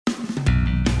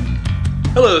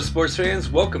Hello, sports fans.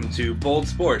 Welcome to Bold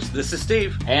Sports. This is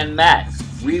Steve. And Matt.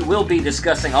 We will be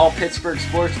discussing all Pittsburgh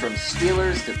sports from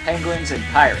Steelers to Penguins and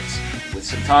Pirates, with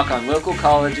some talk on local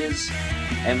colleges,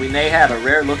 and we may have a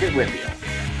rare look at Whitfield.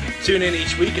 Tune in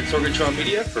each week at Sorgatron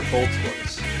Media for Bold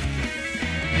Sports.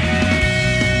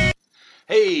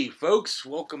 Hey, folks.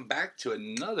 Welcome back to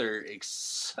another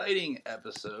exciting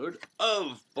episode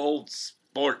of Bold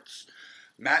Sports.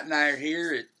 Matt and I are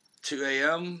here at 2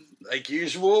 a.m. like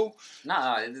usual.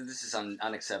 Nah, this is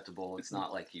unacceptable. It's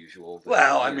not like usual. But,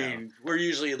 Well, I mean, we're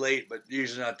usually late, but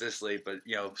usually not this late. But,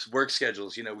 work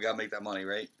schedules, we got to make that money,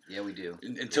 right? Yeah, we do.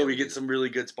 Until we get some really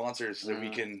good sponsors that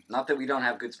we can... Not that we don't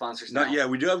have good sponsors now. Yeah,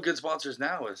 we do have good sponsors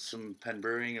now with some Penn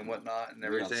Brewing and whatnot and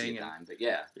everything. We don't see a dime, but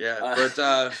yeah. Yeah,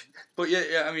 but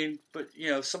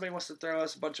if somebody wants to throw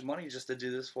us a bunch of money just to do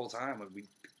this full time, we'd be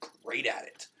great at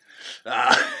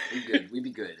it. We'd be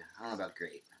good. I don't know about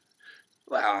great.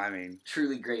 Well, I mean...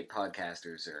 Truly great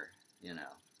podcasters are,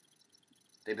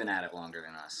 they've been at it longer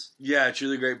than us. Yeah,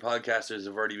 truly great podcasters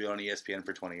have already been on ESPN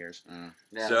for 20 years. Yeah,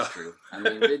 that's true. I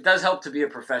mean, it does help to be a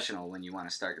professional when you want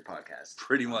to start your podcast.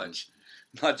 Pretty much.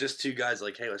 Not just two guys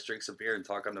like, hey, let's drink some beer and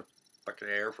talk on the fucking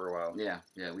air for a while. Yeah,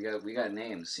 we got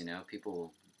names,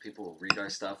 People read our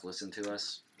stuff, listen to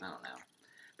us. I don't know.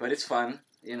 But it's fun,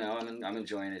 I'm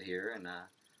enjoying it here, and...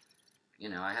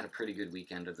 I had a pretty good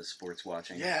weekend of the sports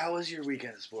watching. Yeah, how was your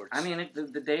weekend of sports? I mean,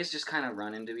 the days just kind of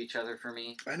run into each other for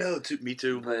me. I know, me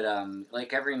too. But,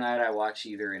 every night I watch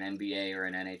either an NBA or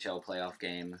an NHL playoff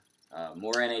game.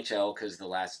 More NHL because the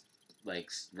last,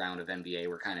 round of NBA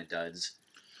were kind of duds.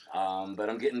 But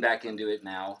I'm getting back into it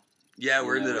now. Yeah,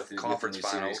 we're into the conference with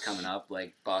the finals. Series coming up.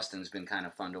 Boston's been kind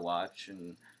of fun to watch.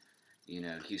 And,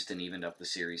 Houston evened up the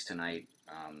series tonight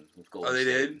with Golden State.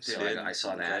 Did? So they did? I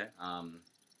saw okay. that.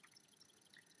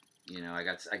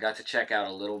 I got to check out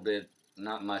a little bit,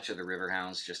 not much of the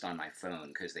Riverhounds, just on my phone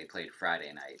because they played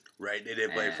Friday night. Right, they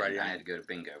did play Friday night. I had to go to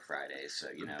bingo Friday, so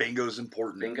Bingo's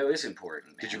important. Bingo is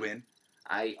important. Man. Did you win?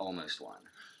 I almost won.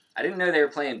 I didn't know they were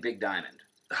playing Big Diamond,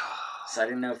 so I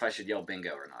didn't know if I should yell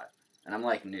bingo or not. And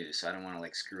I'm new, so I don't want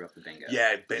to screw up the bingo.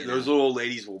 Yeah, those little old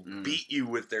ladies will beat you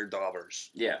with their daubers.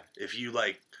 Yeah, if you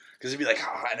because it'd be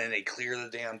and then they clear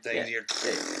the damn things. Yeah.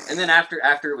 And then after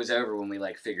it was over, when we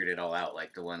figured it all out,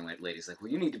 the one lady's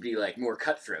well, you need to be more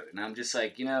cutthroat, and I'm just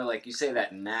you say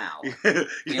that now.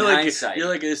 You're hindsight.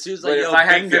 You're as soon as but if I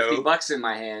had bingo, $50 in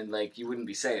my hand, you wouldn't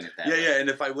be saying it that way. Yeah,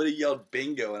 and if I would have yelled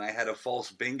bingo and I had a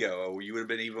false bingo, you would have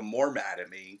been even more mad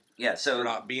at me. Yeah, so for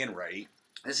not being right.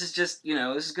 This is just,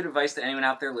 this is good advice to anyone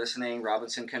out there listening,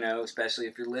 Robinson Cano, especially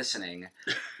if you're listening.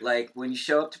 When you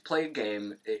show up to play a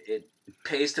game, it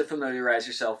pays to familiarize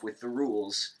yourself with the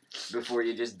rules before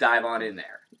you just dive on in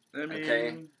there.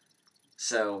 Okay?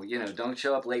 So, don't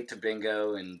show up late to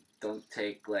bingo and don't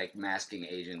take, masking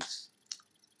agents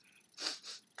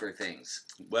for things.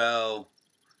 Well,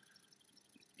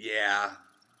 yeah.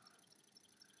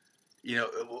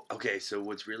 Okay, so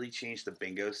what's really changed the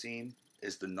bingo scene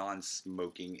is the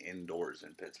non-smoking indoors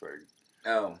in Pittsburgh.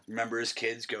 Oh. Remember as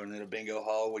kids going to the bingo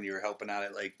hall when you were helping out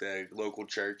at the local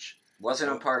church?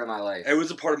 Wasn't a part of my life. It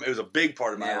was a big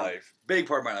part of my life. Big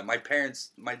part of my life.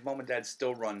 My mom and dad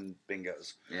still run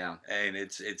bingos. Yeah. And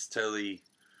it's totally,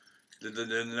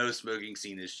 the no smoking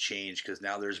scene has changed because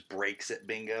now there's breaks at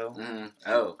bingo. Mm-hmm.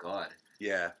 Oh, God.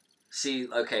 Yeah. See,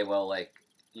 okay, well,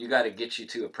 you got to get you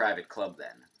to a private club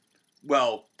then.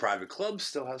 Well, private clubs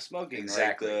still have smoking,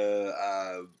 exactly. Like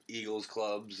the Eagles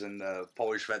clubs and the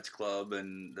Polish Vets Club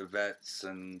and the Vets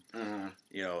and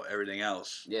everything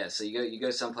else. Yeah, so you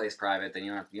go someplace private, then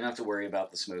you don't have to worry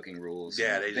about the smoking rules.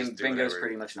 Yeah, they just do bingo's whatever.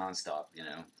 pretty much nonstop,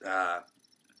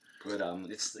 But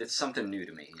it's something new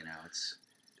to me, It's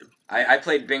I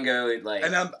played bingo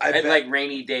at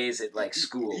rainy days at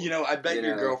school. I bet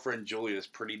your girlfriend Julia is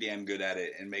pretty damn good at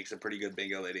it and makes a pretty good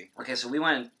bingo lady. Okay, so we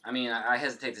went. I mean, I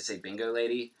hesitate to say bingo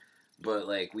lady, but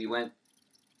we went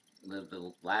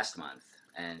the last month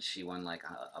and she won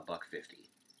 $1.50.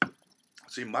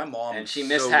 See, my mom and she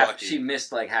missed lucky. She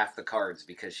missed half the cards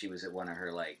because she was at one of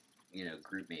her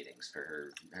group meetings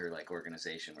for her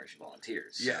organization where she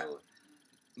volunteers. Yeah. So,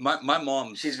 my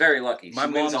mom... She's very lucky. My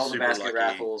she wins mom's all the super basket lucky.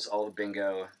 raffles, all the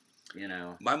bingo,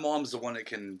 My mom's the one that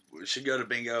she'd go to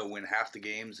bingo, win half the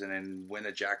games, and then win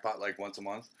a jackpot once a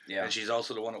month. Yeah. And she's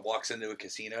also the one that walks into a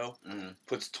casino,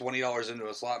 puts $20 into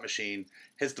a slot machine,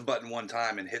 hits the button one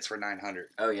time, and hits for $900.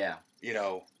 Oh, yeah.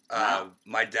 Wow.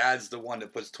 My dad's the one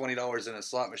that puts $20 in a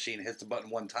slot machine, hits the button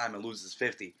one time, and loses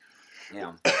 $50.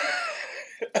 Yeah.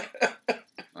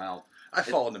 Well... I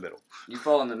fall in the middle. You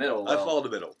fall in the middle. Well, I fall in the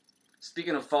middle.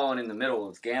 Speaking of falling in the middle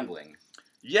of gambling,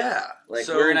 Yeah. Like,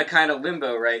 so, we're in a kind of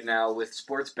limbo right now with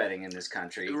sports betting in this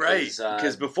country. Right.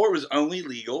 Because before it was only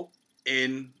legal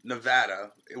in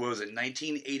Nevada. What was it,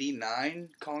 1989?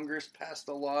 Congress passed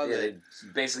a law that... They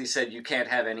basically said you can't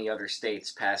have any other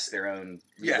states pass their own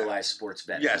legalized sports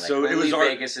betting. Yeah, like, so it was...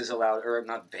 Vegas is allowed, or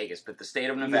not Vegas, but the state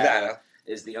of Nevada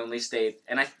is the only state.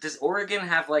 And does Oregon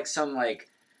have, like, some, like,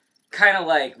 kind of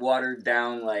like watered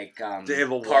down, like they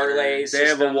have a parlay system. They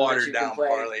have a watered down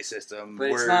parlay system, but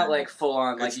it's not like full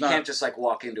on. Like you can't just like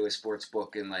walk into a sports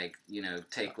book and like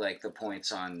take like the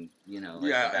points on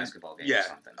like a basketball game or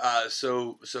something.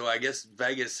 So I guess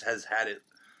Vegas has had it.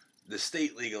 The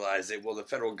state legalized it. Well, the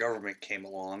federal government came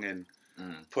along and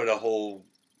put a whole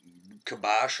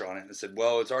kibosh on it and said,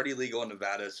 well, it's already legal in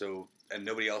Nevada, and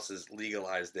nobody else has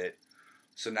legalized it,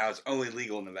 so now it's only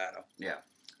legal in Nevada. Yeah.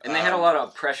 And they had a lot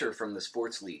of pressure from the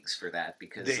sports leagues for that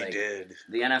because they did.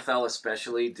 The NFL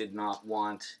especially did not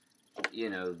want,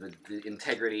 the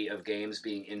integrity of games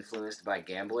being influenced by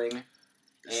gambling,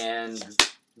 and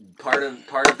part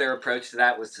of their approach to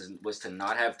that was to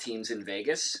not have teams in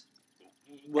Vegas.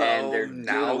 Well, and they're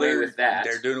doing away with that.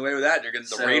 They're doing away with that.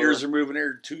 The Raiders are moving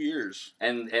there in 2 years.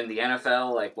 And the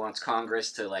NFL like wants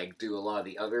Congress to like do a law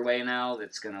the other way now.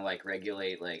 That's gonna like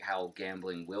regulate like how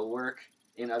gambling will work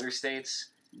in other states.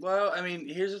 Well, I mean,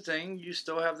 here's the thing. You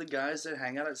still have the guys that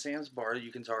hang out at Sam's Bar that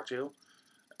you can talk to,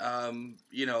 and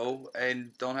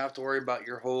don't have to worry about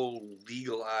your whole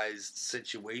legalized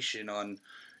situation on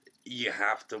you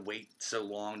have to wait so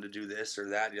long to do this or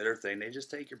that, the other thing. They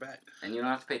just take your bet. And you don't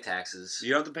have to pay taxes.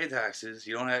 You don't have to pay taxes.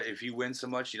 You don't have, if you win so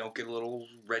much, you don't get a little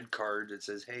red card that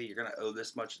says, hey, you're going to owe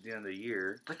this much at the end of the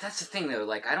year. But that's the thing, though.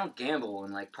 Like, I don't gamble,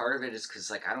 and, like, part of it is because,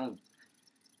 like, I don't...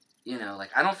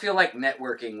 I don't feel like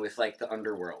networking with, like, the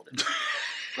underworld.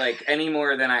 like, any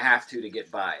more than I have to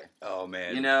get by. Oh,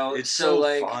 man. It's so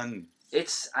like, fun. It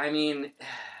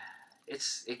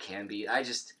can be. I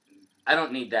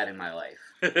don't need that in my life.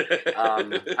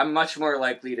 I'm much more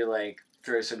likely to, like,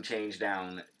 throw some change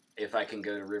down if I can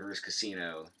go to Rivers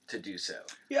Casino to do so.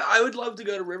 Yeah, I would love to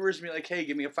go to Rivers and be like, hey,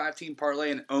 give me a 5-team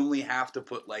parlay and only have to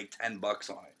put, like, $10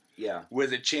 on it. Yeah.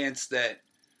 With a chance that...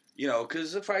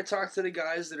 because if I talk to the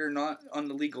guys that are not on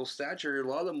the legal stature, a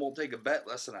lot of them will take a bet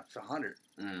less than $100.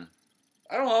 Mm.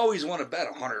 I don't always want to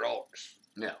bet $100.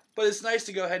 No. But it's nice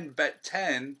to go ahead and bet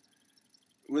 10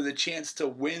 with a chance to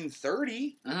win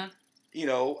 30. Mm-hmm.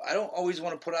 I don't always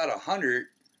want to put out 100,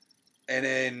 and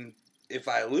then if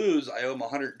I lose, I owe them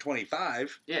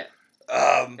 125. Yeah.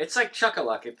 It's like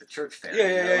Chuck-a-Luck at the church fair.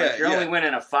 Yeah. You're only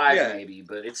winning a 5 maybe,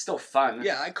 but it's still fun.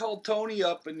 Yeah, I called Tony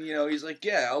up and, he's like,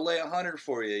 yeah, I'll lay 100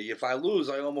 for you. If I lose,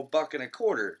 I owe him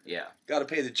 $1.25. Yeah. Got to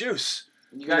pay the juice.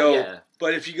 Yeah.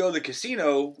 But if you go to the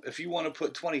casino, if you want to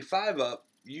put 25 up,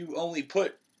 you only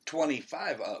put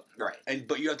 25 up. Right.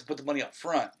 But you have to put the money up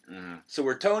front. Mm-hmm. So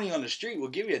where Tony on the street will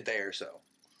give you a day or so.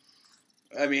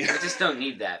 I mean... I just don't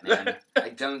need that, man. I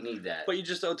don't need that. But you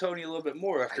just owe Tony a little bit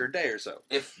more after a day or so.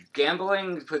 If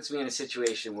gambling puts me in a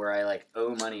situation where I, like,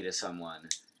 owe money to someone,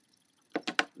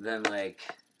 then, like,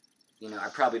 I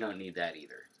probably don't need that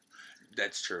either.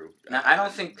 That's true. Now, I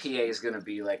don't think PA is going to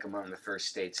be, like, among the first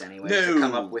states anyway to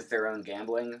come up with their own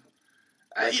gambling.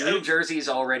 Like, New Jersey's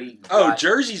already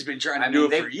Jersey's been trying to do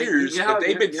it for years, but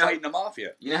they've been fighting the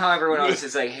mafia. You know how everyone else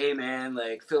is like, hey man,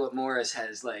 like, Philip Morris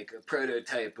has, like, a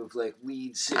prototype of, like,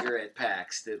 weed cigarette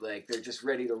packs that, like, they're just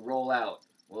ready to roll out.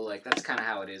 Well, like, that's kind of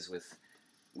how it is with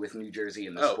New Jersey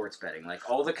and the sports betting. Like,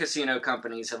 all the casino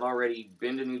companies have already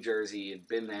been to New Jersey and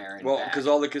been there and back. Because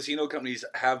all the casino companies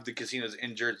have the casinos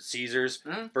in Jersey. Caesars,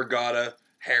 Borgata,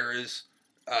 Harrah's,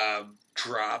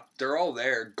 Drop, they're all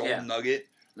there. Golden Nugget.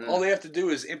 All they have to do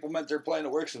is implement their plan that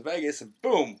works in Vegas, and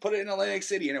boom, put it in Atlantic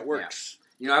City, and it works.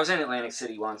 Yeah. I was in Atlantic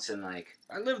City once, and like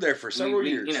I lived there for several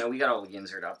years. We got all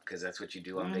yinzered up because that's what you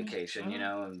do on vacation,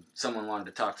 and someone wanted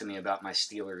to talk to me about my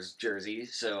Steelers jersey,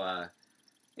 so I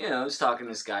was talking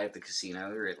to this guy at the casino.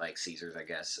 We were at like Caesars, I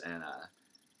guess, and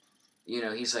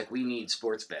he's like, "We need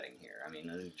sports betting here. I mean,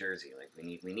 New Jersey, like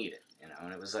we need it,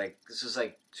 And it was like this was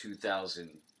like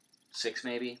 2006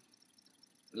 maybe,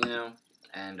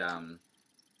 and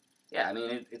yeah, I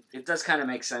mean, it does kind of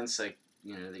make sense, like,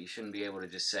 that you shouldn't be able to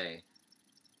just say,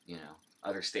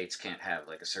 other states can't have,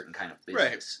 like, a certain kind of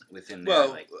business within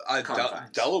their,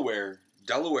 confines.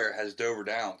 Delaware has Dover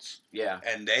Downs. Yeah.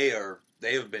 And they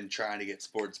have been trying to get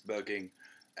sports booking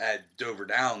at Dover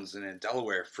Downs and in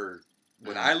Delaware for,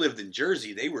 when I lived in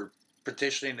Jersey, they were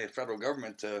petitioning the federal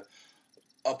government to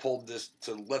uphold this,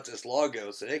 to let this law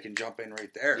go so they can jump in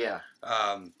right there. Yeah.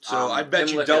 I bet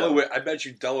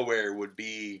you Delaware would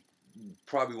be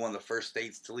probably one of the first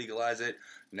states to legalize it,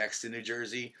 next to New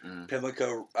Jersey. Mm.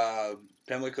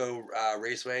 Pimlico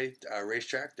Raceway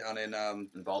racetrack down in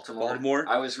Baltimore. Baltimore.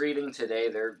 I was reading today.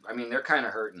 They're kind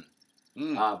of hurting.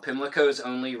 Mm. Pimlico's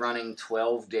only running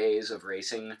 12 days of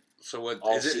racing. So what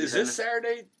all is it? season. Is this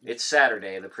Saturday? It's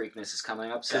Saturday. The Preakness is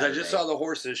coming up Saturday. Because I just saw the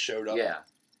horses showed up. Yeah.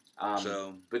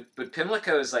 So, but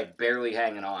Pimlico is like barely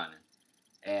hanging on,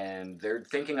 and they're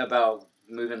thinking about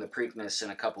moving the Preakness in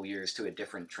a couple years to a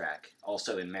different track,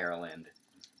 also in Maryland.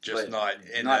 just not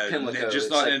in Pimlico. just It's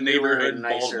not like in a neighborhood in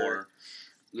nicer, Baltimore.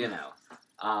 You know.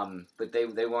 But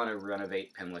they want to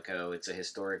renovate Pimlico. It's a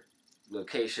historic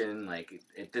location. Like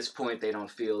at this point, they don't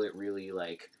feel it really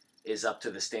like is up to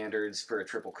the standards for a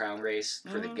Triple Crown race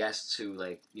for the guests who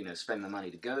spend the money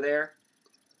to go there.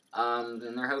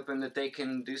 And they're hoping that they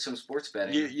can do some sports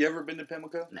betting. You ever been to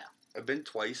Pimlico? No. I've been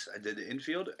twice. I did the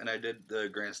infield and I did the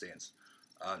grandstands.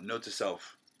 Note to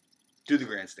self: do the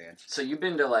grandstands. So you've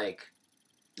been to like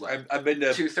what, I've been to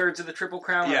 2/3 of the Triple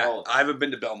Crown. Yeah, or all of them? I haven't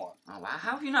been to Belmont. Oh wow!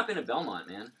 How have you not been to Belmont,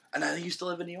 man? And I used to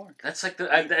live in New York. That's like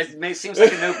it seems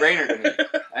like a no-brainer to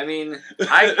me. I mean,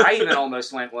 I even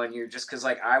almost went one year just because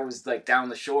like I was like down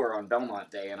the shore on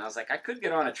Belmont Day, and I was like I could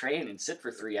get on a train and sit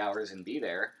for 3 hours and be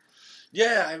there.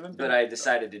 Yeah, I haven't been. But I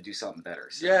decided to do something better.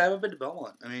 So. Yeah, I haven't been to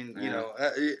Belmont. I mean, Yeah.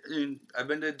 I've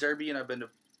been to Derby and I've been to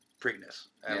Preakness.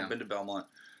 I haven't been to Belmont.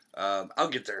 I'll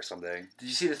get there someday. Did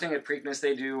you see the thing at Preakness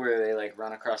they do where they like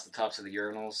run across the tops of the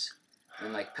urinals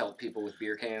and like pelt people with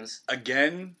beer cans?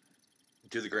 Again,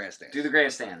 do the grandstands. Do the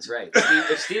grandstands, right?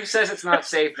 If Steve says it's not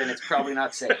safe, then it's probably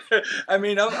not safe. I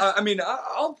mean,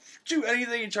 I'll do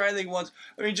anything and try anything once.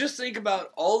 I mean, just think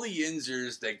about all the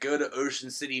Yinzers that go to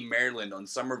Ocean City, Maryland on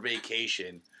summer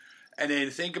vacation, and then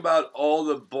think about all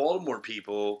the Baltimore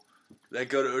people that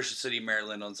go to Ocean City,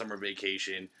 Maryland on summer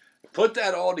vacation. Put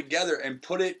that all together and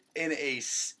put it in a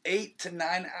 8 to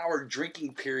 9 hour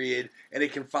drinking period in a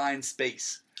confined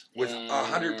space with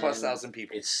 100,000+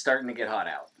 people. It's starting to get hot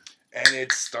out. And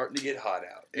it's starting to get hot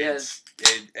out. Yes.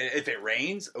 If it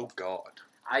rains, oh God.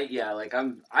 I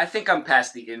think I'm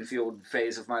past the infield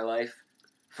phase of my life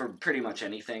for pretty much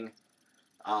anything.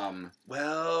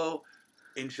 Well,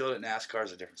 infield at NASCAR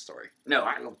is a different story. No,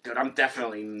 I'm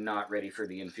definitely not ready for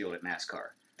the infield at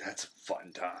NASCAR. That's a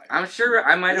fun time. I'm sure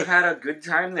I might have had a good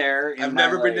time there. I've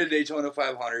never been to Daytona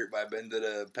 500, but I've been to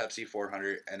the Pepsi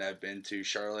 400, and I've been to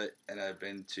Charlotte, and I've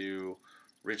been to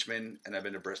Richmond, and I've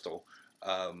been to Bristol.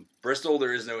 Bristol,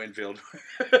 there is no infield.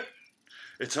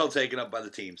 It's all taken up by the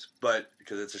teams, but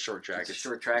because it's a short track. It's a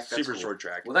short track. That's super cool. Short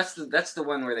track. Well, that's the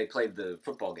one where they played the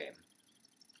football game.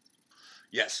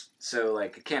 Yes. So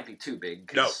like it can't be too big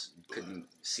because you couldn't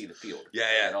see the field.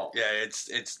 At all. Yeah, it's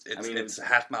a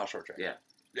half-mile short track. Yeah.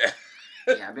 Yeah.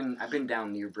 Yeah, I've been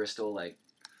down near Bristol. Like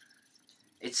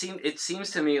it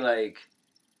seems to me like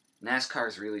NASCAR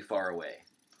is really far away.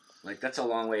 Like that's a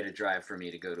long way to drive for me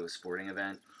to go to a sporting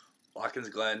event. Watkins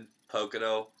Glen,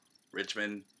 Pocono,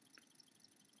 Richmond,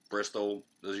 Bristol.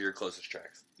 Those are your closest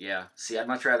tracks. Yeah. See, I'd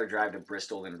much rather drive to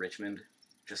Bristol than Richmond,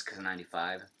 just because of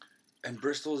 95. And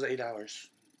Bristol's 8 hours.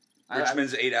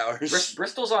 Richmond's 8 hours.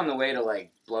 Bristol's on the way to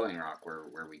like Blowing Rock, where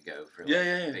we go for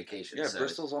vacation. Yeah, so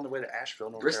Bristol's on the way to Asheville,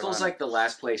 North Bristol's Carolina. like the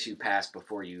last place you pass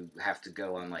before you have to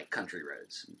go on like country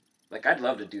roads. Like I'd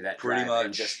love to do that Pretty drive much.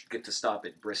 and just get to stop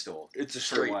at Bristol. It's a for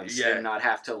straight, once and not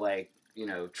have to like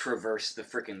traverse the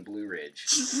frickin' Blue Ridge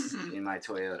in my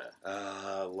Toyota.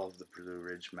 I love the Blue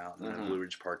Ridge Mountain and Blue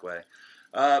Ridge Parkway.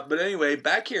 But anyway,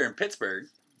 back here in Pittsburgh.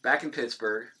 Back in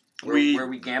Pittsburgh. Where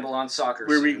we gamble on soccer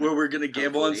where soon. Where we're going to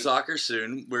gamble hopefully. on soccer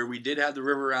soon. Where we did have the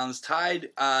River Rounds tied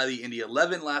the Indy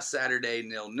 11 last Saturday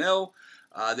 0-0.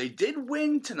 They did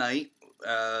win tonight,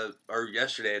 or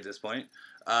yesterday at this point,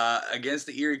 against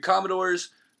the Erie Commodores.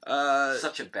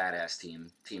 Such a badass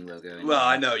team logo. Well,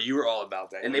 I know you were all about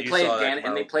that. And they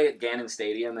play at Gannon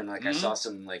Stadium, and like I saw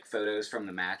some like photos from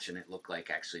the match, and it looked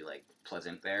like actually like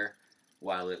pleasant there,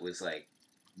 while it was like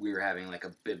we were having like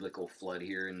a biblical flood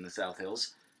here in the South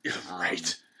Hills.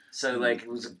 Right. So like it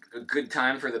was a good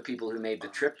time for the people who made the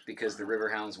trip because the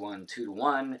Riverhounds won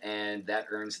 2-1, and that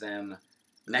earns them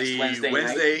next Wednesday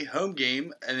night. Home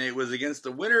game, and it was against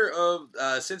the winner of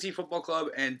Cincy Football Club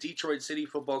and Detroit City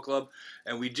Football Club,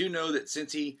 and we do know that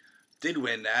Cincy did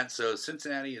win that, so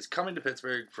Cincinnati is coming to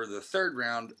Pittsburgh for the third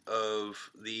round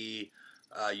of the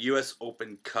U.S.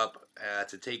 Open Cup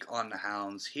to take on the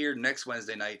Hounds here next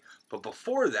Wednesday night. But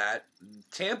before that,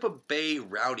 Tampa Bay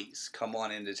Rowdies come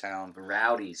on into town. The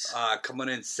Rowdies. Coming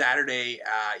in Saturday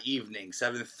evening,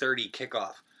 7:30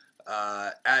 kickoff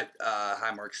at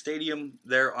Highmark Stadium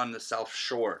there on the South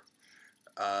Shore.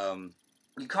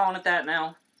 You calling it that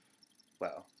now?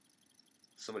 Well,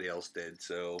 somebody else did,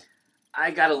 so...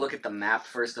 I gotta look at the map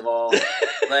first of all.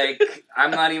 Like,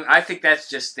 I think that's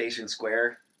just Station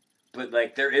Square. But,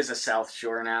 like, there is a South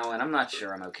Shore now, and I'm not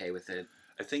sure I'm okay with it.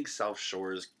 I think South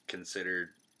Shore is considered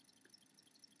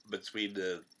between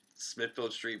the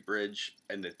Smithfield Street Bridge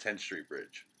and the 10th Street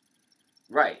Bridge.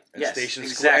 Right. And yes, Station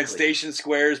exactly. And Station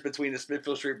Square is between the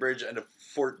Smithfield Street Bridge and the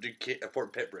Fort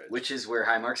Pitt Bridge. Which is where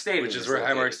Highmark Stadium is.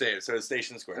 Highmark Stadium. So it's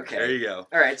Station Square. Okay. There you go.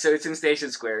 All right, so it's in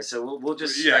Station Square, so we'll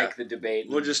just strike the debate.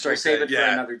 We'll just strike save it for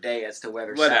another day as to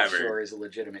whether South Shore is a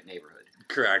legitimate neighborhood.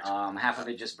 Correct. Half of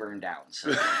it just burned down,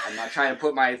 so I'm not trying to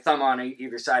put my thumb on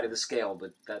either side of the scale,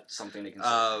 but that's something to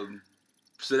consider.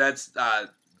 So that's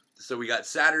so we got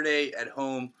Saturday at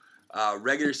home,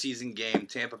 regular season game,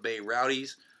 Tampa Bay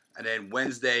Rowdies, and then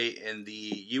Wednesday in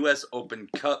the U.S. Open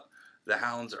Cup, the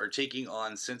Hounds are taking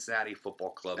on Cincinnati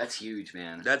Football Club. That's huge,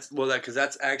 man. Because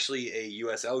that's actually a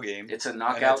USL game. It's a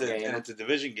knockout game, and it's a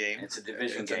division game. It's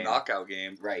a knockout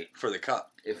game, right, for the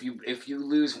Cup. If you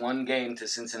lose one game to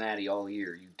Cincinnati all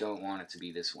year, you don't want it to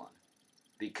be this one,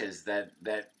 because that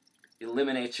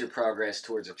eliminates your progress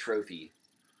towards a trophy.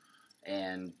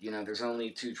 And there's only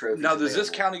 2 trophies. Now, does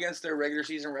this count against their regular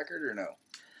season record or no?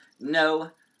 No.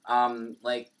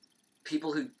 Like,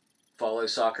 people who follow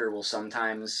soccer will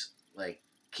sometimes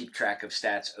keep track of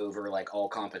stats over all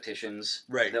competitions.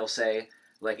 Right. They'll say,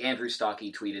 Andrew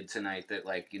Stockey tweeted tonight that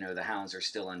the Hounds are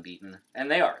still unbeaten,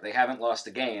 and they are. They haven't lost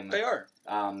a game. They are.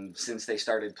 Since they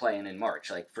started playing in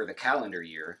March. For the calendar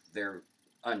year, they're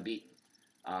unbeaten.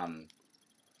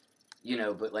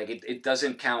 But it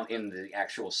doesn't count in the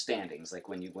actual standings.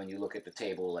 When you look at the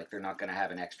table, they're not going to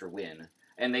have an extra win,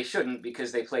 and they shouldn't,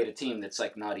 because they played a team that's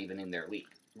not even in their league.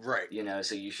 Right.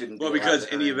 So you shouldn't. Well, because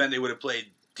in the event they would have played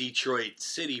Detroit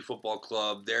City Football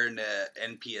Club, they're in the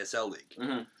NPSL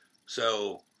league,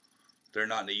 so they're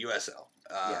not in the USL.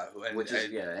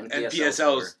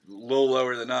 NPSL is a little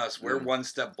lower than us. We're one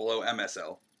step below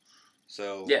MSL.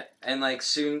 So yeah, and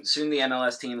soon the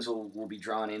MLS teams will be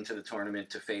drawn into the tournament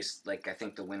to face I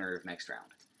think the winner of next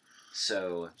round.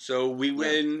 So we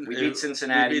win. We beat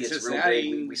Cincinnati. It's real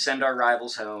big. We send our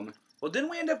rivals home. Well, didn't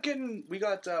we end up getting? We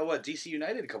got DC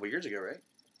United a couple years ago, right?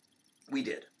 We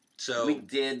did. So we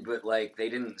did, but they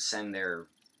didn't send their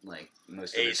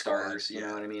most of their starters. You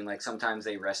know what I mean? Sometimes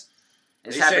they rest.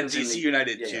 They sent DC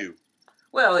United too.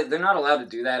 Well, they're not allowed to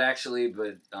do that actually,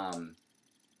 but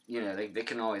they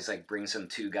can always bring some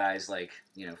 2 guys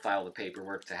file the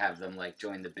paperwork to have them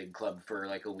join the big club for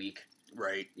a week.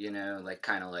 Right.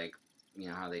 Kind of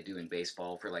how they do in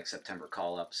baseball for September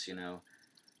call-ups.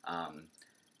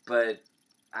 But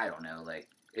I don't know.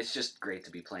 It's just great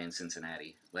to be playing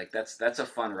Cincinnati. That's a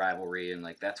fun rivalry, and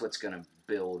that's what's gonna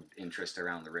build interest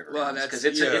around the River Hounds,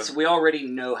 because we already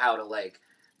know how to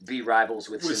be rivals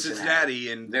with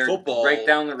Cincinnati and they're football, right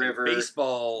down the river.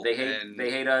 Baseball, they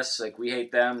hate us, we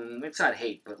hate them. It's not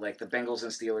hate, but the Bengals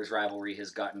and Steelers rivalry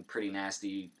has gotten pretty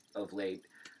nasty of late.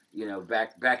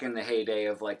 Back in the heyday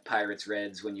of Pirates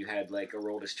Reds, when you had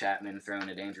Aroldis Chapman thrown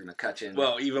at Andrew McCutcheon.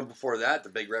 Well, even before that, the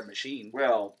Big Red Machine.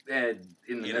 Well, in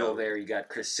the middle there, you got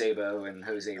Chris Sabo and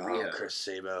Jose Rio. Chris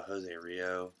Sabo, Jose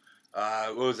Rio.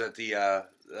 What was that?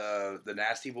 The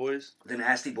Nasty Boys. The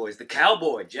Nasty Boys. The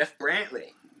Cowboy, Jeff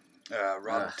Brantley.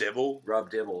 Rob Dibble. Rob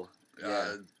Dibble.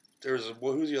 Yeah. There was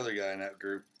who's the other guy in that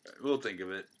group? We'll think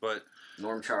of it, but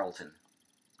Norm Charlton.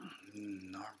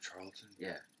 Norm Charlton.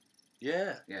 Yeah.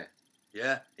 Yeah. Yeah.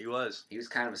 Yeah, he was. He was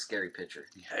kind of a scary pitcher.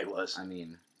 Yeah, he was. I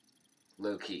mean,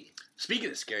 low key. Speaking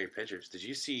of scary pitchers, did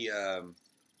you see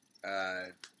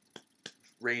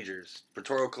Rangers,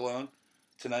 Portoro Colon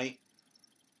tonight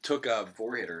took a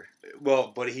 4-hitter.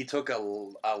 Well, but he took a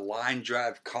line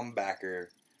drive comebacker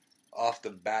off the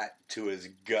bat to his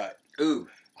gut. Ooh.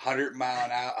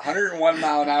 101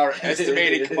 mile an hour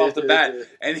estimated come off the bat,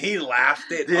 and he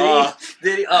laughed it Did off.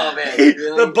 Did he? Oh man,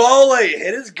 really? The ball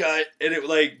hit his gut, and it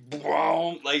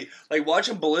boom, like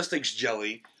watching ballistics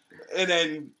jelly, and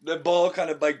then the ball kind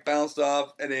of bounced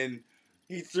off, and then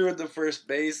he threw it to first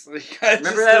base. And he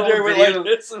remember that old video?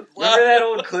 Remember that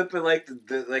old clip of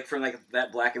from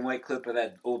that black and white clip of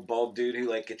that old bald dude who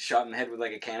gets shot in the head with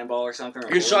a cannonball or something?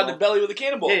 He was shot in the belly with a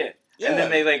cannonball. Yeah. Yeah. And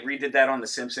then they redid that on The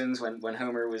Simpsons when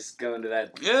Homer was going to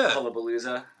that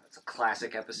Hullabalooza. It's a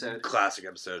classic episode. Classic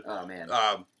episode. Oh man.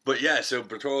 But yeah, so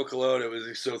Portoro Colon,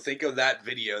 think of that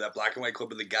video, that black and white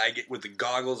clip of the guy with the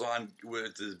goggles on,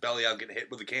 with his belly out, getting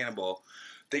hit with a cannonball.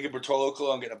 Think of Portoro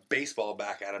Colon getting a baseball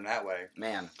back at him that way.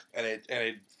 Man. And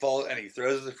it falls, and he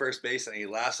throws it to first base, and he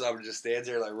laughs up and just stands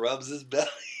there rubs his belly.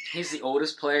 He's the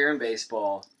oldest player in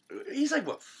baseball. He's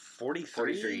 43?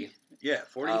 43. Yeah,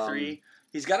 43.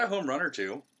 He's got a home run or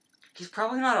 2. He's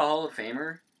probably not a Hall of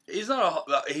Famer. He's not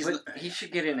he should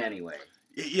get in anyway.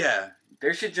 Yeah,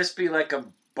 There should just be like a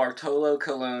Bartolo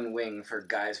Colon wing for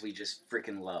guys we just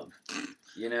freaking love.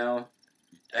 You know?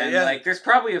 And like, there's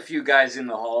probably a few guys in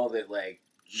the hall that like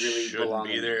really shouldn't belong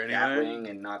be in there that anyway. wing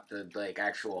and not the like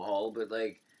actual hall. But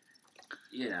like,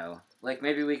 you know, like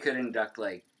maybe we could induct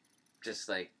like just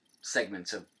like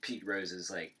segments of Pete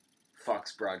Rose's like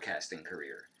Fox broadcasting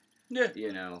career. Yeah.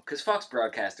 You know, because Fox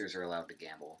broadcasters are allowed to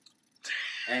gamble.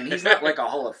 And he's not like a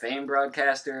Hall of Fame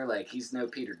broadcaster. Like, he's no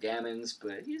Peter Gammons,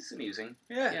 but he's amusing.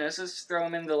 Yeah. You know, so just throw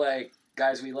him into, like,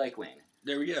 guys we like wing.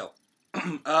 There we go.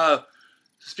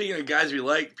 Speaking of guys we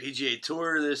like, PGA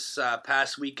Tour this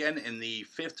past weekend in the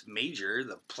 5th major,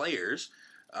 the Players,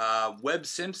 Webb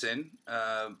Simpson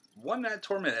won that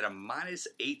tournament at a minus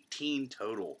 18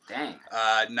 total. Dang.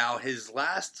 Now, his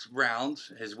last round,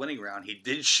 his winning round, he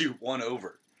did shoot one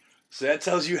over. So that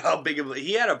tells you how big of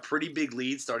he had a pretty big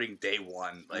lead starting day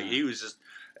one. Like, he was just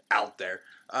out there.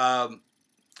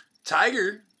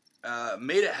 Tiger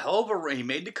made a hell of a run. He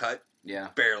made the cut. Yeah.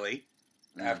 Barely.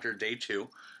 After day 2.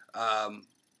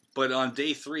 But on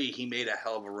day 3, he made a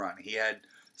hell of a run. He had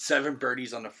 7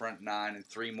 birdies on the front 9 and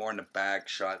 3 more in the back.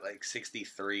 Shot like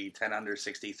 63, 10 under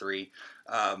 63.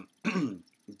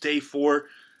 Day 4,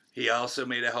 he also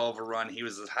made a hell of a run. He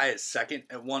was as high as 2nd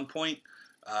at one point.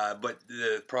 But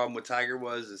the problem with Tiger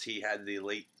is he had the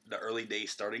early day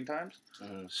starting times.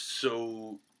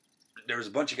 So there was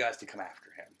a bunch of guys to come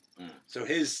after him. So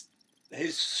his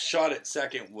shot at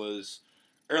 2nd was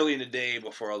early in the day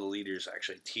before all the leaders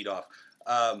actually teed off.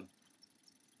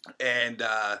 And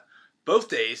both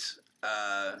days,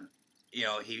 you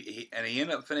know, he ended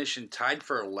up finishing tied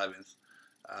for 11th.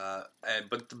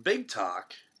 But the big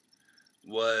talk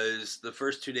was the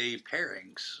first 2-day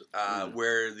pairings,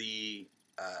 where the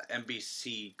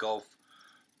NBC Golf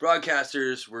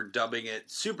broadcasters were dubbing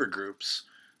it super groups,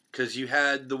 because you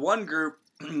had the one group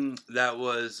that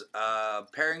was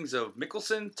pairings of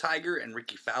Mickelson, Tiger, and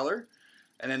Ricky Fowler,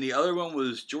 and then the other one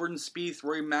was Jordan Spieth,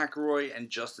 Rory McIlroy, and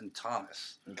Justin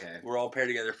Thomas. Okay, were all paired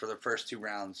together for the first 2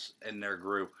 rounds in their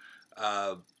group.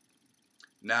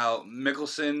 Now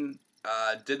Mickelson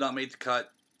did not make the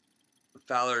cut.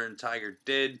 Fowler and Tiger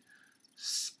did.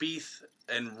 Spieth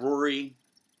and Rory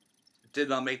did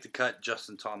not make the cut.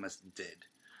 Justin Thomas did.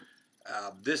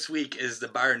 This week is the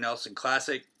Byron Nelson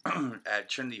Classic at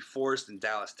Trinity Forest in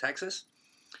Dallas, Texas.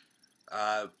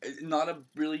 Not a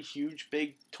really huge,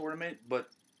 big tournament, but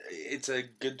it's a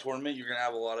good tournament. You're gonna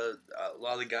have a lot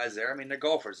of the guys there. I mean, they're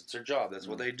golfers; it's their job. That's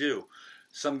what they do.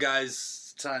 Some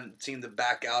guys seem to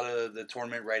back out of the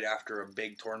tournament right after a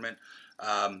big tournament.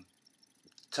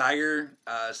 Tiger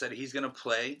said he's gonna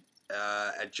play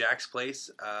at Jack's Place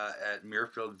at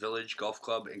Muirfield Village Golf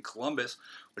Club in Columbus,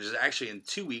 which is actually in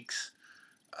 2 weeks.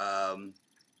 How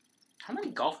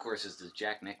many golf courses does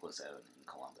Jack Nicklaus own in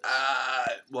Columbus?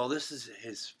 Well, this is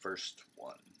his first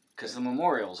one. Because the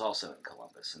Memorial's also in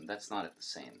Columbus, and that's not at the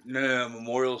same. No,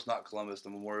 Memorial's not Columbus.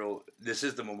 This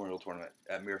is the Memorial Tournament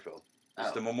at Muirfield.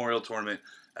 It's the Memorial Tournament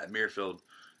at Muirfield.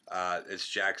 It's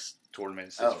Jack's tournament.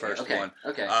 It's his first one.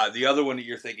 Okay. The other one that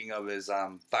you're thinking of is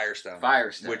Firestone.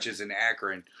 Which is in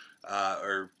Akron,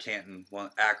 or Canton.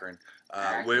 Well, Akron.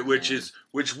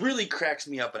 Which really cracks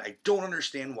me up, and I don't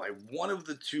understand why one of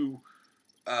the 2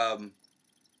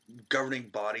 governing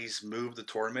bodies moved the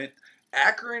tournament.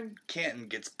 Akron Canton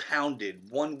gets pounded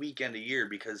one weekend a year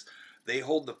because they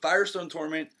hold the Firestone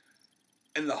tournament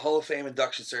and the Hall of Fame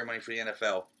induction ceremony for the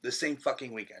NFL the same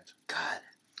fucking weekend. God.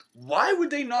 Why would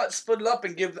they not split it up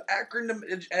and give Akron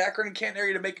and Canton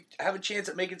area to have a chance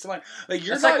at making some money? Like,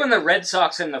 it's like when the Red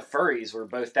Sox and the Furries were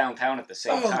both downtown at the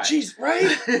same time. Oh, jeez,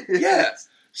 right? Yeah.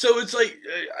 So it's like,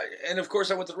 and of course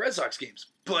I went to the Red Sox games,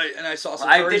 and I saw some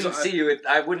furries. I didn't see you.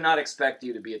 I would not expect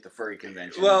you to be at the furry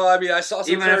convention. Well, I mean, I saw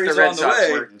some even furries if the Red on the Sox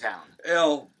way. weren't in town. You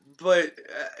know, but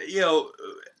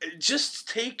just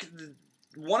take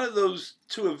one of those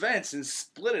 2 events and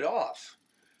split it off,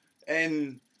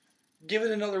 and give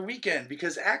it another weekend,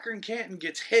 because Akron Canton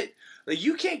gets hit. Like,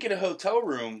 you can't get a hotel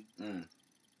room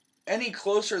any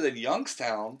closer than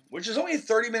Youngstown, which is only a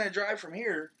 30-minute drive from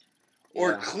here.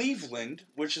 Or Cleveland,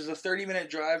 which is a 30-minute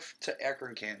drive to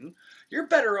Akron Canton. You're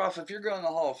better off, if you're going to the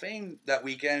Hall of Fame that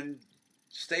weekend,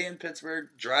 stay in Pittsburgh,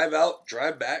 drive out,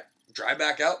 drive back, drive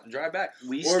back out, and drive back.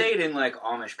 We stayed in, like,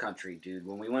 Amish country, dude.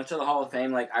 When we went to the Hall of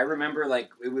Fame, like, I remember, like,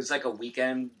 it was, like, a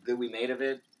weekend that we made of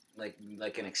it,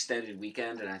 like an extended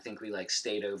weekend, and I think we, like,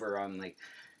 stayed over on, like,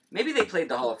 maybe they played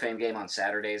the Hall of Fame game on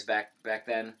Saturdays back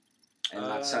then. And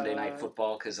not Sunday Night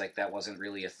Football, because like that wasn't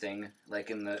really a thing, like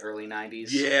in the early '90s.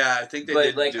 Yeah, I think they but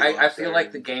did. Like do I feel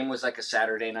like the game was like a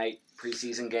Saturday night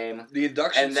preseason game. The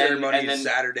induction ceremony is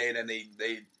Saturday, and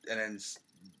then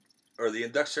or the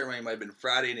induction ceremony might have been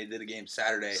Friday and they did a game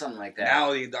Saturday. Something like that.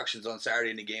 Now the induction's on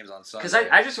Saturday and the game's on Sunday. Because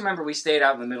I just remember we stayed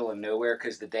out in the middle of nowhere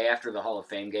because the day after the Hall of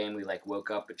Fame game, we, like, woke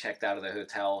up and checked out of the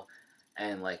hotel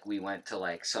and, like, we went to,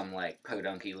 like, some, like,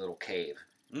 podunky little cave.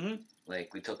 Mm-hmm.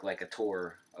 Like, we took, like, a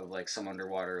tour of, like, some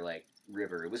underwater, like,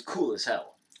 river. It was cool as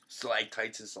hell.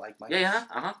 Stalactites and stalagmites.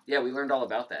 Yeah, yeah, we learned all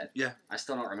about that. Yeah. I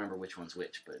still don't remember which one's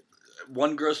which, but...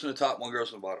 One grows from the top, one grows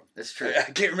from the bottom. That's true.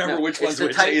 I can't remember which one's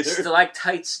which either. either.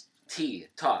 Stalactites T,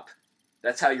 top.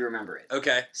 That's how you remember it.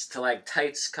 Okay.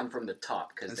 Stalactites come from the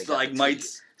top because they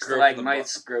stalagmites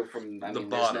grow from the bottom.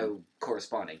 There's no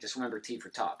corresponding. Just remember T for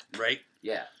top. Right.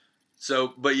 Yeah.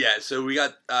 So we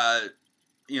got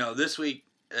this week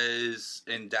is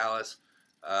in Dallas,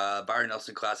 Byron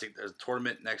Nelson Classic. There's a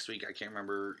tournament next week. I can't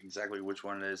remember exactly which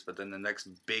one it is, but then the next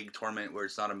big tournament where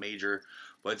it's not a major,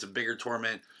 but it's a bigger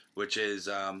tournament, which is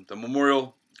the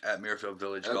Memorial at Muirfield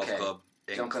Village Golf Club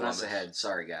in Jumping Columbus. us ahead.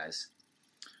 Sorry, guys.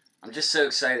 I'm just so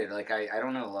excited. Like, I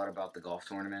don't know a lot about the golf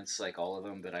tournaments, like all of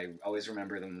them, but I always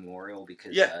remember the Memorial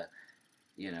because,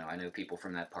 I know people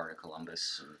from that part of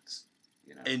Columbus. And it's,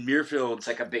 in Muirfield, it's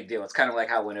like a big deal. It's kind of like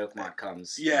how when Oakmont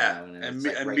comes. Yeah, and and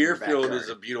right Muirfield is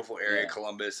a beautiful area,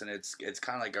 Columbus, and it's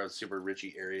kind of like a super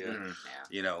richy area.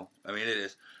 Mm-hmm. I mean, it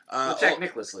is. Well, Jack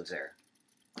Nicklaus lives there.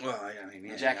 Well, I mean,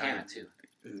 and Jack Hanna too.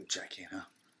 Jack Hanna.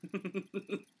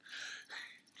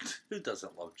 Who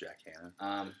doesn't love Jack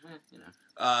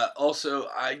Hanna? Also,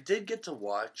 I did get to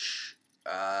watch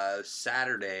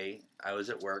Saturday. I was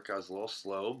at work. I was a little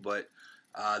slow, but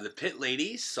the Pitt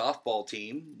Ladies softball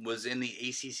team was in the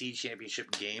ACC championship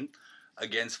game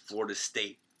against Florida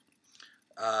State.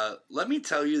 Let me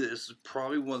tell you, this is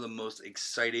probably one of the most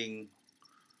exciting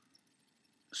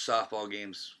softball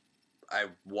games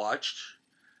I've watched.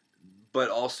 But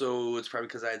also, it's probably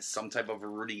because I had some type of a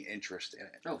rooting interest in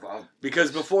it. Oh, wow. Because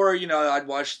before, I'd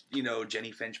watched,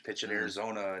 Jenny Finch pitch at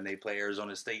Arizona, and they play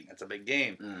Arizona State, and it's a big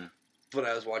game. Mm. But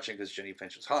I was watching because Jenny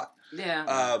Finch was hot.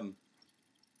 Yeah.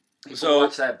 People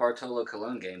watched that Bartolo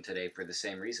Colon game today for the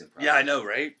same reason, probably. Yeah, I know,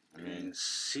 right? I mean,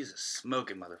 she's a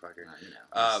smoking motherfucker.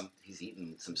 He's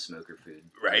eating some smoker food,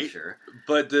 right? I'm sure.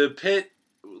 But the Pitt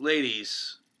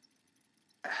Ladies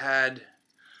had...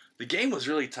 The game was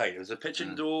really tight. It was a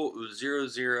pitching duel. It was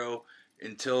 0-0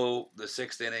 until the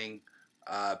sixth inning.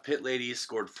 Pitt Ladies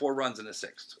scored 4 runs in the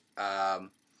sixth.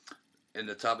 In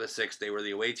the top of the sixth, they were the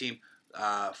away team.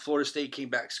 Florida State came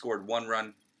back, scored 1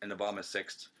 run in the bottom of the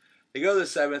sixth. They go to the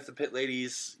seventh. The Pitt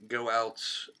Ladies go out,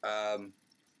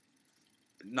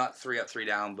 not 3 up, 3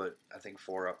 down, but I think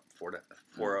 4 up,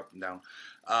 4 up and down.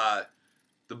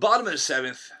 The bottom of the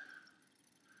seventh,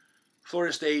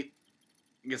 Florida State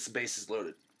gets the bases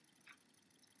loaded.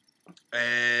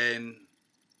 And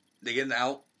they get an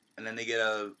out, and then they get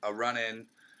a run in,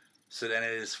 so then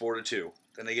it is 4-2.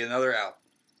 Then they get another out.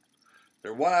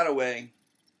 They're 1 out away,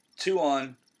 2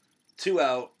 on, 2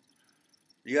 out.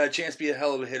 You got a chance to be a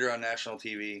hell of a hitter on national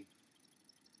TV.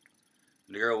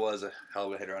 And the girl was a hell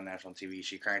of a hitter on national TV.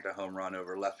 She cranked a home run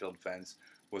over left field fence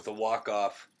with a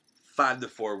walk-off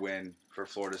 5-4 win for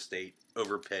Florida State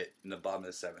over Pitt in the bottom of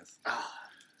the seventh.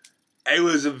 It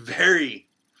was a very,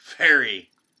 very,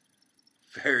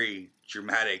 very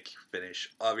dramatic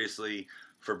finish, obviously,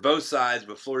 for both sides,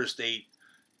 but Florida State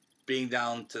being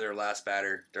down to their last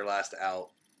batter, their last out,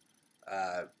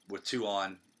 with 2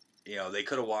 on. They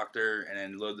could have walked her and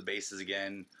then load the bases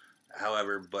again.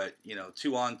 However, but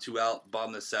 2 on, 2 out, bottom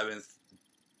of the seventh,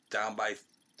 down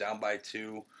by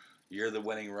 2. You're the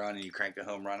winning run and you crank a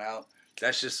home run out.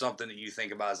 That's just something that you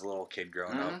think about as a little kid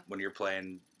growing up when you're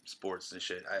playing sports and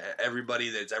shit. Everybody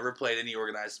that's ever played any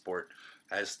organized sport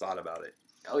has thought about it.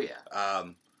 Oh yeah.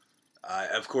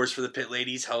 Of course, for the Pitt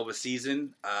Ladies, hell of a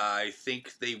season. I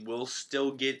think they will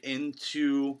still get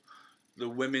into the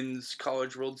Women's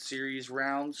College World Series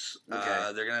rounds.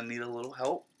 Okay. They're gonna need a little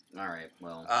help. All right.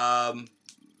 Well.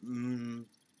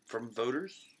 From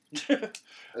voters. Okay.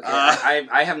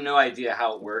 I have no idea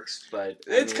how it works, but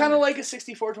it's kind of like a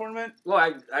 64 tournament.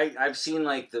 Well, I've seen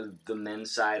like the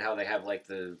men's side, how they have like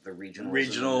the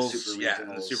regionals, the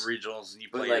super regionals, and you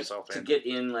play like, yourself in. To get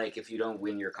in, like if you don't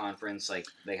win your conference, like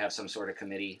they have some sort of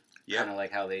committee, kind of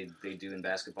like how they do in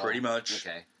basketball. Pretty much.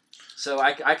 Okay. So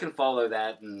I can follow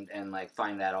that and like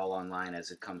find that all online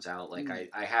as it comes out. Like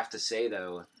I have to say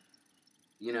though,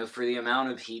 for the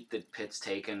amount of heat that Pitt's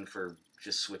taken for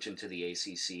just switching to the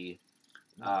ACC.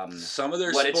 Some of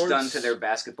their what sports, it's done to their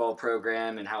basketball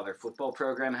program and how their football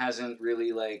program hasn't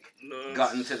really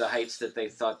gotten to the heights that they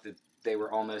thought that they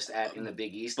were almost at in the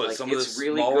Big East. But like, some it's of the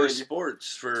really smaller good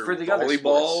sports for the other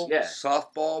volleyball, sports,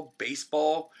 softball,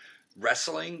 baseball,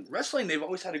 wrestling. Wrestling, they've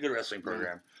always had a good wrestling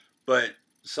program. But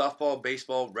softball,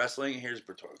 baseball, wrestling. Here's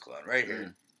Bertola Cologne right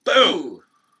here. Mm. Boom! Ooh.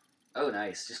 Oh,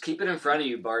 nice. Just keep it in front of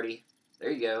you, Barty.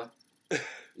 There you go.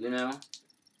 You know?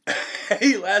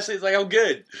 He laughs. He's like, I'm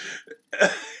good.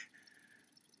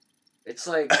 It's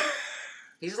like...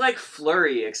 He's like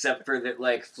Flurry, except for that,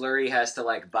 like, Flurry has to,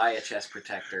 like, buy a chest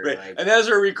protector. Right. Like, And as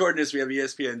we're recording this, we have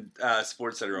ESPN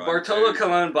Sports Center on. Bartola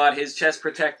Colon bought his chest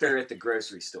protector at the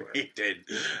grocery store. He did.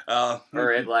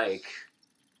 Or at, like,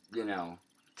 you know,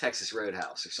 Texas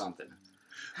Roadhouse or something.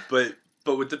 But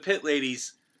with the Pitt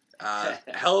ladies,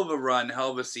 hell of a run,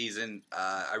 hell of a season.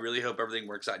 I really hope everything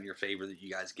works out in your favor, that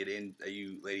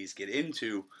you ladies get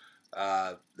into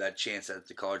that chance at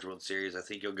the College World Series. I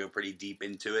think you'll go pretty deep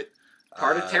into it.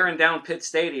 Part of tearing down Pitt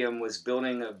Stadium was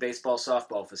building a baseball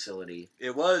softball facility.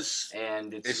 It was.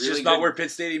 And it's really just not good. where Pitt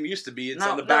Stadium used to be. It's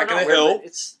No, on the back no, of the where- hill.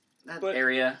 It's that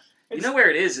area. You know where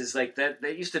it is like that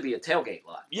used to be a tailgate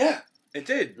lot. Yeah, it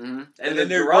did. Mm-hmm. And the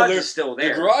then garage is still there.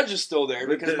 The garage is still there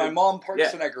But because the- my mom parks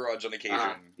yeah. in that garage on occasion.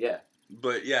 Yeah.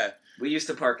 But yeah, We used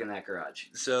to park in that garage.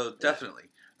 so definitely.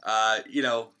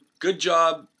 Good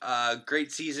job.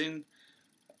 Great season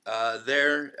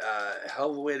there.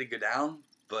 Hell of a way to go down.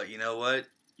 But you know what?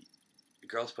 The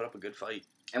girls put up a good fight.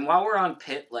 And while we're on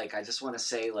Pitt, like, I just want to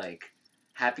say, like,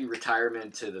 happy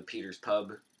retirement to the Peters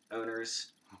Pub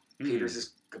owners. Peters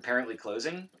is apparently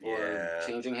closing or Yeah.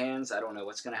 changing hands. I don't know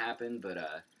what's going to happen, but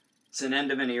it's an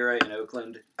end of an era in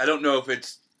Oakland. I don't know if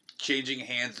it's changing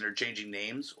hands and they're changing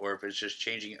names, or if it's just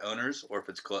changing owners, or if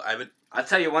it's close. I haven't. I'll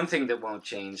tell you one thing that won't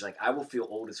change. Like, I will feel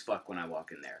old as fuck when I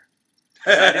walk in there.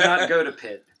 I did not go to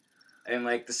Pitt. And,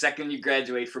 like, the second you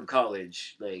graduate from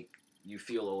college, like, you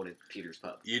feel old at Peters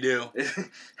Pub. You do.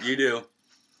 You do.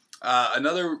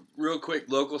 Another real quick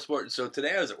local sport. So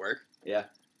today I was at work. Yeah.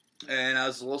 And I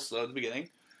was a little slow at the beginning.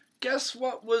 Guess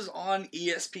what was on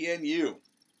ESPNU?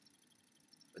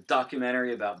 A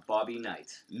documentary about Bobby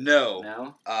Knight. No.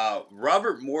 No?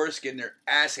 Robert Morris getting their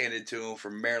ass handed to him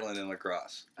from Maryland in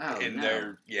lacrosse. Oh,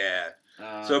 No. Yeah.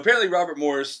 no. So apparently Robert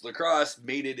Morris lacrosse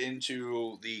made it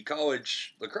into the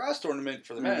college lacrosse tournament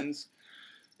for the men's.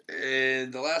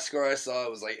 And the last score I saw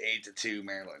was like 8-2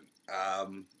 Maryland.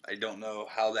 I don't know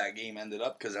how that game ended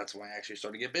up because that's when I actually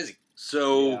started to get busy.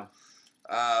 So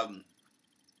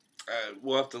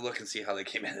we'll have to look and see how the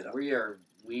game ended up.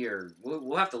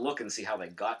 We'll have to look and see how they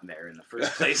got there in the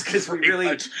first place because we Pretty really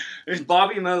much.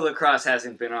 Bobby Mo lacrosse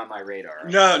hasn't been on my radar.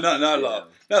 No, not at all.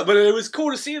 No, but it was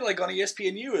cool to see it like on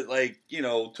ESPNU at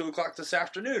 2:00 this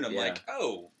afternoon. I'm like,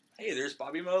 oh, hey, there's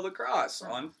Bobby Mo lacrosse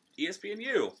on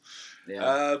ESPNU.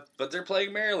 Yeah. But they're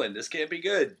playing Maryland. This can't be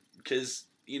good because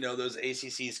those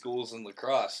ACC schools in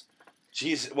lacrosse.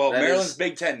 Jeez, well, Maryland's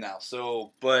Big Ten now.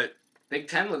 So, but Big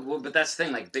Ten, but that's the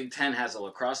thing. Like Big Ten has a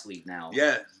lacrosse league now.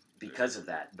 Yeah. Because of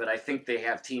that, but I think they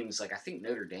have teams like I think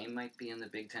Notre Dame might be in the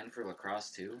Big Ten for lacrosse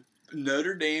too.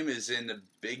 Notre Dame is in the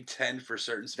Big Ten for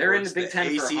certain sports. They're in the Big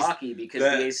Ten for hockey because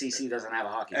the ACC doesn't have a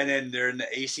hockey league. And then they're in the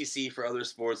ACC for other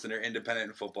sports, and they're independent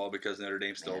in football because Notre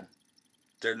Dame still.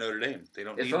 They're Notre Dame. They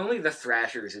don't. If only the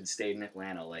Thrashers had stayed in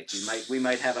Atlanta, like we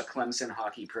might have a Clemson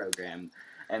hockey program,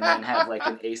 and then have like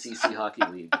an ACC hockey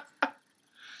league.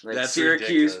 Like That's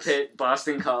Syracuse, ridiculous. Pitt,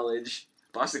 Boston College.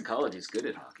 Boston College is good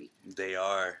at hockey. They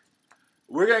are.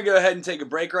 We're going to go ahead and take a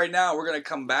break right now. We're going to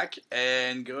come back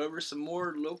and go over some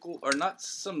more local, or not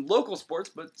some local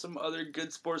sports, but some other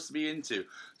good sports to be into.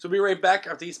 So we'll be right back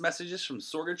after these messages from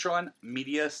Sorgatron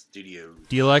Media Studios.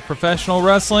 Do you like professional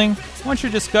wrestling? Want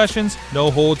your discussions?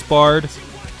 No holds barred?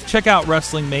 Check out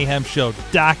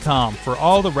WrestlingMayhemShow.com for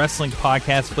all the wrestling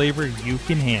podcast flavor you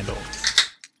can handle.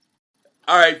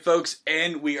 All right, folks,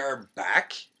 and we are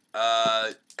back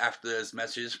after those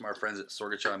messages from our friends at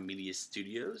Sorgatron Media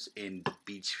Studios in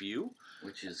Beachview.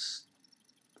 Which is,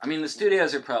 I mean, the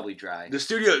studios are probably dry. The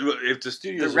studio, if the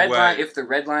studios The red are wet, line, if the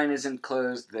red line isn't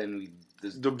closed, then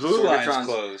the blue line's Sorgatron's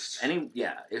closed.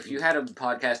 If you had a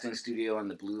podcasting studio on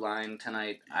the blue line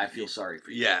tonight, I feel sorry for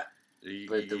you. Yeah.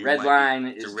 But the red line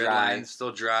is the red dry. line's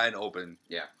still dry and open.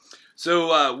 Yeah.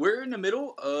 So we're in the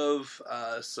middle of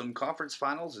some conference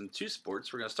finals in two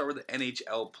sports. We're going to start with the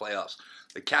NHL playoffs.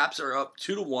 The Caps are up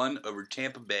 2-1 over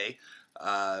Tampa Bay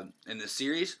in the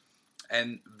series,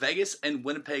 and Vegas and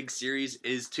Winnipeg series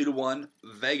is 2-1.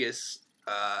 Vegas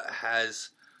has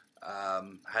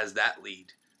that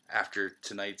lead after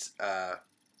tonight's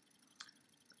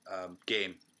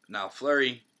game. Now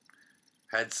Fleury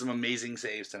had some amazing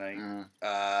saves tonight.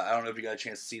 I don't know if you got a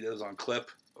chance to see those on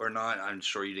clip or not. I'm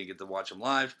sure you didn't get to watch them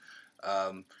live.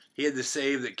 He had the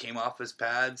save that came off his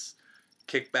pads,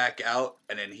 kicked back out,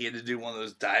 and then he had to do one of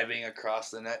those diving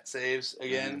across the net saves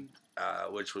again,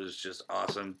 which was just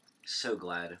awesome. So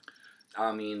glad.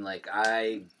 I mean, like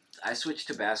I switched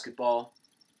to basketball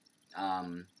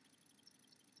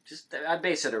Just I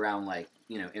base it around like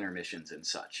intermissions and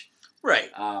such. Right.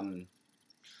 And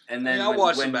then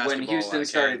when Houston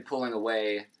started pulling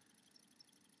away,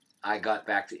 I got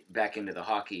back into the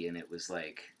hockey, and it was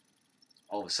like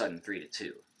all of a sudden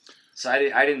 3-2. So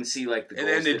I didn't see like the goals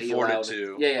it ended that he allowed.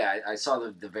 4-2. Yeah, I saw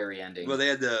the very ending. Well, they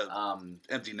had the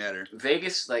empty netter.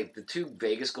 Vegas, like the 2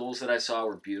 Vegas goals that I saw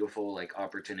were beautiful, like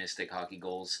opportunistic hockey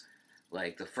goals.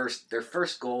 Like their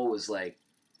first goal was like,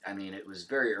 I mean, it was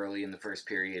very early in the first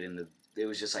period, and it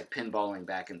was just like pinballing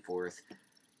back and forth.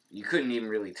 You couldn't even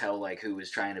really tell like who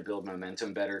was trying to build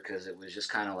momentum better, because it was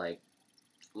just kind of like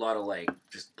a lot of like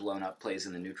just blown up plays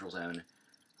in the neutral zone.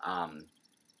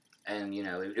 And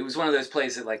it was one of those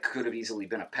plays that like could have easily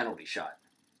been a penalty shot,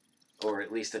 or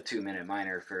at least a 2-minute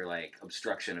minor for like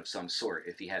obstruction of some sort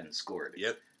if he hadn't scored.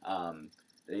 Yep.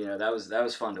 That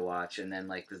was fun to watch. And then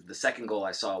like the second goal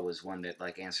I saw was one that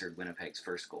like answered Winnipeg's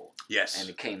first goal. Yes. And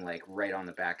it came like right on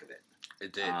the back of it.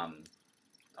 It did. I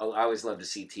always love to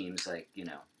see teams like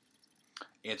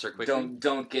answer quickly.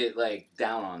 Don't get like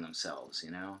down on themselves,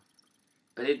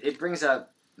 But it brings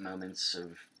up moments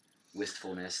of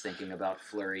wistfulness, thinking about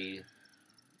Fleury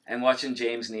and watching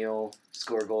James Neal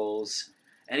score goals,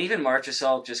 and even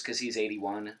Marchessault just because he's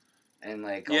 81, and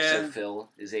like also Phil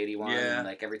is 81. Yeah. And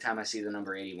like every time I see the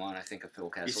number 81, I think of Phil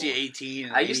Kessel. You see 18.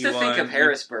 And I used to think of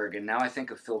Harrisburg, and now I think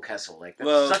of Phil Kessel. Like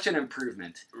that's such an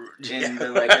improvement in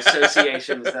the like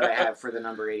associations that I have for the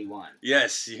number 81.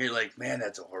 Yes, you're like, man,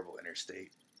 that's a horrible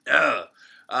interstate. Ugh.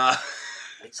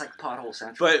 It's like Pothole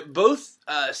Central. But both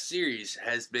series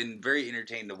has been very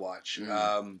entertaining to watch.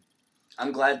 Mm-hmm.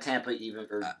 I'm glad Tampa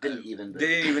didn't even. They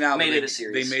didn't even out. Made it a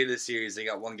series. They made it a series. They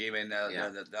got one game in. Now,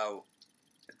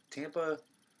 Tampa,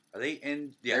 are they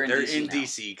in? Yeah, they're in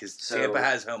DC because Tampa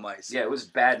has home ice. Yeah, it was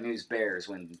bad news Bears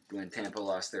when Tampa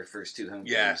lost their first 2 home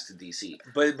games to DC.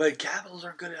 But Capitals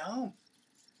aren't good at home.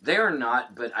 They are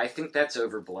not, but I think that's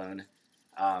overblown.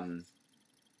 From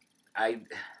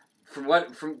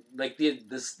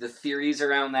the theories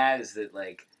around that is that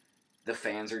like the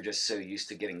fans are just so used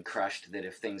to getting crushed that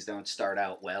if things don't start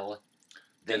out well,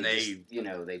 then they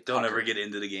don't ever get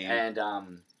into the game. And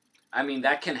I mean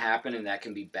that can happen and that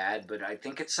can be bad, but I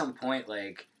think at some point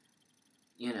like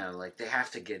they have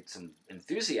to get some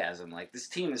enthusiasm. Like this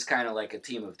team is kind of like a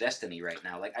team of destiny right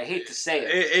now. Like I hate to say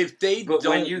it,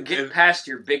 when you get past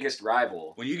your biggest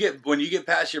rival, when you get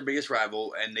past your biggest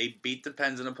rival, and they beat the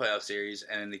Pens in a playoff series,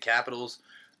 and the Capitals,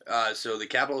 so the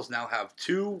Capitals now have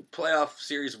 2 playoff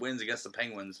series wins against the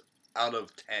Penguins out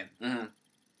of 10. Mm-hmm.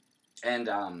 And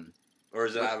or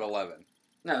is it out of 11?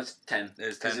 No, it's 10.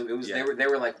 It's 10. It was they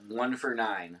were like 1 for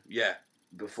 9. Yeah.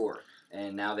 Before,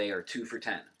 and now they are 2 for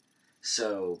 10.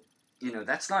 So,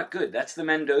 that's not good. That's the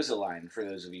Mendoza line for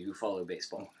those of you who follow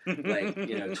baseball. Like,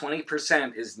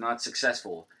 20% is not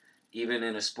successful, even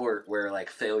in a sport where, like,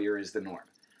 failure is the norm.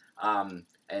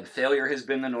 And failure has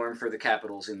been the norm for the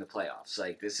Capitals in the playoffs.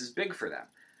 Like, this is big for them.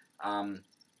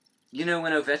 When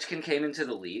Ovechkin came into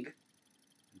the league,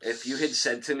 if you had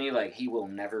said to me, like, he will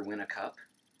never win a cup,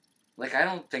 like, I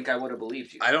don't think I would have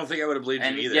believed you. I don't think I would have believed you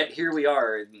either. And yet, here we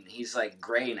are, and he's, like,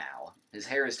 gray now. His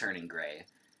hair is turning gray.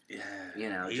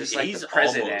 Yeah. Just like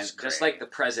the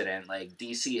president, like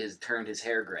DC has turned his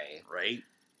hair gray. Right.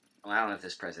 Well, I don't know if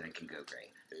this president can go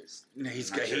gray. He's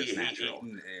natural.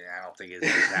 I don't think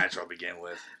it's natural to begin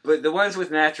with. But the ones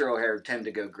with natural hair tend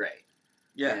to go gray.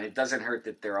 Yeah. And it doesn't hurt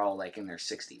that they're all like in their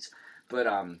 60s. But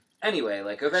anyway,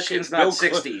 like Ovechkin's not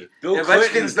 60.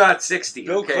 Ovechkin's not 60.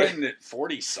 Bill Clinton at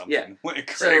 40 something went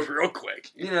gray real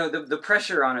quick. The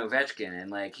pressure on Ovechkin, and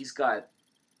like he's got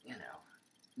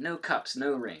no cups,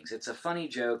 no rings. It's a funny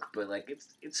joke, but like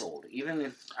it's old. Even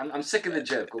if I'm sick of the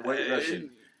joke, a White Russian.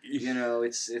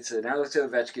 It's an Alex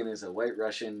Ovechkin is a White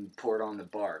Russian poured on the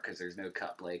bar because there's no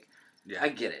cup. Like, I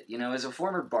get it. As a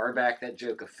former barback, that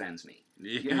joke offends me.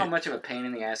 You know how much of a pain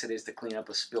in the ass it is to clean up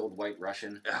a spilled White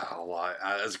Russian? A lot.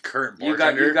 As a current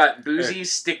bartender, you got boozy,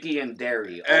 sticky, and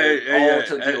dairy all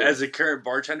to deal with. As a current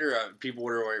bartender, people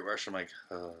order White Russian. I'm like,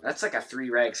 that's like a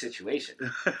 3-rag situation.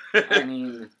 I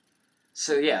mean.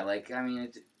 So yeah, like I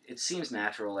mean, it seems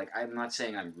natural. Like I'm not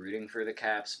saying I'm rooting for the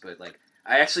Caps, but like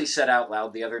I actually said out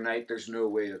loud the other night, "There's no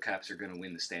way the Caps are going to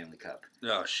win the Stanley Cup."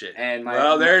 Oh shit! And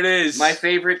there it is. My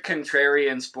favorite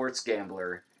contrarian sports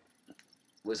gambler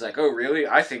was like, "Oh really?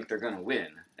 I think they're going to win."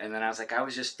 And then I was like, I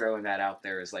was just throwing that out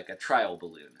there as like a trial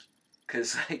balloon,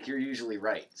 because like you're usually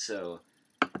right. So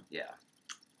yeah,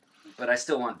 but I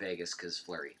still want Vegas because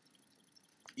Fleury.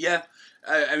 Yeah,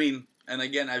 I mean. And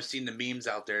again, I've seen the memes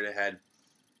out there that had,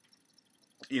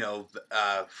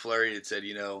 Fleury had said,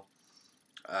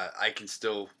 I can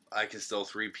still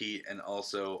 3-peat, and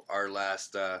also our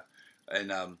last,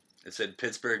 and It said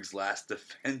Pittsburgh's last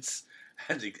defense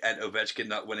at Ovechkin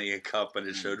not winning a cup, and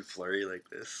it showed Fleury like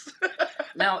this.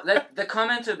 Now, the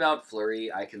comment about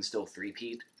Fleury, I can still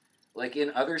three-peat. Like,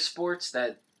 in other sports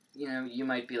that, you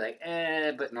might be like,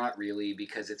 but not really,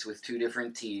 because it's with two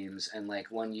different teams, and, like,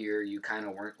 one year you kind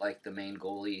of weren't, like, the main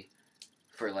goalie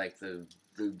for, like, the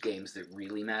games that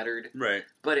really mattered. Right.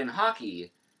 But in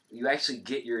hockey, you actually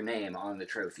get your name on the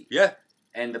trophy. Yeah.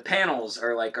 And the panels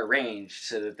are, like, arranged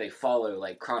so that they follow,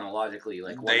 like, chronologically,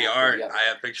 like, one They after are. the other. I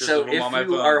have pictures of them on my So if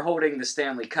you phone. are holding the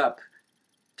Stanley Cup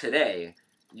today,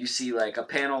 you see, like, a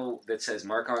panel that says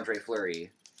Marc-Andre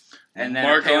Fleury, and then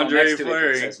a panel next to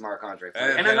it that says Marc-Andre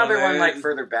Fleury, and another one, like,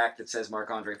 further back that says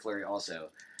Marc-Andre Fleury also.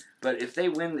 But if they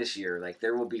win this year, like,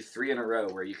 there will be 3 in a row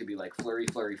where you could be like, Fleury,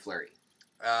 Fleury, Fleury.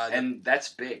 And that's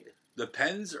big. The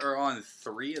Pens are on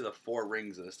 3 of the 4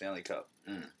 rings of the Stanley Cup.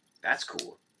 That's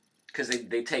cool. Because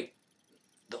they take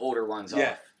the older ones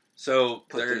off. So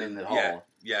put them in the hall.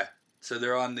 Yeah. So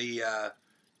they're on the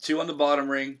 2 on the bottom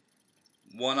ring,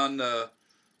 1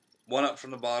 up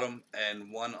from the bottom,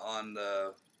 and 1 on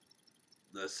the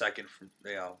second from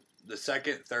the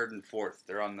second, third, and fourth.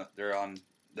 They're on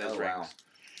those rings. Wow.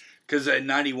 Because at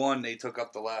 91 they took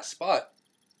up the last spot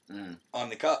on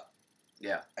the cup.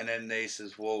 Yeah. And then they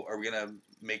says, well, are we gonna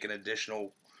make an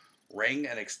additional ring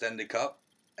and extend the cup?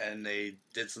 And they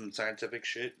did some scientific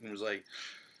shit and was like,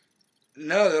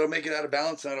 no, that'll make it out of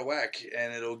balance, out of whack,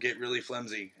 and it'll get really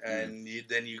flimsy, and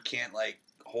then you can't like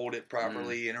hold it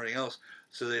properly and everything else.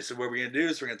 So they said, what we're gonna do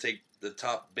is we're gonna take the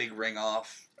top big ring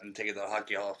off and take it to the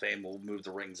Hockey Hall of Fame. We'll move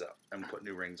the rings up and put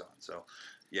new rings on. So,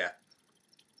 yeah.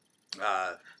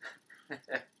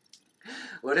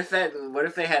 What if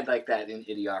they had like that in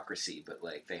Idiocracy, but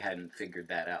like they hadn't figured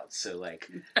that out? So like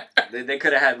they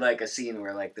could have had like a scene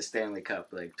where like the Stanley Cup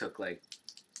like took like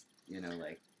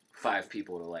like 5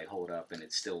 people to like hold up, and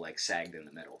it's still like sagged in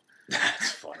the middle.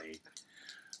 That's funny.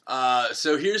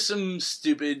 So here's some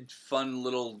stupid, fun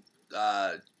little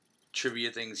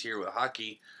trivia things here with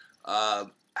hockey.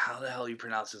 How the hell do you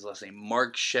pronounce his last name?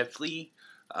 Mark Sheffley.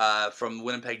 From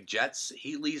Winnipeg Jets.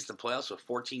 He leads the playoffs with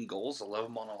 14 goals,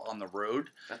 11 on the road.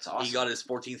 That's awesome. He got his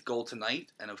 14th goal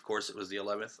tonight, and of course it was the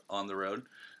 11th on the road.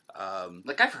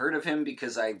 Like I've heard of him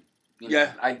because I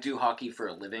do hockey for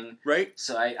a living. Right.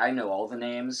 So I know all the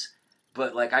names,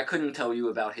 but like I couldn't tell you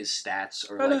about his stats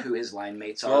or like who his line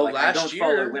mates are. Well, like I don't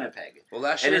follow Winnipeg. Well,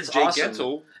 last year it's Jake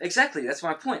Gensel. Exactly, that's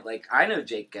my point. Like I know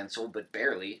Jake Gensel, but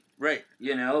barely. Right.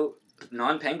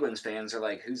 Non-Penguins fans are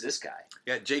like, who's this guy?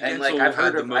 Yeah, Jake and Gensel like I've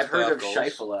heard of goals.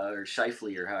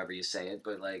 Scheifele or however you say it,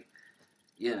 but like,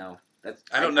 that's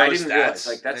I don't know his didn't stats. Realize,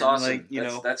 like that's and awesome.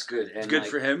 Like, that's good. And it's good like,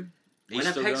 for him. He's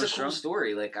Winnipeg's a strong. cool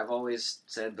story. Like I've always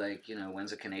said, like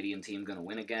when's a Canadian team going to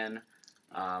win again?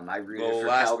 I rooted for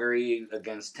Calgary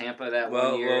against Tampa that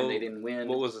one year, and they didn't win.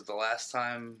 What was it? The last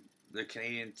time the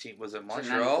Canadian team was it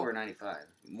Montreal? 94 or 95.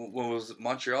 What was it?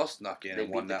 Montreal snuck in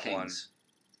and won that one.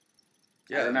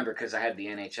 Yeah, I remember because I had the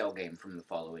NHL game from the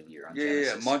following year on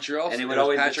Genesis. Yeah, Montreal. And it would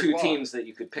always be 2 teams that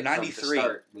you could pick 93. from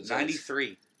to start.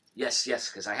 93. Yes,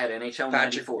 because I had NHL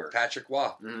 94. Patrick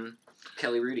Waugh. Mm-hmm.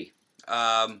 Kelly Rudy.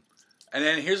 And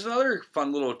then here's another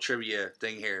fun little trivia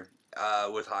thing here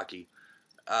with hockey.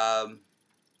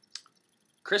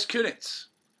 Chris Kunitz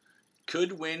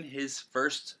could win his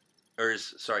 5th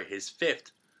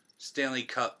Stanley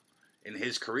Cup in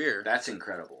his career. That's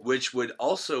incredible. Which would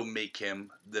also make him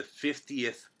the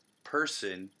 50th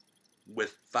person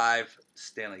with 5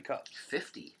 Stanley Cups.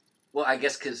 50? Well, I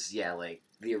guess because, like,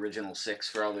 the original 6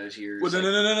 for all those years.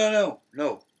 Well,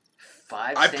 no.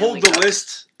 5 I Stanley pulled the Cups?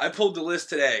 list. I pulled the list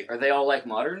today. Are they all, like,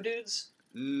 modern dudes?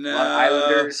 No. A lot of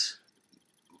Islanders?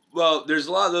 Well, there's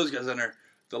a lot of those guys on there.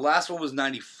 The last one was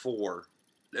 94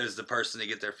 as the person to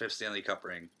get their 5th Stanley Cup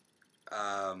ring.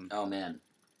 Oh, man.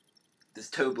 Does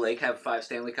Toe Blake have 5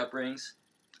 Stanley Cup rings?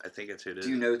 I think it's who it is.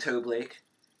 Do you know Toe Blake?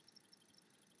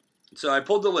 So I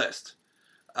pulled the list.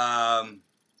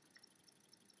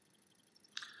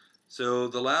 So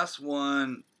the last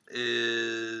one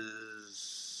is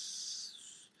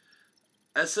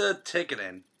Esa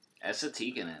Tikkanen.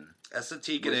 Edmonton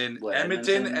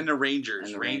and the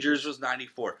Rangers. Rangers was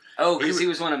 94. Oh, because he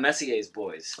was one of Messier's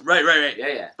boys. Right.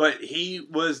 Yeah. But he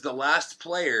was the last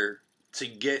player to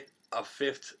get a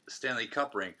 5th Stanley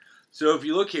Cup ring. So if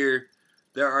you look here,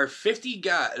 there are 50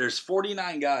 guys. There's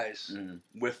 49 guys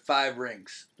with 5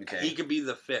 rings. Okay. He could be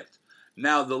the 5th.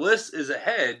 Now the list is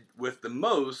ahead with the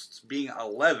most being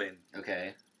 11.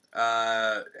 Okay.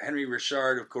 Henry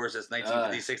Richard, of course, that's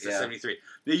 1956 to 73.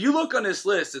 Now you look on this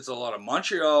list; it's a lot of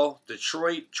Montreal,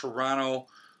 Detroit, Toronto,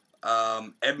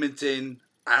 Edmonton,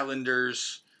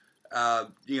 Islanders,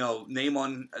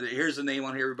 Here's a name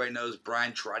on here everybody knows: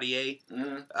 Brian Trottier.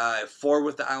 Mm-hmm. 4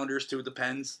 with the Islanders, 2 with the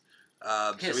Pens. He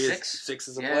has he has 6? 6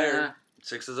 as a Yeah. player.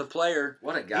 6 as a player.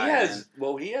 What a guy!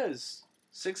 He has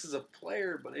 6 as a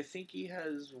player, but I think he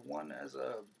has 1 as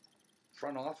a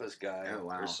front office guy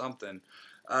or something.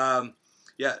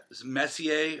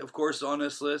 Messier, of course, on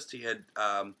this list. He had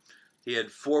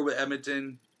 4 with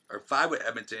Edmonton, or 5 with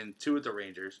Edmonton, 2 with the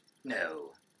Rangers.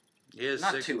 No. He has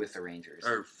Not 6, 2 with the Rangers.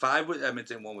 or 5 with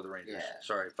Edmonton, 1 with the Rangers. Yeah.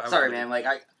 Sorry, 5 Sorry, with man. Like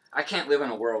I can't live in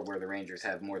a world where the Rangers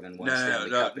have more than one Stanley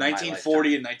Cup.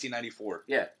 1940 and 1994.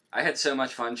 Yeah, I had so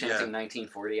much fun chanting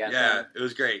 1940 at them. Yeah, it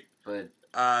was great. But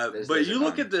you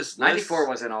look at this list. 94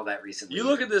 wasn't all that recently. You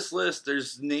look at this list,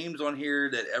 there's names on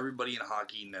here that everybody in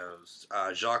hockey knows.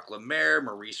 Jacques Lemaire,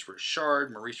 Maurice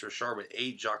Richard with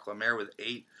 8, Jacques Lemaire with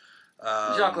 8.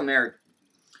 Jacques Lemaire,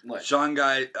 what?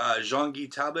 Jean-Guy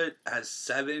Talbot has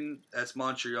 7. That's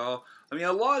Montreal. I mean,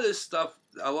 a lot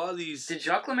of these... Did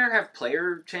Jacques Lemaire have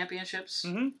player championships?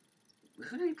 Mm-hmm.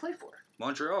 Who did he play for?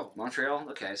 Montreal.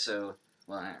 Okay, so...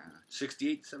 Well, I don't know.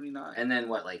 68, 79. And then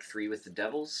what, like 3 with the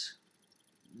Devils?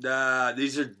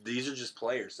 These are just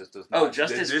players. This does not.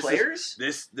 Players?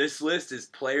 This list is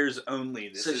players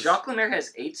only. Jacques Lemaire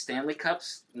has 8 Stanley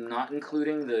Cups, not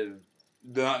including 3?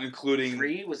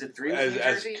 Was it 3 with New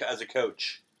Jersey? As a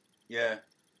coach. Yeah.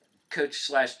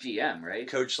 Coach/GM, right?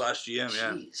 Coach/GM,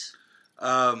 yeah. Jeez.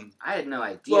 I had no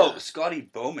idea. Well, Scotty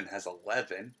Bowman has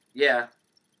 11. Yeah.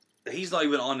 He's not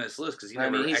even on this list because he's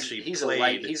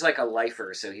played. He's like a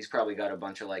lifer, so he's probably got a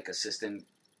bunch of like assistant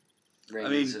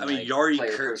rings.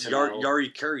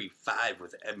 Yari Curry 5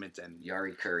 with Edmonton.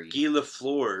 Yari Curry. Guy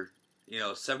Lafleur,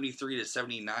 73 to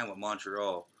 79 with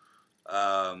Montreal.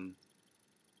 The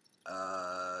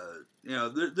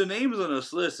names on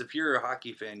this list, if you're a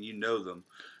hockey fan, you know them.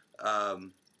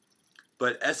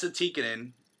 But Esa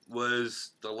Tikkanen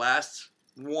was the last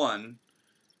one,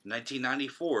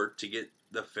 1994, to get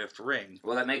the 5th ring.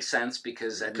 Well, that makes sense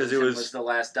because Edmonton was the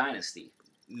last dynasty.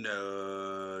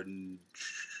 No,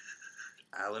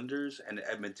 Islanders and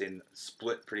Edmonton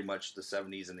split pretty much the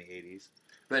 70s and the 80s.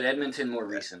 But Edmonton more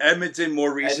recent.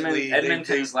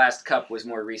 Edmonton's last cup was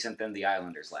more recent than the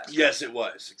Islanders' last. Yes, it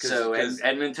was. So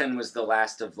Edmonton was the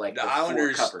last of like the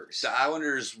Islanders, 4 cuppers. The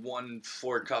Islanders won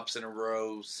 4 cups in a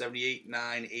row: 78,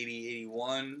 9, 80,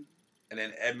 81, and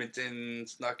then Edmonton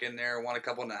snuck in there, won a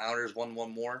couple, and the Islanders won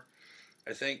 1 more.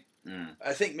 I think.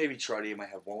 I think maybe Trottier might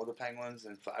have 1 with the Penguins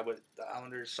and 5 with the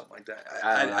Islanders, something like that.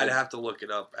 I'd have to look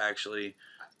it up actually.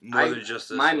 More than just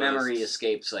this my list. Memory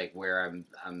escapes like where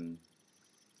I'm.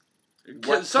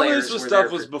 Some of this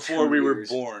stuff was before we were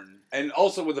born, and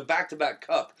also with the back-to-back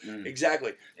cup,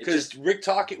 exactly. Because Rick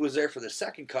Tocchet was there for the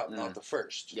 2nd cup, not the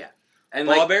 1st. Yeah, and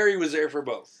Bob Berry was there for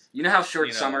both. You know how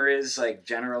short summer is, like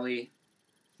generally,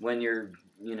 when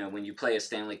when you play a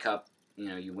Stanley Cup,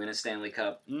 you win a Stanley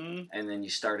Cup, and then you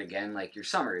start again. Like your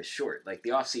summer is short. Like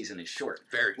the off season is short.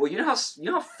 Very. Well, you know how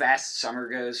fast summer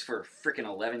goes for a freaking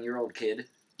 11-year-old kid.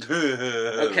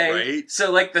 Okay, right?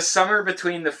 So like the summer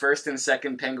between the 1st and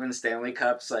 2nd Penguin Stanley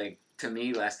Cups, like to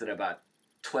me lasted about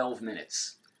 12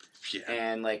 minutes. Yeah.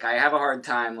 And like I have a hard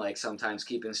time like sometimes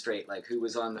keeping straight like who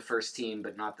was on the 1st team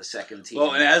but not the 2nd team.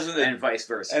 Well, and vice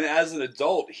versa. And as an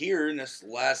adult here in this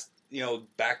last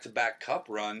back-to-back cup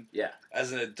run,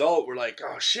 as an adult we're like,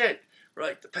 oh shit. We're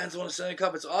like, the Pens won a Stanley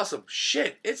Cup. It's awesome.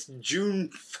 Shit, it's June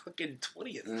fucking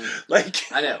 20th. Like,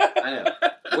 I know.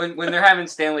 When they're having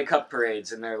Stanley Cup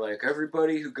parades and they're like,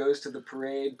 everybody who goes to the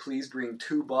parade, please bring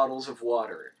 2 bottles of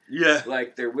water. Yeah.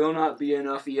 Like, there will not be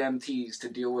enough EMTs to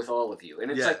deal with all of you. And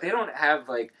it's like they don't have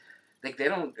like they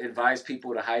don't advise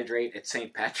people to hydrate at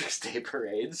St. Patrick's Day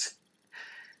parades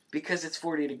because it's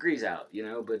 40 degrees out.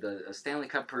 But a Stanley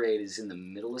Cup parade is in the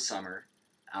middle of summer.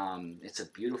 It's a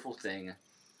beautiful thing.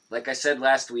 Like I said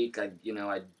last week, I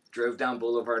drove down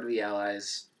Boulevard of the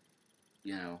Allies,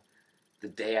 the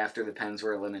day after the Pens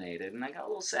were eliminated, and I got a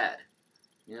little sad,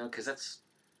 because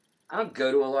I don't go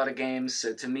to a lot of games,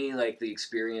 so to me, like, the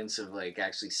experience of, like,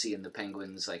 actually seeing the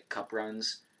Penguins, like, cup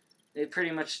runs, it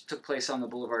pretty much took place on the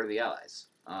Boulevard of the Allies.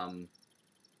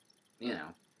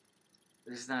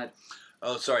 There's not...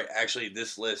 Oh, sorry, actually,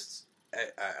 this list,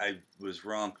 I was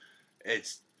wrong.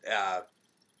 It's,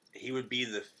 he would be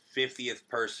the 50th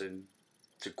person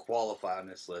to qualify on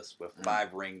this list with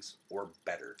 5 rings or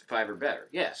better. 5 or better,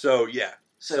 yeah. So, yeah.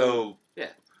 So yeah.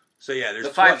 There's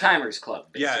the 5-timers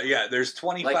club, basically. Yeah, there's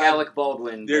 25... Like Alec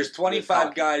Baldwin. There's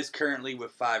 25 guys currently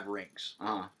with 5 rings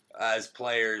as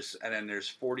players, and then there's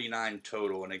 49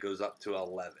 total, and it goes up to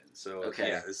 11. So, okay.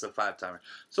 Yeah, it's a 5-timer.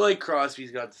 So, like,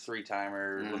 Crosby's got the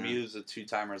 3-timer, Lemieux's a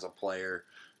 2-timer as a player,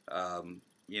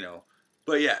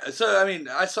 But yeah, so I mean,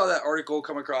 I saw that article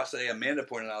come across today. Amanda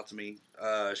pointed out to me.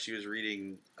 She was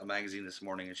reading a magazine this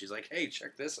morning, and she's like, "Hey,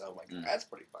 check this out!" I'm like, that's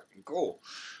pretty fucking cool.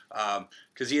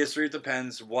 Because he has 3 with the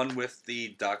Pens, 1 with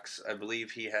the Ducks. I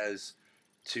believe he has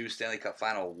 2 Stanley Cup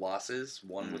final losses.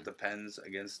 1 with the Pens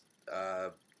against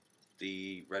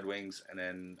the Red Wings, and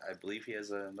then I believe he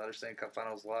has another Stanley Cup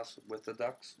finals loss with the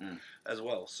Ducks as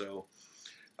well. So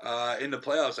in the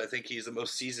playoffs, I think he's the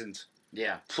most seasoned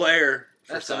player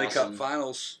for Stanley Cup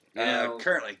finals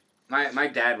currently. My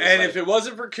dad was and if it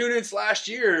wasn't for Kunitz last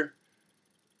year,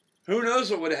 who knows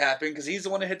what would have happened, because he's the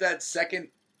one that hit that second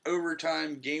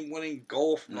overtime game-winning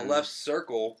goal from the left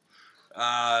circle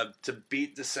to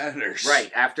beat the Senators.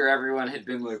 Right, after everyone had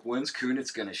been like, when's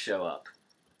Kunitz going to show up?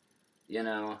 You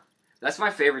know, that's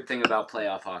my favorite thing about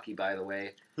playoff hockey, by the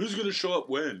way. Who's going to show up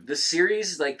when? The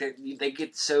series, like, they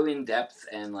get so in-depth,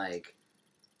 and, like,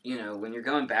 you know, when you're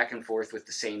going back and forth with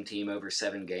the same team over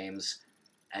 7 games,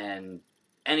 and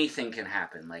anything can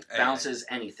happen, like, bounces,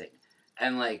 anything.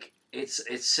 And, like, it's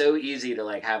so easy to,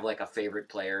 like, have, like, a favorite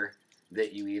player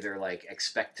that you either, like,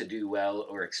 expect to do well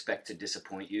or expect to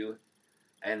disappoint you.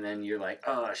 And then you're like,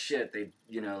 oh, shit, they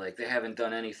haven't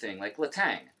done anything. Like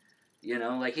Letang, you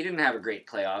know, like, he didn't have a great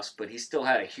playoffs, but he still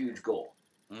had a huge goal.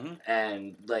 Mm-hmm.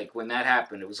 And, like, when that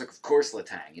happened, it was like, of course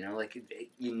Letang, you know, like,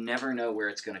 you never know where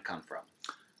it's going to come from.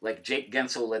 Like, Jake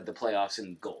Gensel led the playoffs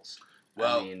in goals.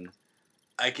 Well,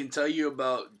 I can tell you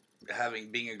about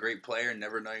being a great player and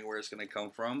never knowing where it's going to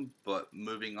come from, but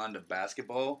moving on to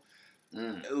basketball,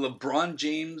 LeBron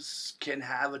James can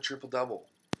have a triple-double,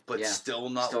 but still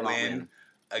not win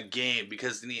a game,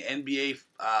 because in the NBA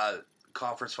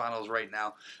conference finals right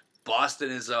now,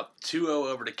 Boston is up 2-0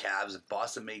 over the Cavs.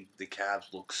 Boston made the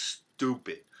Cavs look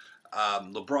stupid.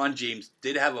 LeBron James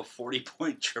did have a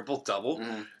 40-point triple-double.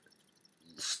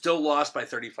 Still lost by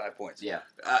 35 points. Yeah.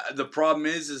 The problem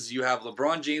is you have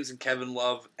LeBron James and Kevin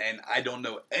Love, and I don't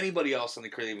know anybody else on the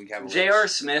Cleveland Cavaliers. J.R.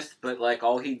 Smith, but, like,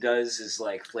 all he does is,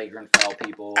 like, flagrant foul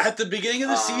people. At the beginning of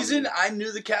the season, I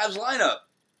knew the Cavs lineup.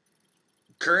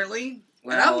 Currently,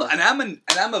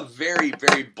 I'm a very,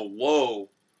 very below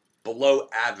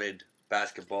avid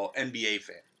basketball NBA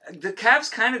fan. The Cavs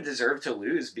kind of deserve to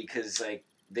lose because, like,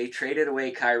 they traded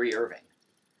away Kyrie Irving.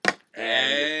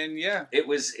 And it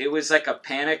was like a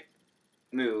panic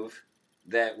move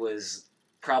that was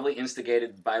probably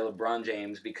instigated by LeBron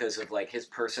James because of, like, his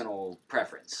personal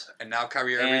preference. And now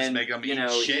Kyrie Irving's making him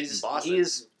eat shit in Boston. He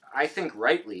is, I think,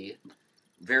 rightly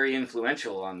very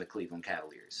influential on the Cleveland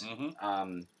Cavaliers.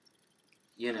 Mm-hmm.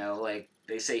 You know, like,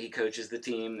 they say he coaches the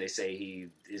team. They say he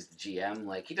is the GM.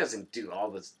 Like, he doesn't do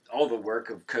all the work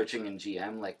of coaching and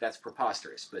GM. Like, that's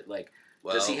preposterous. But, like,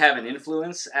 does he have an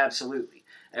influence? Absolutely.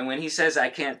 And when he says, I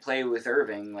can't play with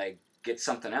Irving, like, get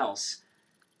something else,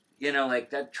 you know,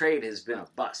 like, that trade has been a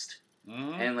bust.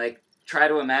 Mm-hmm. And, like, try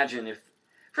to imagine if,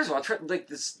 first of all,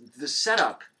 the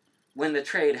setup when the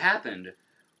trade happened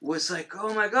was like,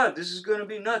 oh my God, this is going to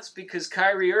be nuts because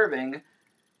Kyrie Irving,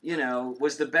 you know,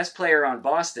 was the best player on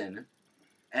Boston,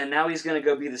 and now he's going to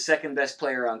go be the second best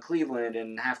player on Cleveland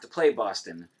and have to play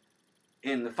Boston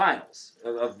in the finals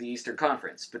of the Eastern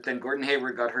Conference. But then Gordon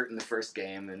Hayward got hurt in the first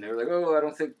game, and they were like, oh, I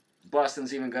don't think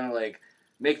Boston's even going to, like,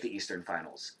 make the Eastern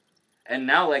Finals. And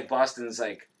now, like, Boston's,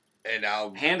 like,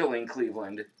 handling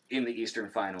Cleveland in the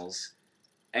Eastern Finals,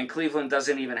 and Cleveland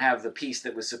doesn't even have the piece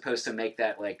that was supposed to make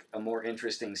that, like, a more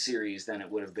interesting series than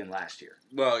it would have been last year.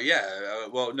 Well, yeah.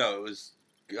 No, it was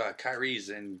Kyrie's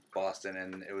in Boston,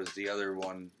 and it was the other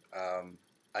one,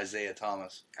 Isaiah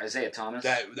Thomas.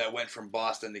 That went from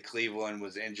Boston to Cleveland,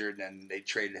 was injured, and they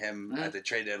traded him at the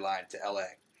trade deadline to LA.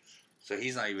 So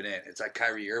he's not even in. It's like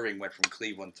Kyrie Irving went from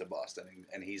Cleveland to Boston,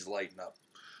 and he's lighting up.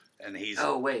 And he's...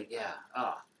 Oh, wait, yeah.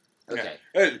 Oh, okay.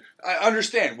 Yeah. I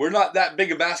understand. We're not that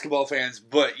big of basketball fans,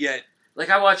 but yet... Like,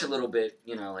 I watch a little bit,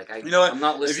 you know, like, I'm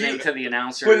not listening to the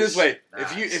announcers. Put it this way.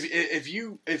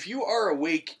 If you are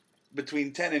awake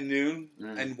between 10 and noon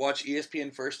and watch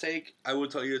ESPN First Take, I will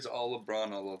tell you it's all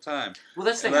LeBron all the time. Well,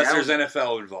 that's the thing. Unless there's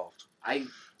NFL involved. I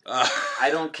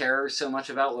don't care so much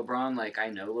about LeBron. Like, I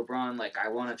know LeBron. Like, I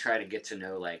want to try to get to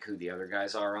know, like, who the other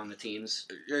guys are on the teams.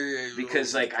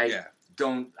 Because, like, I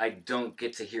don't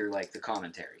get to hear, like, the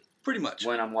commentary. Pretty much.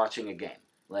 When I'm watching a game.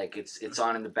 Like, it's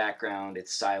on in the background,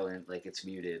 it's silent, like, it's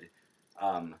muted.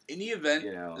 In the event,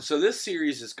 you know, so this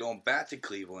series is going back to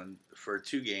Cleveland for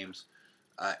 2 games.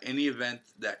 In the event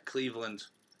that Cleveland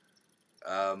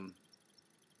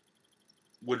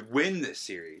would win this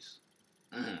series,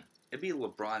 it'd be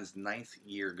LeBron's 9th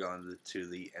year going to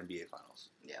the NBA Finals.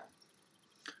 Yeah.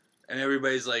 And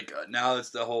everybody's like, now it's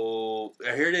the whole,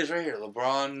 here it is right here,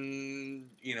 LeBron,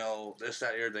 you know, this,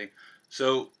 that, everything.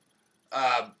 So,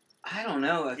 I don't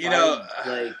know if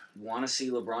I want to see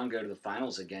LeBron go to the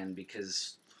finals again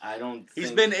because I don't.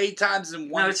 He's been 8 times and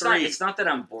won 3. No, it's not that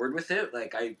I'm bored with it.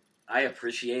 Like I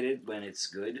appreciate it when it's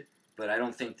good, but I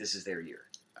don't think this is their year.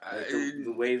 Like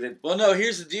the way that. Well, no.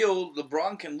 Here's the deal: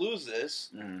 LeBron can lose this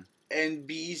Mm-hmm. and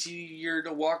be easier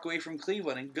to walk away from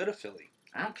Cleveland and go to Philly.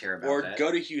 I don't care about that. Or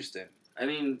go to Houston. I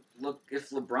mean, look, if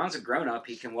LeBron's a grown-up,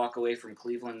 he can walk away from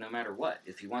Cleveland no matter what.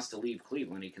 If he wants to leave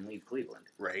Cleveland, he can leave Cleveland.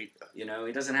 Right. You know,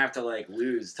 he doesn't have to, like,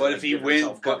 lose to But like, if he give wins,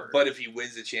 himself cover. but if he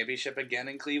wins the championship again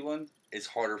in Cleveland, it's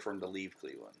harder for him to leave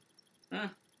Cleveland.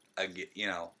 Again, you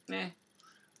know. They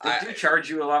do charge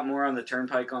you a lot more on the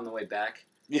turnpike on the way back.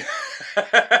 Yeah.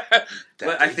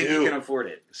 But I think you can afford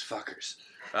it. These fuckers.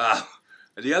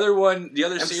 The other And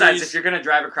series. besides, if you're going to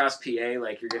drive across PA,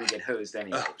 like, you're going to get hosed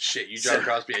anyway. Oh shit! You drive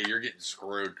across PA, you're getting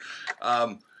screwed.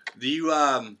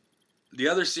 The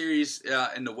other series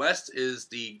in the West is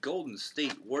the Golden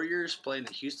State Warriors playing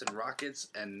the Houston Rockets,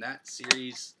 and that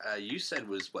series you said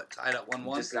was tied up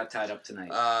 1-1. Just got tied up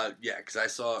tonight. Yeah, because I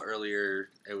saw earlier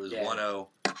it was 1-0. Golden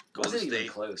wasn't State. even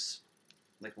close.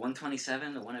 Like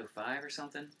 127 to 105 or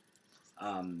something.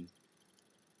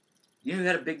 You know who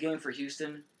had a big game for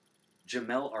Houston?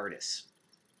 Jamel Artis.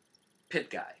 Pitt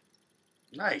guy.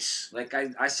 Nice. Like,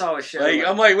 I saw a show. Like,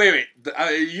 I'm like, wait.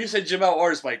 You said Jamel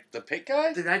Artis, like the Pitt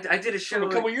guy? I did a show From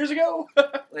a couple years ago?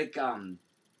 like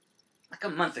a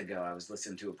month ago. I was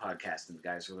listening to a podcast and the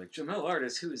guys were like, Jamel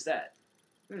Artis, who is that?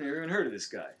 I've never even heard of this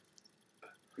guy.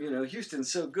 You know,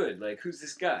 Houston's so good. Like, who's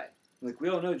this guy? Like, we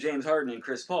all know James Harden and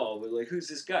Chris Paul, but like, who's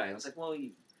this guy? I was like, well,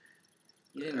 you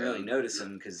didn't really notice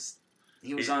him because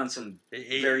he was on some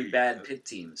very bad Pitt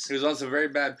teams. He was on some very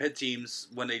bad Pitt teams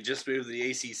when they just moved to the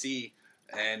ACC.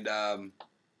 And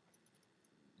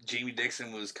Jamie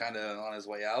Dixon was kind of on his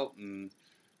way out, and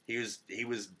he was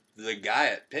the guy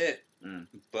at Pitt.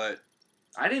 But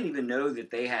I didn't even know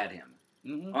that they had him.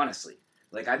 Mm-hmm. Honestly,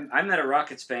 like I met a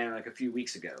Rockets fan like a few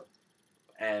weeks ago,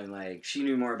 and like she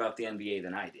knew more about the NBA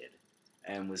than I did,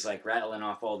 and was like rattling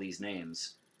off all these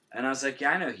names. And I was like,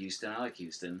 yeah, I know Houston. I like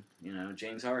Houston. You know,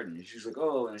 James Harden. And she was like,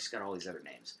 oh, and she's got all these other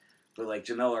names, but like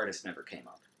Jamel Artis never came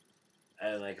up.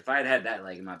 Like, if I had that,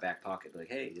 like, in my back pocket, like,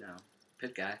 hey, you know,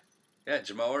 Pitt guy. Yeah,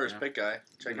 Jamel Artis, Pitt guy.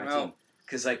 Check him out.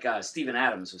 Because, like, Steven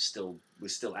Adams was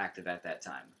still active at that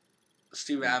time.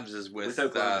 Steven Adams is with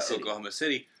Oklahoma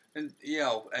City. And, you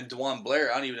know, and DeJuan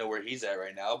Blair, I don't even know where he's at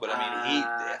right now. But,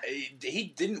 I mean,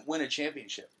 he didn't win a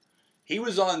championship. He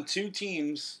was on 2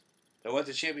 teams that went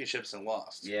to championships and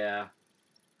lost. Yeah.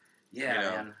 Yeah, you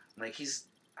know? man. Like,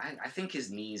 I think his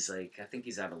knees, like, I think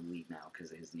he's out of the league now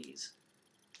because of his knees.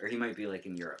 Or he might be, like,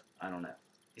 in Europe. I don't know.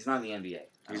 He's not in the NBA.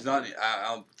 I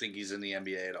don't think he's in the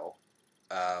NBA at all.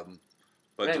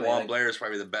 But anyway, DeJuan Blair is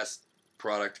probably the best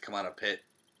product to come out of Pitt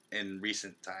in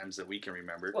recent times that we can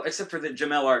remember. Well, except for that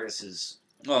Jamel Artis is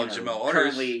Jamel Artis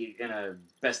currently in a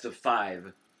best of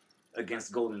 5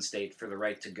 against Golden State for the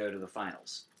right to go to the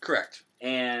finals. Correct.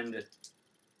 And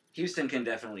Houston can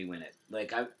definitely win it.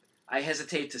 Like, I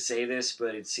hesitate to say this,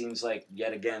 but it seems like,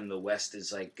 yet again, the West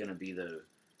is, like, going to be the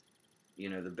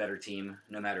better team,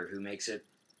 no matter who makes it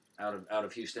out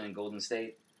of Houston and Golden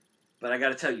State. But I got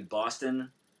to tell you, Boston,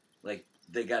 like,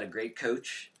 they got a great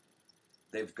coach.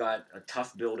 They've got a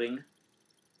tough building.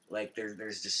 Like,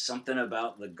 there's just something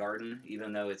about the Garden,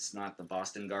 even though it's not the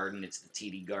Boston Garden, it's the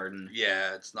TD Garden.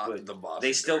 Yeah, it's not the Boston.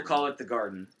 They still call it the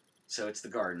Garden, so it's the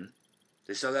Garden.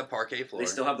 They still have that parquet floor. They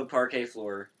still have the parquet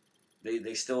floor.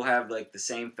 They still have, like, the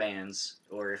same fans,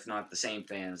 or if not the same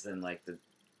fans, then, like, the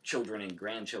children and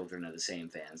grandchildren of the same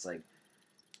fans. Like,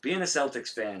 being a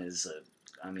Celtics fan is,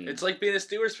 it's like being a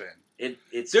Steelers fan.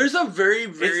 It's There's a very,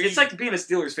 very... It's like being a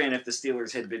Steelers fan if the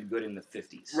Steelers had been good in the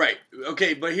 50s. Right.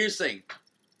 Okay, but here's the thing.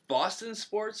 Boston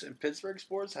sports and Pittsburgh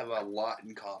sports have a lot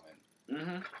in common.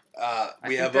 Mm-hmm. I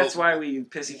think that's why we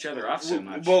piss each other off so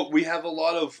much. Well, we have a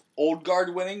lot of old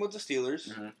guard winning with the Steelers,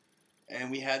 mm-hmm. and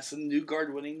we had some new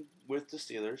guard winning with the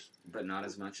Steelers. But not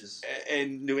as much as...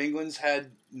 And New England's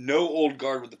had no old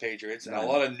guard with the Patriots, and a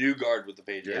lot of new guard with the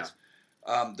Patriots.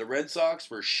 Yeah. The Red Sox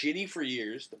were shitty for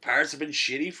years. The Pirates have been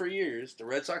shitty for years. The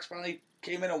Red Sox finally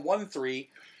came in and won 3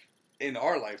 in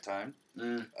our lifetime.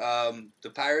 Mm. The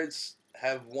Pirates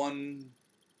have won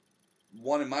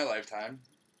 1 in my lifetime,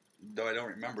 though I don't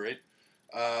remember it.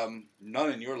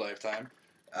 None in your lifetime.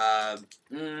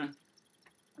 And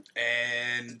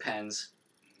depends.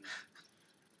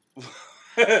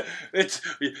 It's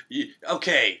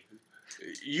okay.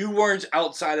 You weren't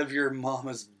outside of your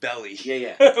mama's belly.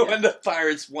 Yeah. When the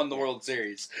Pirates won the World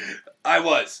Series, I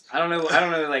was. I don't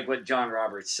know, like what John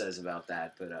Roberts says about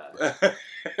that, but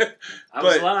I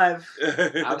was alive.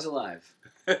 I was alive.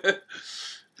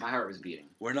 My heart was beating.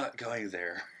 We're not going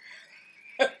there.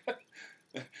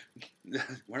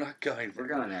 We're not going. We're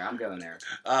going there. I'm going there.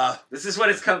 Uh, This is what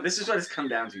it's come. This is what it's come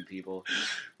down to, people.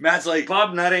 Matt's like,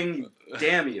 Bob Nutting,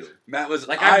 damn you! Matt was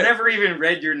Like I've never even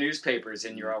read your newspapers,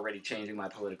 and you're already changing my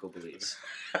political beliefs.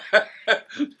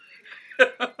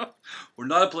 We're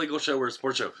not a political show. We're a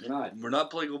sports show. You're not. We're not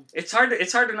political. It's hard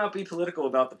to not be political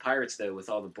about the Pirates, though, with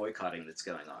all the boycotting that's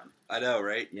going on. I know,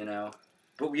 right? You know,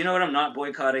 but you know what? I'm not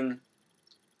boycotting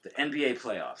the NBA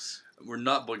playoffs. We're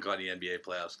not boycotting the NBA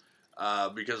playoffs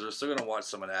because we're still going to watch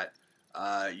some of that.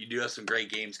 You do have some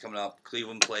great games coming up.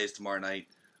 Cleveland plays tomorrow night.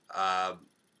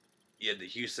 You had the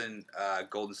Houston,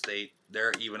 Golden State.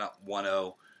 They're even up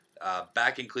 1-0.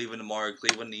 Back in Cleveland tomorrow.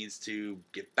 Cleveland needs to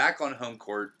get back on home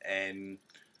court and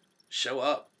show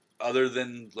up other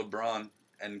than LeBron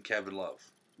and Kevin Love.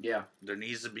 Yeah. There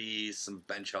needs to be some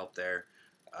bench help there.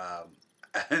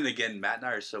 And again, Matt and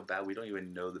I are so bad we don't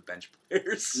even know the bench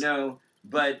players. No,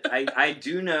 but I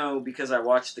do know because I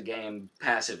watched the game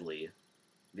passively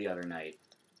the other night.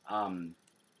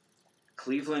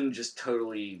 Cleveland just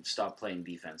totally stopped playing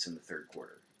defense in the third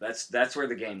quarter. That's where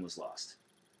the game was lost.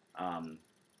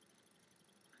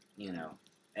 You know,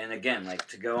 and again, like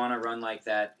to go on a run like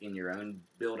that in your own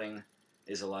building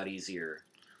is a lot easier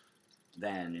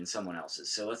than in someone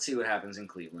else's. So let's see what happens in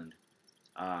Cleveland.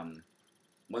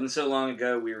 Wasn't so long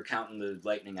ago we were counting the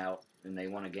Lightning out, and they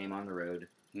won a game on the road.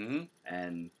 Mm-hmm.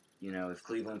 And you know, if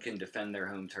Cleveland can defend their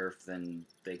home turf, then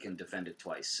they can defend it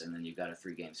twice, and then you've got a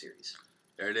 3-game series.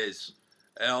 There it is.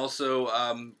 And also,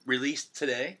 released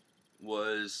today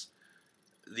was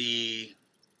the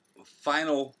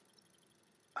final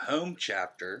home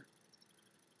chapter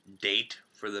date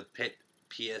for the Pitt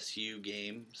PSU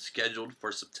game, scheduled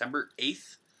for September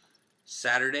 8th,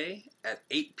 Saturday at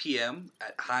 8 p.m.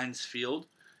 at Heinz Field.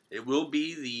 It will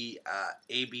be the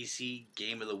ABC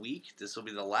Game of the Week. This will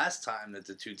be the last time that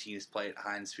the two teams play at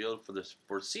Heinz Field for the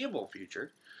foreseeable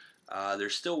future.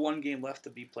 There's still one game left to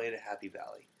be played at Happy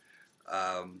Valley.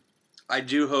 I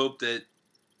do hope that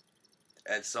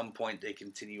at some point they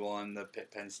continue on the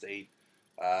Pitt-Penn State.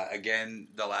 Again,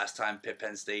 the last time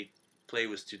Pitt-Penn State played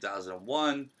was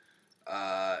 2001,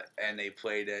 and they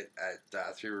played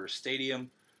at Three River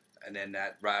Stadium, and then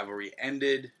that rivalry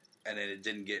ended, and then it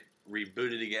didn't get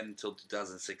rebooted again until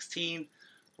 2016,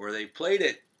 where they played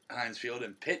at Heinz Field,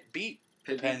 and Pitt beat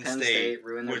Penn State,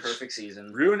 ruined their perfect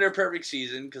season. Ruined their perfect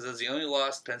season because that's the only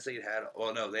loss Penn State had.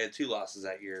 Well, no, they had 2 losses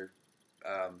that year.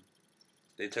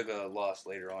 They took a loss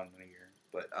later on in the year,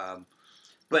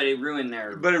 but it ruined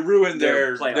their. But it ruined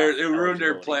their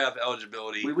playoff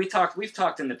eligibility. We've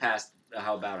talked in the past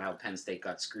about how Penn State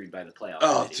got screwed by the playoff.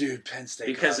 Oh, committee. dude, Penn State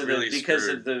because got of really because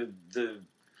screwed. of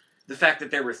the fact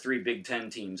that there were 3 Big Ten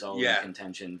teams all in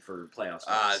contention for playoff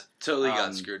spots. Totally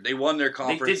got screwed. They won their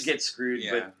conference. They did get screwed,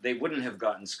 but they wouldn't have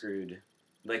gotten screwed.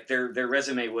 Like their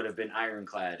resume would have been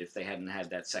ironclad if they hadn't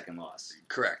had that second loss.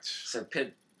 Correct. So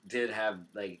Pitt did have,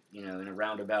 like, you know, in a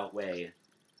roundabout way,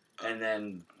 and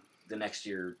then the next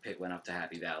year Pitt went up to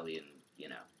Happy Valley, and you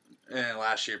know. And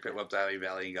last year Pitt went up to Happy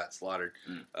Valley and got slaughtered.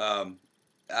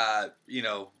 You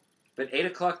know. But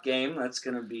 8:00 game. That's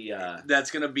gonna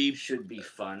be. Should be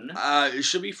fun. It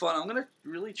should be fun. I'm gonna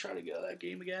really try to go to that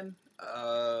game again.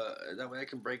 That way I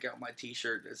can break out my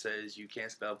T-shirt that says "You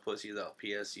can't spell pussy without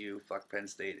PSU. Fuck Penn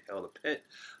State. Hell to Pitt."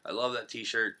 I love that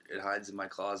T-shirt. It hides in my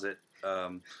closet.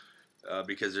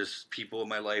 Because there's people in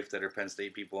my life that are Penn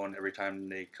State people, and every time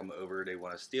they come over, they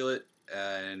want to steal it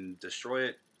and destroy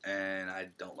it, and I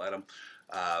don't let them.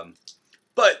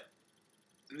 But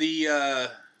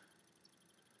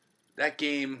that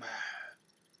game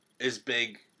is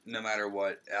big no matter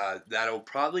what. That'll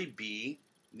probably be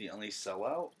the only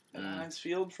sellout at Heinz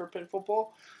Field for Pitt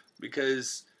football,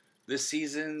 because this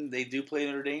season they do play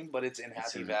Notre Dame, but it's in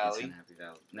Happy Valley. It's in Happy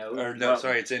Valley.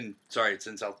 It's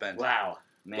in South Bend. Wow.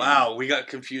 Man. Wow, we got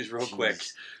confused real quick.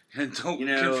 And don't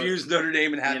confuse Notre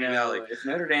Dame and Happy Valley. If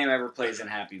Notre Dame ever plays in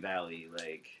Happy Valley,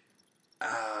 like...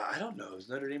 I don't know. Has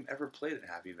Notre Dame ever played in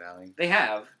Happy Valley? They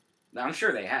have. I'm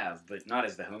sure they have, but not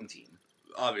as the home team.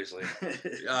 Obviously.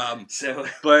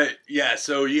 But you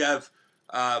have...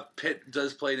 Pitt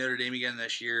does play Notre Dame again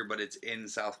this year, but it's in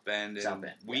South Bend. And South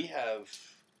Bend. We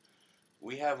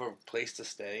have a place to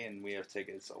stay, and we have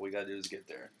tickets. All we got to do is get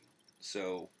there.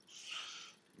 So...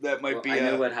 That might be. I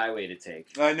know what highway to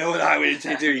take. I know what highway to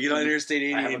take too. You get on Interstate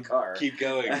 80 I have a and car. keep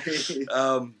going.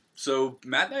 So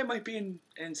Matt and I might be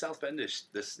in South Bend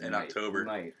in October. We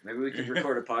might. Maybe we could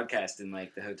record a podcast in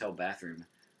like the hotel bathroom.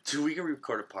 Dude, we can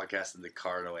record a podcast in the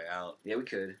car on the way out. Yeah, we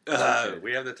could.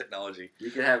 We have the technology. We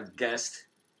could have guest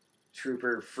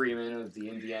Trooper Freeman of the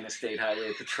Indiana State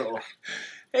Highway Patrol.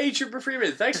 Hey, Trooper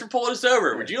Freeman, thanks for pulling us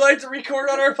over. Would you like to record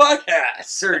on our podcast?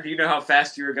 Sir, do you know how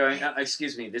fast you were going?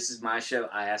 Excuse me, this is my show.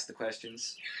 I ask the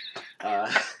questions.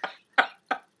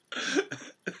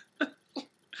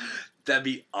 That'd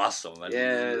be awesome.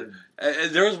 Yeah.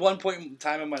 There was one point in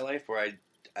time in my life where I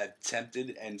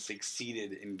attempted and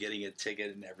succeeded in getting a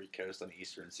ticket in every coast on the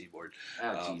Eastern Seaboard. Oh,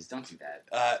 jeez, don't do that.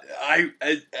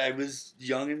 I was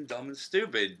young and dumb and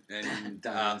stupid. And,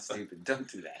 Dumb and stupid. Don't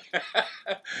do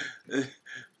that.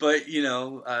 But,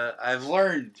 I've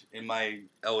learned in my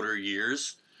elder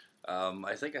years.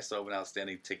 I think I still have an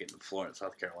outstanding ticket in Florence,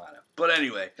 South Carolina. But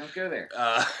anyway. Don't go there.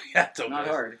 Not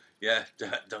hard. Yeah,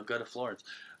 don't go to Florence.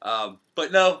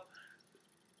 But no.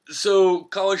 So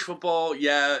college football,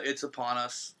 yeah, it's upon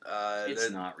us. It's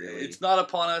not really. It's not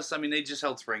upon us. I mean, they just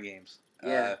held spring games.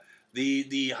 Yeah.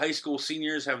 The high school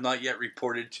seniors have not yet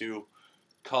reported to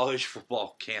college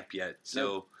football camp yet.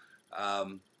 So,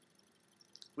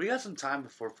 we got some time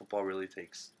before football really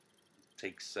takes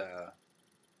got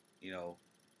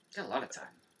a lot of time.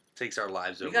 takes our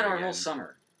lives over. We got our again. whole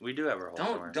summer. We do have our whole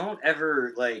summer. Don't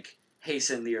ever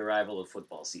hasten the arrival of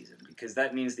football season, because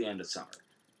that means the end of summer.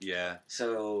 Yeah.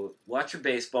 So watch your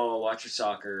baseball, watch your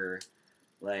soccer,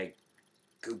 go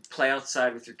play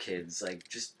outside with your kids.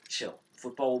 Just chill.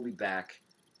 Football will be back.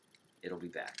 It'll be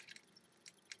back.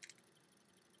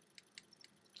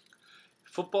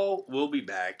 Football will be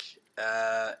back.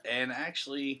 And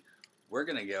actually, we're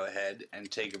going to go ahead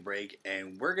and take a break,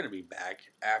 and we're going to be back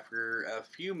after a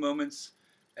few moments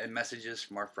and messages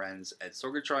from our friends at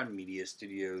Sorgatron Media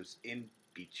Studios in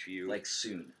Beachview.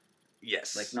 Soon.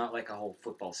 Yes. Not a whole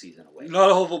football season away.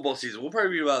 Not a whole football season. We'll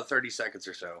probably be about 30 seconds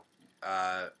or so,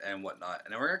 and whatnot.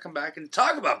 And then we're going to come back and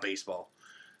talk about baseball,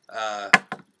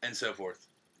 and so forth.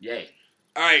 Yay.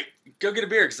 All right, go get a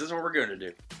beer, because this is what we're going to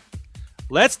do.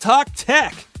 Let's talk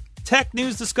tech. Tech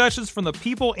news discussions from the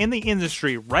people in the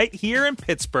industry right here in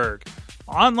Pittsburgh.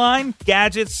 Online,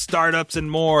 gadgets, startups,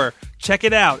 and more. Check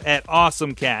it out at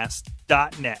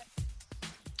awesomecast.net.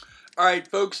 All right,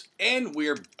 folks, and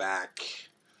we're back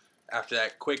after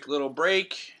that quick little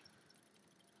break.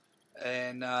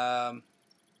 And now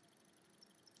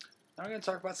we're going to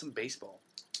talk about some baseball.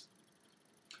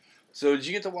 So, did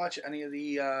you get to watch any of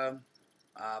the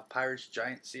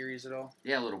Pirates-Giants series at all?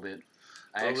 Yeah, a little bit.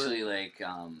 I actually,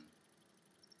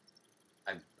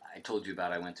 I told you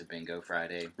about I went to bingo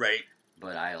Friday. Right.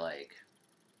 But I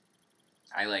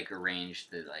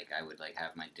arranged that, I would,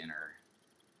 have my dinner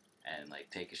and,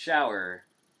 take a shower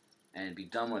and be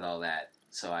done with all that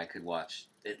so I could watch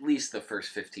at least the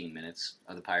first 15 minutes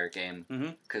of the Pirate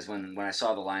game. Because when I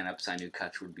saw the lineups, I knew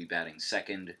Kutch would be batting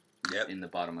second in the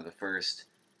bottom of the first.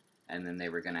 And then they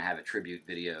were going to have a tribute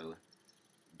video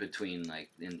between,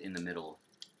 in the middle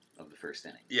of the first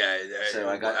inning. Yeah. So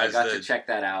I got to check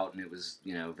that out, and it was,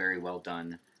 very well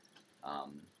done.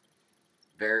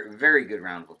 Very, very good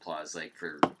round of applause,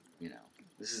 for,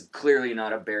 this is clearly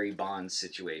not a Barry Bonds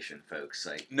situation, folks.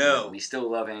 No. We still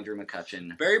love Andrew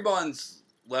McCutchen. Barry Bonds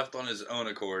left on his own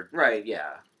accord. Right,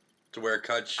 yeah. To wear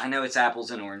Kutch. I know it's apples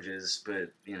and oranges,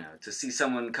 but, to see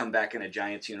someone come back in a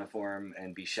Giants uniform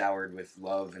and be showered with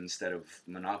love instead of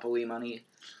Monopoly money,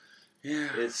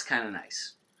 it's kind of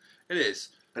nice. It is.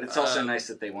 But it's also nice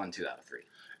that they won 2 out of 3.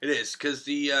 It is, because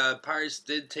the Pirates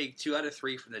did take 2 out of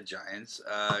 3 from the Giants,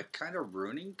 kind of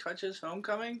ruining Kutch's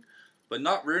homecoming, but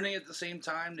not ruining it at the same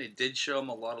time. They did show him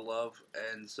a lot of love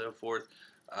and so forth.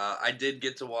 I did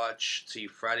get to watch,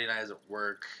 Friday night at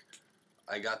work,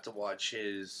 I got to watch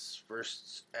his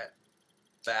first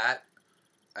at-bat.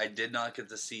 I did not get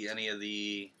to see any of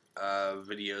the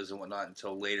videos and whatnot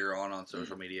until later on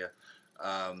social media,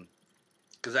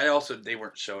 because they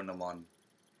weren't showing them on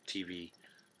TV.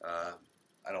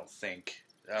 I don't think.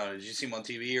 Did you see them on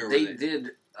TV? Or they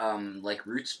did,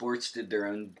 Root Sports did their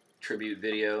own tribute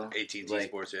video. AT&T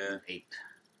Sports, yeah. 8.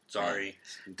 Sorry.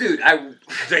 Dude,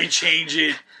 They change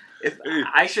it.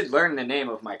 I should learn the name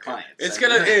of my clients. It's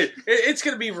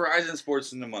gonna be Verizon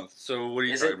Sports in a month. So what are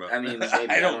you talking about? I mean, maybe,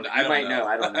 I don't know.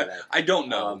 I don't know that. I don't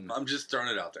know. I'm just throwing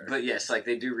it out there. But yes,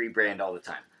 they do rebrand all the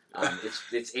time.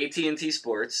 It's AT&T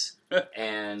Sports,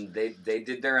 and they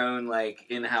did their own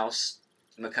in-house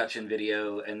McCutchen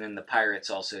video, and then the Pirates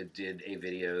also did a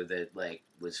video that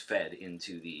was fed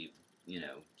into the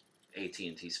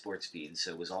AT&T Sports feed,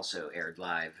 so it was also aired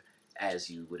live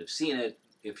as you would have seen it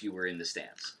if you were in the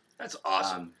stands. That's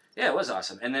awesome. Yeah, it was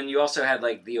awesome. And then you also had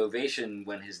the ovation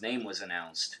when his name was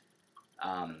announced.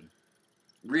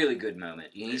 Really good moment.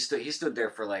 He stood there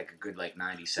for a good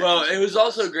 90 seconds. Well, it was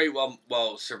also great while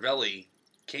Cervelli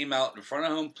came out in front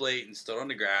of home plate and stood on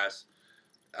the grass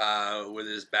with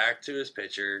his back to his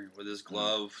pitcher, with his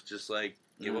glove, just like,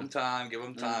 give him time,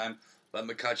 let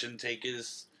McCutchen take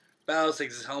his bounce,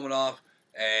 takes his helmet off,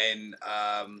 and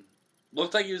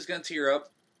looked like he was going to tear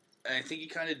up, and I think he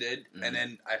kind of did, and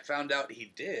then I found out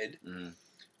he did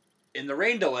in the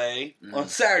rain delay on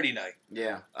Saturday night.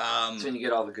 Yeah, that's when you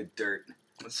get all the good dirt.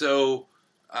 So,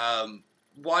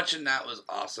 watching that was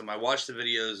awesome. I watched the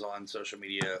videos on social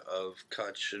media of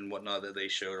Kutch and whatnot that they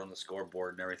showed on the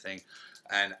scoreboard and everything.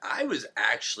 And I was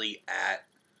actually at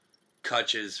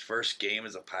Kutch's first game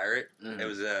as a Pirate. It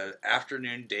was an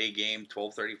afternoon day game,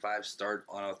 12:35 start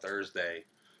on a Thursday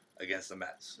against the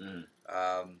Mets. And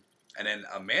then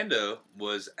Amanda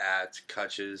was at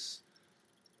Kutch's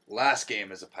last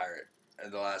game as a Pirate,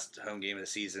 the last home game of the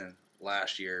season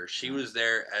last year. She was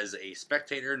there as a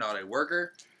spectator, not a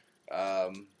worker.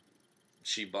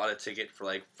 She bought a ticket for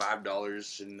like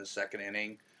 $5 in the second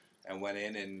inning and went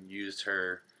in and used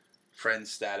her friend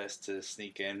status to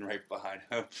sneak in right behind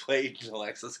home plate in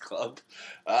Alexa's club.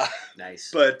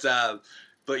 Nice. But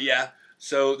yeah,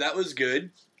 so that was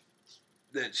good.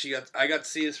 That I got to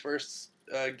see his first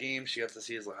game. She got to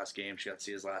see his last game. She got to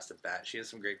see his last at bat. She has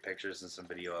some great pictures and some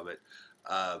video of it.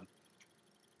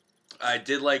 I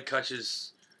did like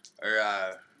Kutch's, or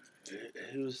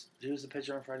who was the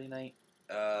pitcher on Friday night?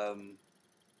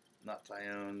 Not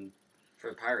Tyone. For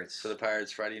the Pirates. For the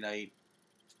Pirates Friday night.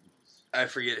 I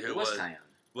forget who it was. Tyone.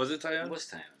 Was it Tyone? It was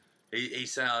Tyone. He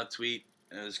sent out a tweet,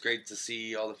 and it was great to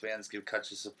see all the fans give Kutch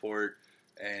support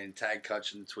and tag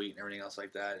Kutch in the tweet and everything else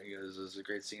like that. He goes, it was a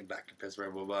great seeing back in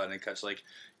Pittsburgh, blah, blah. And then Kutch like,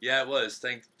 yeah, it was.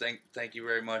 Thank you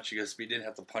very much. He goes, we didn't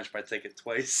have to punch my ticket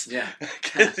twice. Yeah.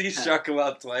 Because he struck him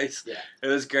out twice. Yeah. It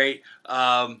was great.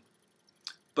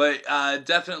 But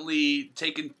definitely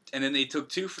taken, and then they took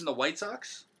 2 from the White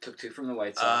Sox. Took 2 from the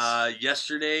White Sox.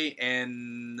 Yesterday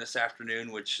and this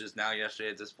afternoon, which is now yesterday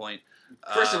at this point.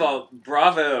 First of all,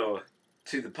 bravo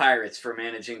to the Pirates for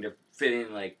managing to fit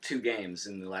in like 2 games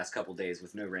in the last couple days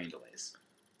with no rain delays.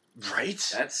 Right?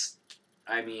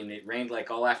 It rained like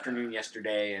all afternoon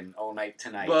yesterday and all night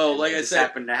tonight. Well, and like I said,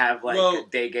 happened to have like a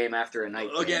day game after a night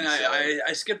game. Again,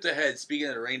 I skipped ahead. Speaking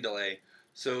of the rain delay,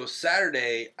 so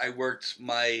Saturday I worked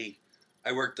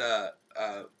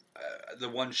the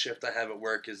one shift I have at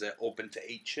work is an open to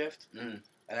 8 shift, and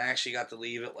I actually got to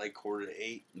leave at like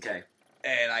 7:45. Okay.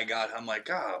 And I'm like,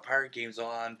 Pirate game's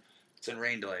on. It's in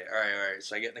rain delay. All right.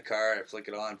 So I get in the car, I flick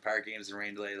it on. Pirate game's in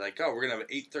rain delay. Like, we're gonna have an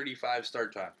 8:35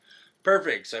 start time.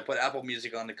 Perfect. So I put Apple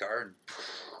Music on the car and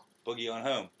boogie on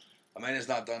home. Amanda's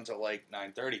not done till like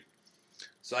 9:30.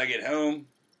 So I get home,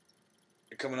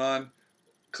 coming on,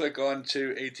 click on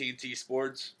to AT&T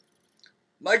Sports.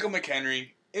 Michael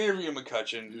McHenry interviewing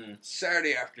McCutchen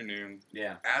Saturday afternoon.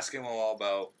 Yeah. Asking him all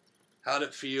about how'd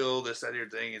it feel, this, that, and the other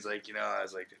thing. He's like, I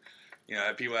was like,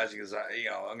 people asking, because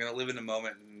I'm gonna live in the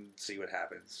moment and see what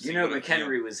happens.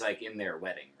 McHenry was like in their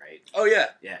wedding, right? Oh yeah,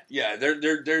 yeah.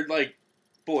 They're like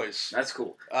boys. That's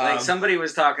cool. Like somebody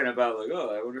was talking about like,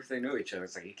 I wonder if they know each other.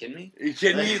 It's like, you kidding me? You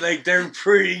kidding me? Like they're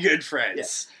pretty good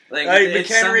friends. Yeah. Like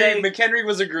McHenry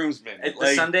was a groomsman. At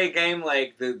the Sunday game,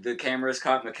 like the cameras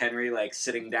caught McHenry like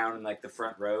sitting down in like the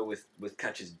front row with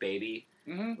Kutch's baby,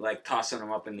 like tossing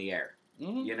him up in the air.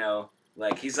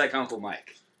 Like he's like Uncle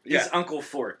Mike. He's Uncle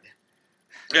Fort.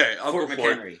 Yeah, Uncle Fort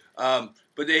McHenry.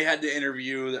 But they had the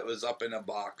interview that was up in a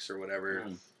box or whatever,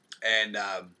 and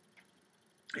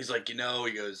he's like, he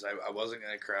goes, I wasn't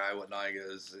gonna cry, whatnot. He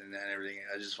goes, and then everything.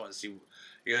 I just want to see.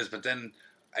 He goes, but then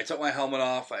I took my helmet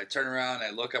off. I turn around,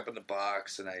 I look up in the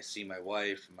box, and I see my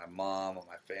wife, and my mom, and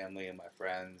my family, and my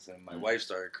friends, and my wife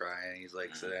started crying. He's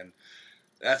like, so then.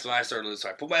 That's when I started. So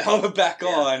I put my helmet back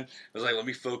on. I was like, let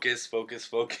me focus.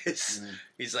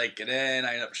 He's like, and then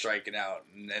I end up striking out.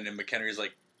 And then McHenry's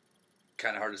like,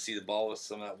 kind of hard to see the ball with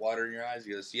some of that water in your eyes.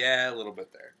 He goes, yeah, a little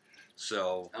bit there.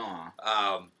 So,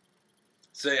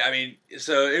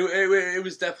 it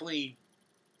was definitely,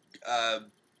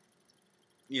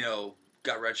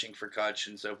 gut-wrenching for Kutch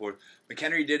and so forth.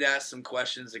 McHenry did ask some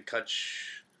questions that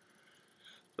Kutch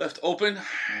left open,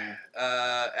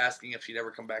 asking if he'd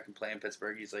ever come back and play in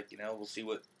Pittsburgh. He's like, we'll see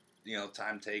what,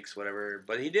 time takes, whatever.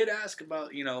 But he did ask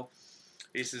about, he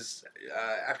says,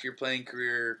 after your playing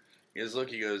career,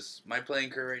 he goes, my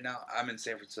playing career right now, I'm in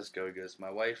San Francisco. He goes,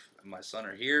 my wife and my son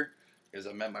are here. He goes,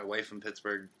 I met my wife in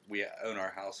Pittsburgh. We own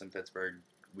our house in Pittsburgh.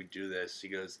 We do this. He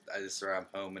goes, I'm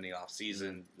home in the off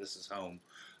season. This is home.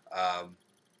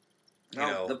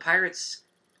 The Pirates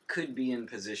could be in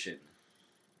position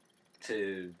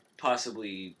to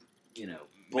possibly,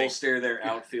 bolster their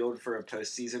outfield for a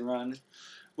postseason run.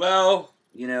 Well,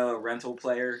 a rental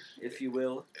player, if you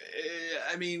will.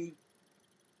 I mean,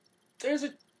 there's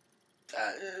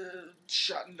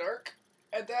shot in dark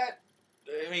at that.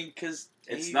 I mean, because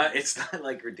it's not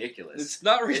like ridiculous. It's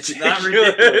not ridiculous. It's not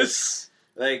ridiculous.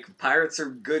 Like, Pirates are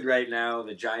good right now.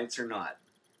 The Giants are not.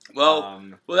 Well,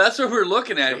 that's what we're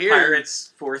looking at the here.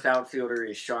 Pirates' fourth outfielder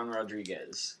is Sean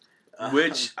Rodriguez,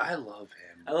 which I love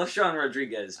him. I love Sean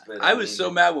Rodriguez, but I was so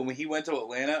mad when he went to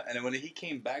Atlanta, and then when he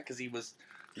came back because he was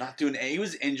not doing. He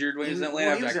was injured when he was in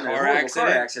Atlanta after that car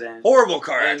accident. Horrible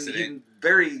car accident. He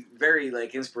very, very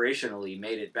inspirationally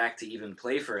made it back to even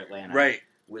play for Atlanta. Right,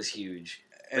 was huge.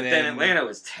 But then Atlanta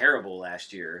was terrible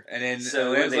last year. And then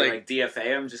so they DFA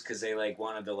him just because they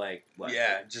wanted to what?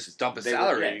 Yeah, just dump his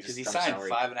salary because he signed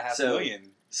 $5.5 million.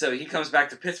 So he comes back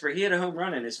to Pittsburgh. He had a home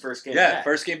run in his first game. Yeah,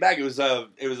 first game back. It was a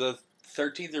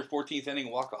 13th or 14th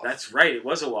inning walk off. That's right. It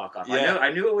was a walk off. Yeah.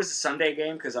 I knew it was a Sunday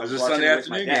game because I was watching Sunday it with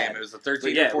my afternoon dad. game. It was a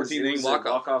 13th or 14th inning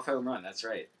walk off home run. That's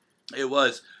right. It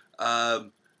was.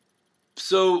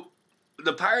 So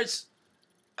the Pirates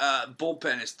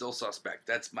bullpen is still suspect.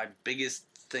 That's my biggest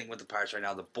thing with the Pirates right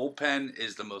now. The bullpen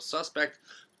is the most suspect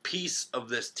piece of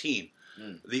this team.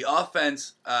 The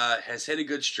offense has hit a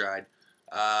good stride,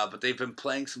 but they've been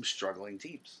playing some struggling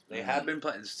teams. They have been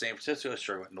playing. San Francisco is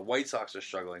struggling. The White Sox are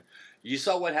struggling. You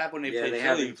saw what happened when they played Philly.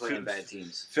 Have been playing bad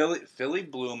teams. Philly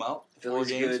blew them out. Philly's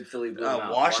good. Philly blew them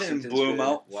out. Washington blew them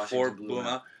out. Washington blew them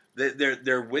out.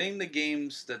 They're winning the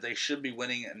games that they should be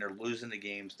winning, and they're losing the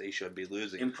games they should be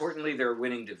losing. Importantly, they're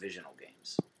winning divisional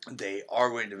games. They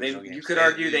are winning divisional games. You could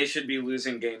argue they should be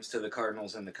losing games to the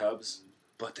Cardinals and the Cubs.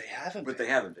 But they haven't been. They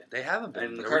haven't been.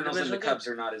 And the Cardinals and the Cubs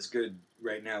are not as good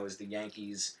right now as the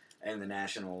Yankees and the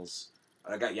Nationals.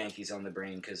 I got Yankees on the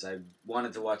brain because I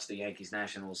wanted to watch the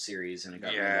Yankees-Nationals series, and it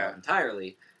got ruled out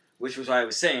entirely, which was why I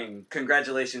was saying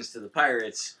congratulations to the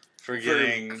Pirates for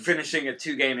finishing a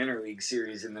 2-game interleague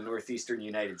series in the northeastern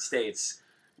United States.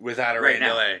 Without a rain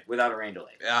delay. Without a rain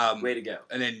delay. Way to go.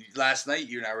 And then last night,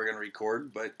 you and I were going to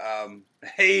record, but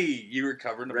hey, you were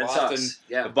covering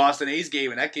the Boston A's game,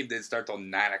 and that game didn't start till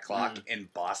 9 o'clock in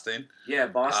Boston. Yeah,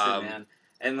 Boston, man.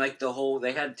 And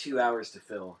they had 2 hours to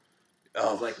fill.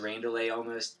 Of rain delay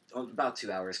almost, about 2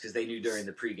 hours, because they knew during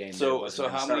the pregame. So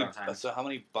how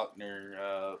many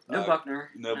Buckner? No Buckner.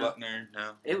 No Buckner.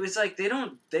 No. It was they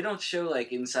don't show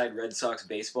inside Red Sox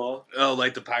baseball. Oh,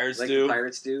 like the Pirates do. The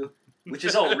Pirates do. Which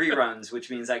is all reruns, which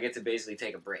means I get to basically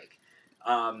take a break.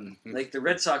 The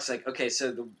Red Sox, okay,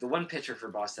 so the one pitcher for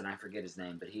Boston, I forget his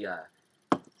name, but he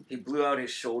blew out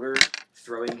his shoulder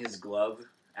throwing his glove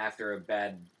after a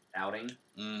bad outing.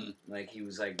 He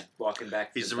was walking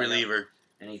back. He's a reliever,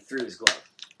 and he threw his glove.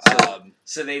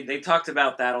 So they talked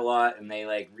about that a lot, and they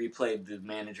replayed the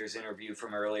manager's interview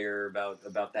from earlier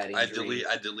about that injury.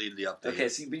 I deleted the update. Okay,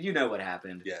 but you know what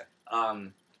happened. Yeah.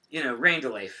 Rain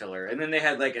delay filler. And then they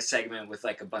had, a segment with,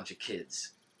 a bunch of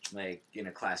kids, in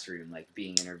a classroom,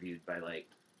 being interviewed by, I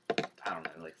don't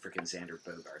know, freaking Xander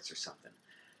Bogaerts or something,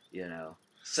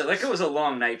 So, it was a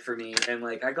long night for me, and,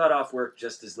 I got off work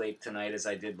just as late tonight as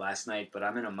I did last night, but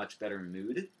I'm in a much better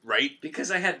mood. Right.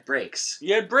 Because I had breaks.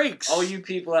 You had breaks. All you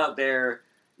people out there,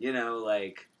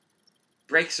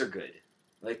 breaks are good.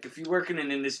 If you work in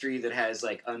an industry that has,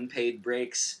 unpaid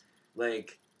breaks,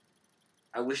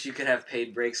 I wish you could have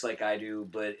paid breaks like I do,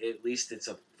 but at least it's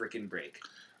a freaking break.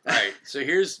 All right, so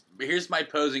here's my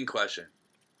posing question.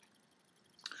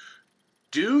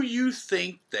 Do you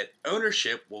think that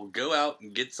ownership will go out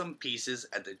and get some pieces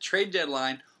at the trade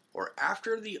deadline or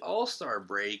after the All-Star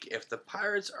break if the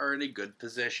Pirates are in a good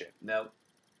position? No.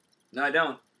 No, I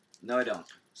don't.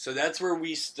 So that's where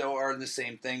we still are in the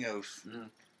same thing of,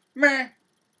 meh,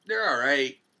 they're all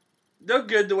right. They're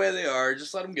good the way they are.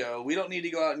 Just let them go. We don't need to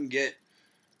go out and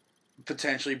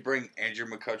potentially bring Andrew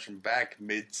McCutchen back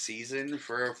mid-season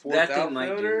for a fourth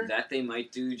outfielder. That they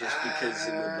might do just because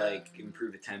it would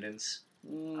improve attendance.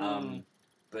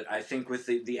 But I think with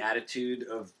the attitude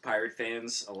of Pirate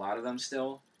fans, a lot of them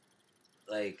still,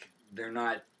 they're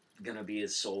not gonna be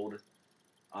as sold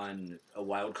on a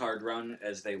wild card run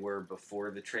as they were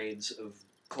before the trades of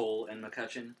Cole and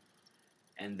McCutchen,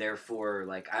 and therefore,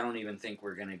 I don't even think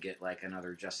we're gonna get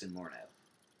another Justin Morneau.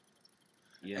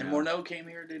 Morneau came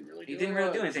here, didn't really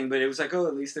do anything, but it was at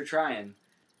least they're trying.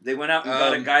 They went out and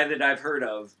got a guy that I've heard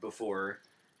of before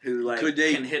who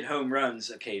can hit home runs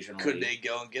occasionally. Could they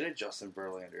go and get a Justin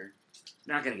Verlander?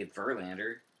 They're not going to get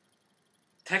Verlander.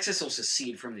 Texas will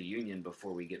secede from the Union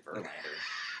before we get Verlander.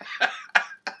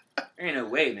 There ain't no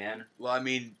way, man. Well, I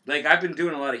mean... I've been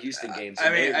doing a lot of Houston games.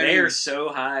 They are so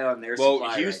high on their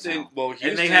supply Houston, right now.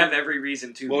 And they have every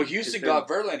reason to. Well, Houston got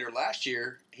Verlander last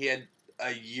year. He had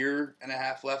a year and a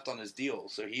half left on his deal,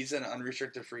 so he's an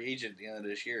unrestricted free agent at the end of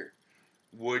this year.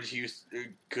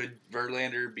 could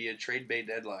Verlander be a trade bait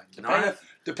deadline? Not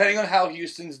Depending on how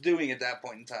Houston's doing at that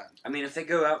point in time. I mean, if they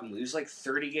go out and lose like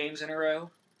 30 games in a row,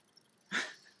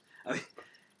 I mean,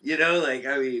 you know, like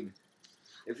I mean,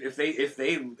 if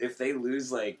they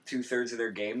lose like 2/3 of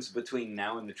their games between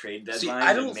now and the trade deadline, See,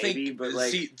 I don't then maybe, think. But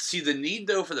like, see, the need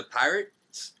though for the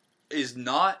Pirates is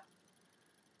not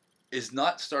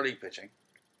starting pitching.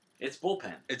 it's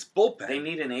bullpen. It's bullpen. They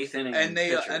need an eighth inning and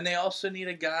pitcher. they also need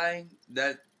a guy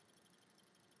that.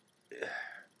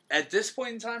 At this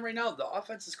point in time, right now, the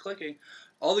offense is clicking.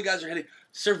 All the guys are hitting.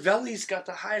 Cervelli's got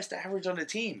the highest average on the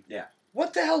team. Yeah.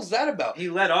 What the hell's that about? He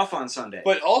led off on Sunday.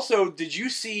 But also, did you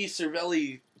see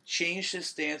Cervelli change his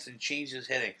stance and change his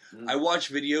hitting? I watched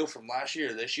video from last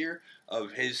year, this year,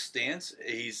 of his stance.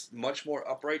 He's much more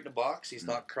upright in the box. He's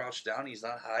not crouched down. He's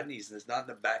not hiding. He's not in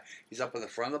the back. He's up in the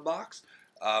front of the box.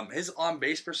 His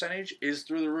on-base percentage is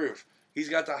through the roof. He's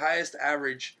got the highest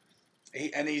average,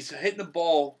 and he's hitting the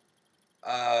ball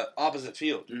opposite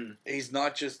field. He's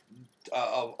not just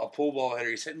a pull ball hitter.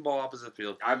 He's hitting ball opposite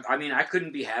field. I mean, I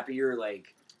couldn't be happier.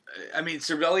 Like, I mean,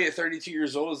 Cervelli at 32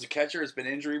 years old as a catcher has been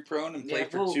injury prone and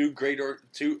played for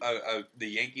the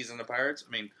Yankees and the Pirates.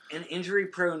 I mean, an injury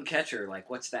prone catcher. Like,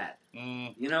 what's that?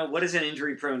 You know, what is an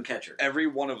injury prone catcher? Every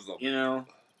one of them. You know,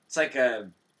 it's like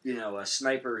a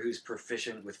sniper who's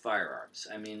proficient with firearms.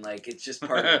 I mean, like, it's just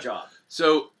part of the job.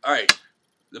 So, all right.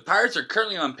 The Pirates are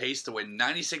currently on pace to win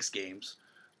 96 games.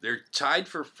 They're tied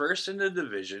for first in the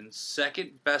division,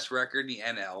 second best record in the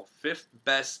NL, fifth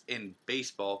best in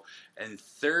baseball, and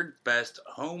third best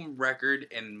home record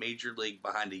in Major League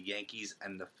behind the Yankees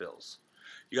and the Phils.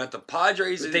 You got the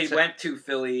Padres. But they went to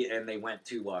Philly and they went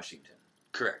to Washington.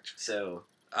 Correct. So,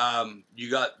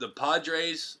 you got the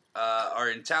Padres are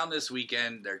in town this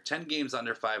weekend. They're 10 games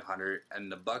under 500, and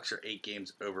the Bucks are 8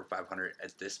 games over 500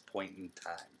 at this point in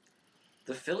time.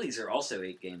 the Phillies are also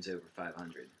 8 games over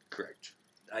 500. Correct.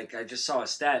 I just saw a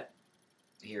stat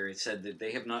here. It said that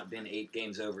they have not been 8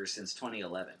 games over since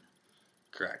 2011.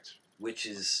 Correct. Which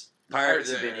is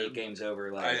Pirates have been 8 games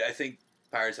over. Like, I think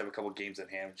Pirates have a couple games in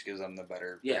hand, which gives them the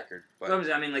better record. But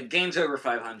I mean, like, games over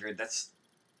 500, that's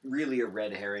really a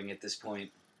red herring at this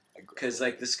point. Because,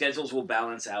 like, the schedules will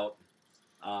balance out.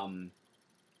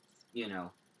 You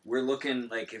know, we're looking,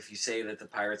 like, if you say that the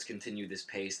Pirates continue this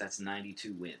pace, that's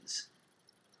 92 wins.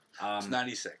 It's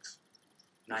 96.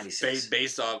 96.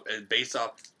 Based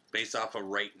off of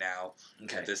right now,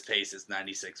 Okay. at this pace, it's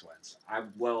 96 wins.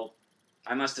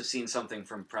 I must have seen something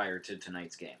from prior to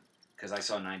tonight's game because I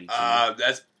saw 92.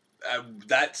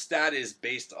 That stat is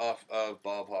based off of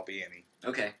Bob Papiani.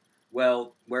 Okay.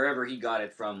 Well, wherever he got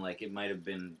it from, like, it might have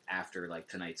been after, like,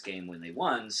 tonight's game when they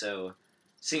won. So,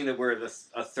 seeing that we're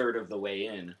a third of the way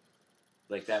in,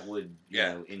 like, that would you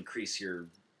know, increase your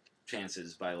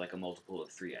chances by, like, a multiple of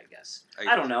 3, I guess.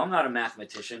 I don't know. I'm not a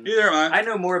mathematician. Neither am I. I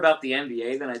know more about the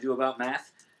NBA than I do about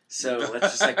math. So,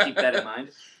 let's just, like, keep that in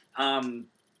mind.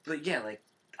 But, yeah, like,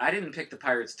 I didn't pick the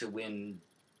Pirates to win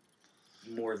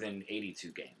more than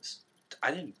 82 games.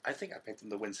 I think I picked them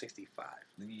to win 65.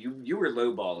 You were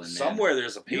lowballing, man. Somewhere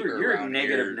there's a paper You're around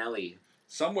negative here. Nelly.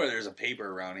 Somewhere there's a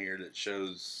paper around here that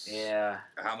shows Yeah.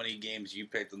 how many games you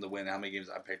picked them to win, how many games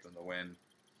I picked them to win.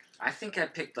 I think I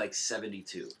picked like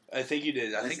 72. I think you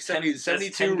did. I think 72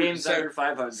 10 games under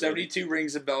 500. 72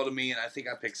 rings a bell to me, and I think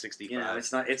I picked 65. You know,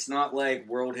 it's not like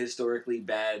world historically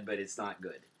bad, but it's not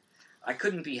good. I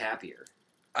couldn't be happier.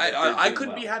 I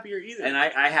couldn't be happier either. And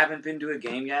I haven't been to a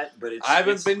game yet, but I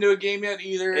haven't been to a game yet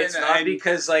either. It's not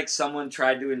because like someone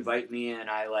tried to invite me and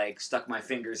I like stuck my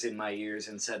fingers in my ears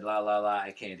and said la la la,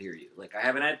 I can't hear you. Like, I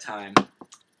haven't had time.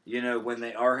 You know, when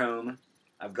they are home,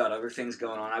 I've got other things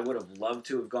going on. I would have loved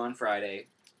to have gone Friday,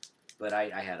 but I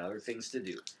had other things to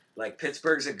do. Like,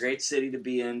 Pittsburgh's a great city to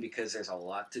be in because there's a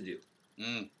lot to do.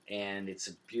 And it's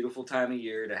a beautiful time of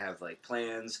year to have like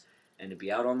plans and to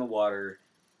be out on the water.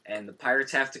 And the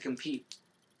Pirates have to compete,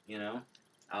 you know?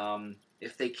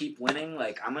 If they keep winning,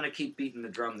 like, I'm going to keep beating the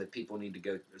drum that people need to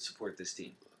go support this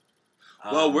team.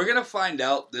 Well, we're going to find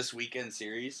out this weekend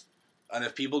series on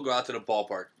if people go out to the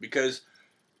ballpark. Because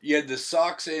you had the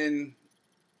Sox in,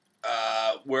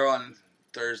 we're on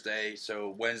Thursday,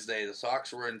 so Wednesday. The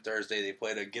Sox were in Thursday. They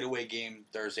played a getaway game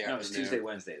Thursday afternoon. No, it's Tuesday,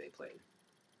 Wednesday they played.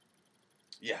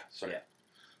 Yeah, sorry. Yeah.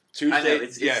 Tuesday, I know,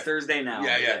 it's Thursday now.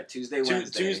 Yeah. Tuesday,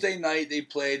 Wednesday. Tuesday night they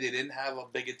played. They didn't have a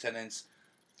big attendance.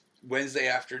 Wednesday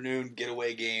afternoon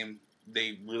getaway game.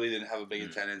 They really didn't have a big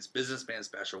attendance. Businessman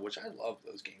special, which I love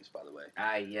those games, by the way.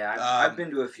 I've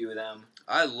been to a few of them.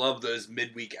 I love those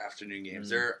midweek afternoon games.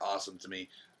 They're awesome to me.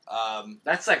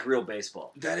 That's like real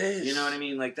baseball. That is. You know what I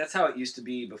mean? Like, that's how it used to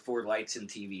be before lights and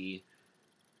TV.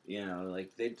 You know,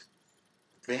 like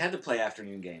they They had to play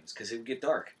afternoon games because it would get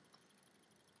dark.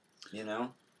 You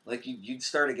know? Like, you'd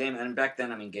start a game, and back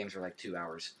then, I mean, games were like 2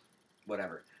 hours.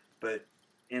 Whatever. But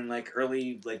in, like,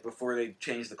 early, like, before they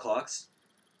changed the clocks,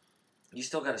 you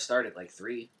still got to start at, like,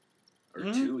 3 or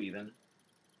 2 even.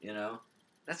 You know?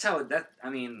 That's how, I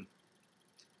mean,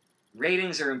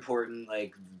 ratings are important,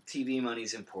 like, TV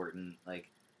money's important, like,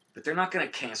 but they're not going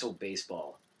to cancel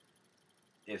baseball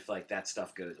if, like, that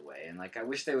stuff goes away. And, like, I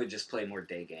wish they would just play more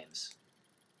day games.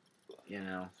 You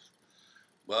know?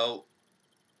 Well,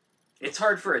 it's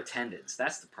hard for attendance.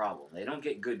 That's the problem. They don't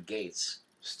get good gates.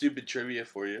 Stupid trivia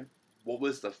for you. What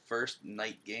was the first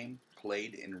night game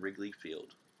played in Wrigley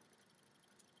Field?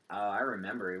 I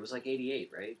remember. It was like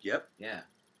 88, right? Yep. Yeah.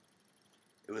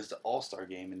 It was the All-Star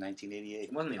game in 1988.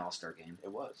 It wasn't the All-Star game.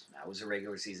 It was. That was a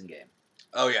regular season game.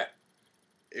 Oh, yeah.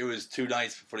 It was 2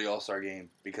 nights before the All-Star game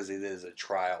because it is a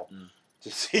trial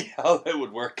to see how it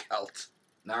would work out.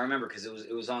 No, I remember because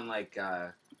it was on like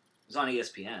it was on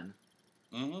ESPN.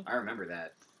 Mm-hmm. I remember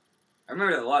that. I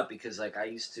remember that a lot because like I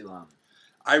used to.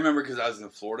 I remember because I was in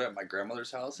Florida at my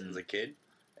grandmother's house as a kid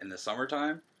in the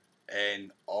summertime,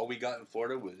 and all we got in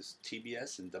Florida was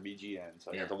TBS and WGN.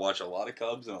 So I got to watch a lot of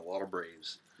Cubs and a lot of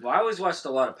Braves. Well, I always watched a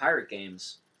lot of Pirate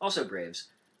games, also Braves.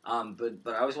 But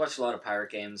I always watched a lot of Pirate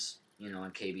games, you know,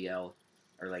 on KBL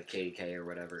or like KDK or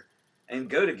whatever, and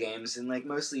go to games and like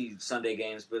mostly Sunday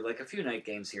games, but like a few night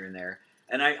games here and there.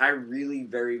 And I really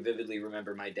very vividly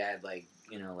remember my dad like,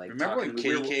 you know, like remember when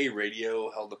KDK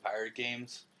Radio held the Pirate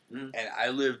games? Mm. And I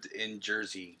lived in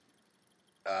Jersey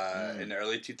in the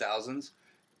early 2000s,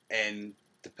 and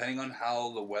depending on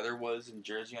how the weather was in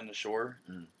Jersey on the shore,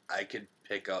 I could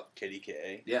pick up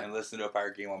KDKA and listen to a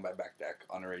Pirate game on my back deck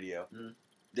on the radio.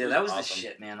 Yeah, that was awesome. The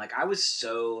shit, man. Like, I was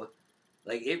so...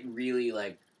 Like, it really,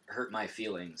 like, hurt my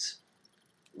feelings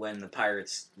when the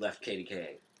Pirates left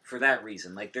KDKA. For that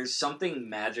reason. Like, there's something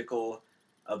magical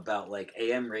about, like,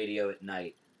 AM radio at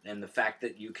night, and the fact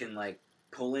that you can, like,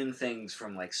 pull in things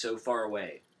from, like, so far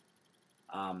away.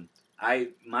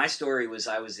 My story was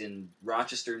I was in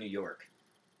Rochester, New York.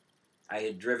 I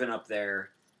had driven up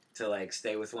there to, like,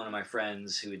 stay with one of my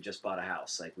friends who had just bought a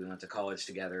house. Like, we went to college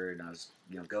together, and I was,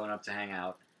 you know, going up to hang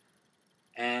out.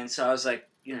 And so I was like,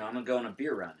 you know, I'm going to go on a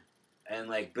beer run. And,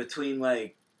 like, between,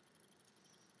 like,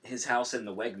 his house and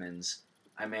the Wegmans,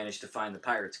 I managed to find the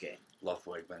Pirates game. Love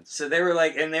Wegmans. So they were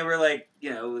like,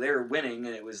 you know, they were winning,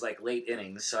 and it was, like, late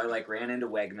innings. So I, like, ran into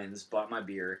Wegmans, bought my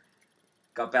beer,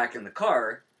 got back in the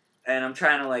car, and I'm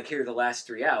trying to, like, hear the last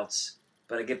 3 outs.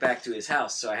 But I get back to his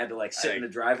house, so I had to, like, sit in the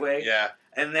driveway. Yeah.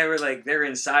 And they were, like, they're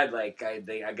inside, like, I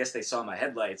guess they saw my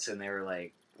headlights, and they were,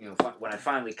 like, you know, when I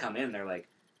finally come in, they're, like...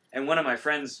 And one of my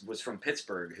friends was from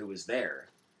Pittsburgh who was there.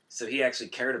 So he actually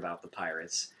cared about the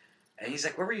Pirates. And he's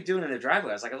like, what were you doing in the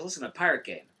driveway? I was like, I was listening to a Pirate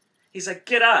game. He's like,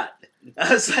 get out.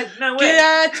 I was like, no way.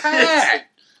 Get out!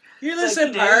 You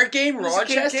listen to Pirate game,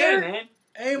 Rochester? Man.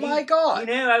 Hey, my God.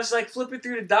 You know, I was, like, flipping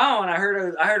through the dial, and I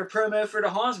heard a promo for the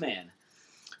Hans Man.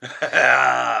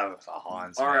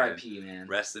 Hans Man. R.I.P., man.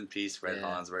 Rest in peace, Fred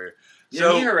Hansberger.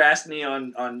 So he harassed me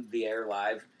on the air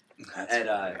live.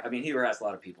 I mean, he harassed a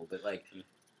lot of people, but, like...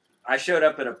 I showed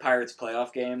up at a Pirates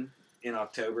playoff game in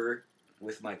October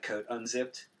with my coat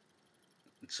unzipped.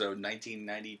 So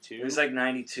 1992? It was like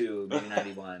 92, maybe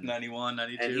 91. 91,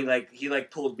 92. And he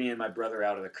pulled me and my brother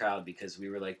out of the crowd because we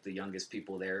were like the youngest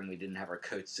people there and we didn't have our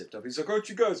coats zipped up. He's like, aren't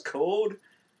you guys cold?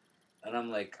 And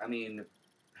I'm like, I mean,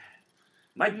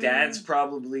 my dad's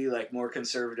probably like more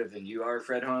conservative than you are,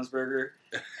 Fred Hansberger.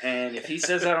 And if he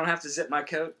says I don't have to zip my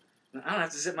coat, I don't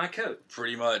have to zip my coat.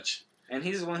 Pretty much. And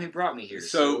he's the one who brought me here.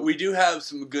 So we do have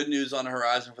some good news on the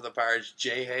horizon for the Pirates.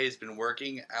 Jay Hay has been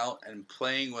working out and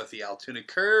playing with the Altoona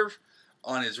Curve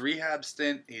on his rehab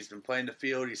stint. He's been playing the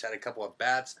field. He's had a couple of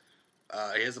bats.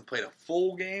 He hasn't played a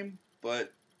full game,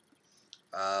 but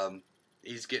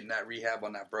he's getting that rehab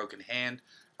on that broken hand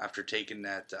after taking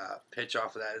that pitch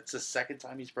off of that. It's the second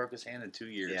time he's broke his hand in 2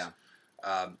 years.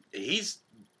 Yeah. He's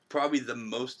probably the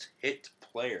most hit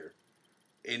player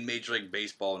in Major League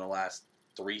Baseball in the last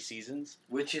 3 seasons.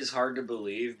 Which is hard to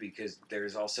believe because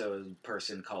there's also a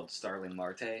person called Starling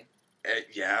Marte.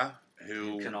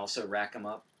 Who can also rack him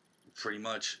up. Pretty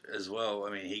much as well.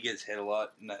 I mean, he gets hit a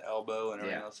lot in that elbow and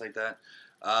everything else like that.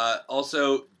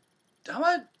 Also, how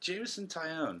about Jameson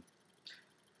Taillon?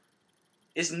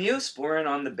 Is Neosporin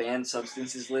on the banned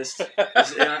substances list?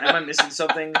 Am I missing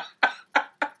something?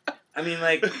 I mean,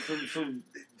 like,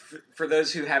 for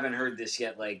those who haven't heard this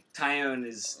yet, like, Taillon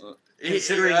is...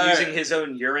 considering using his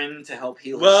own urine to help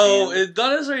heal his hand. It's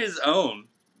not necessarily his own.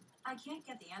 I can't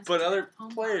get the answer. But other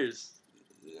players.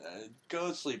 Go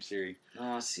to sleep, Siri.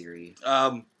 Oh, Siri.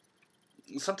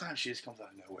 Sometimes she just comes out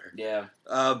of nowhere. Yeah.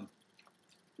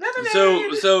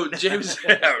 So James,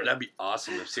 that'd be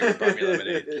awesome if Sarah brought me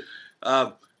lemonade.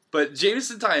 But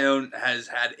Jameson Taillon has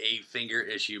had a finger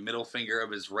issue, middle finger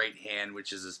of his right hand,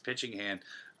 which is his pitching hand.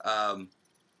 I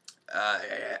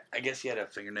guess he had a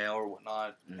fingernail or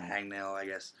whatnot, a hangnail, I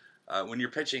guess. When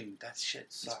you're pitching, that shit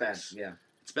sucks. It's bad, yeah.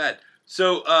 It's bad.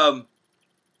 So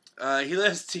he let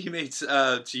his teammates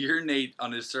to urinate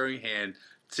on his throwing hand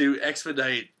to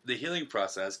expedite the healing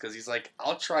process because he's like,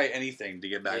 I'll try anything to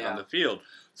get back on the field.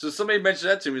 So somebody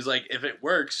mentioned that to him. He's like, if it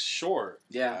works, sure.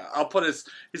 Yeah.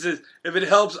 He says, if it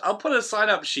helps, I'll put a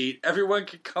sign-up sheet. Everyone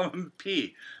can come and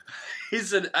pee. He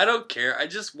said, I don't care. I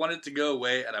just want it to go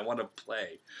away, and I want to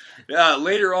play.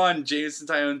 Later on, Jameson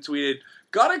Taillon tweeted,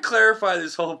 gotta clarify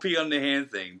this whole pee on the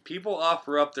hand thing. People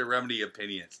offer up their remedy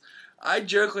opinions. I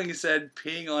jokingly said,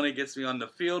 peeing on it gets me on the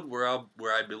field where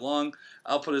I belong.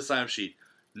 I'll put a sign-up sheet.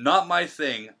 Not my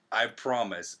thing. I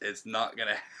promise. It's not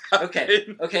gonna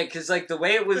happen. Okay, because like the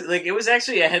way it was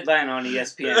actually a headline on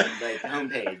ESPN, like the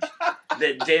homepage,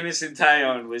 that Jameson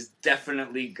Taillon was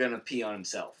definitely gonna pee on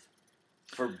himself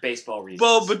for baseball reasons.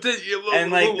 Well, but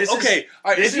and like this okay,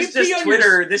 all right, this is just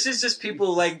Twitter. This is just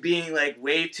people like being like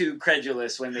way too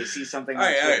credulous when they see something on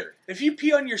Twitter. All right. If you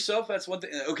pee on yourself, that's one thing.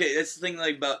 Okay, that's the thing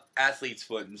like about athlete's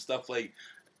foot and stuff like.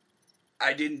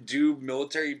 I didn't do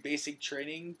military basic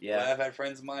training. Yeah. But I've had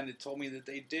friends of mine that told me that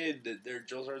they did. That their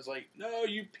drill sergeant's like, no,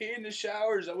 you pee in the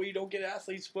showers. That way you don't get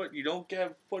athlete's foot. You don't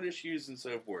get foot issues and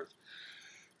so forth.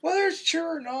 Whether it's true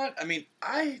or not, I mean,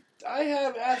 I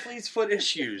have athlete's foot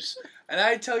issues. And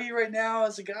I tell you right now,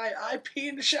 as a guy, I pee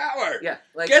in the shower. Yeah.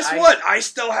 Like guess what? I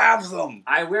still have them.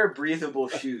 I wear breathable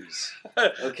shoes.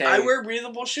 Okay. I wear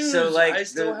breathable shoes. So like I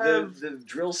still have the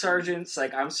drill sergeants,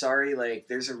 like I'm sorry, like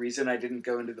there's a reason I didn't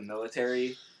go into the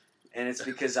military, and it's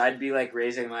because I'd be like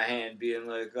raising my hand, being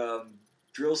like,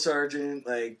 drill sergeant,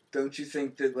 like, don't you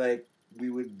think that like we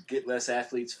would get less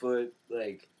athlete's foot,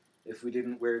 like if we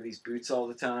didn't wear these boots all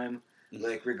the time,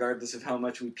 like regardless of how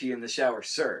much we pee in the shower,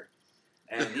 sir?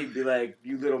 And he'd be like,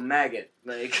 you little maggot,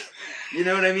 like, you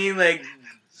know what I mean? Like,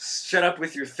 shut up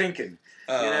with your thinking,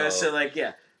 you know? So like,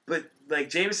 yeah, but like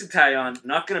Jameson Taillon,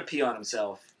 not gonna pee on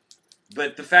himself,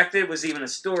 but the fact that it was even a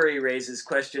story raises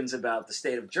questions about the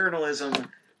state of journalism,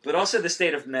 but also the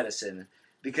state of medicine.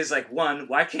 Because like, one,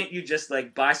 why can't you just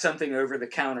like buy something over the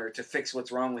counter to fix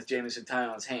what's wrong with Jameson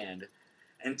Taillon's hand?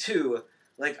 And two,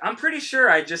 like, I'm pretty sure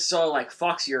I just saw like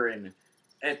fox urine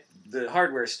at the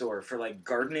hardware store for like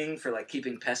gardening, for like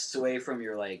keeping pests away from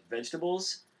your like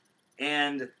vegetables,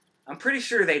 and I'm pretty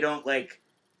sure they don't like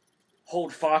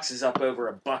hold foxes up over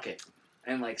a bucket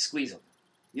and like squeeze them.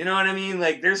 You know what I mean?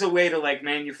 Like there's a way to like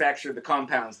manufacture the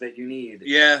compounds that you need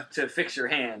to fix your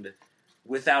hand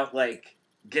without like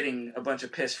getting a bunch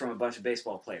of piss from a bunch of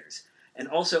baseball players. And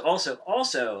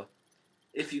also,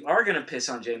 if you are gonna piss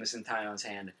on Jameson Taillon's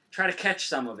hand, try to catch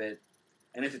some of it,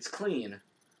 and if it's clean,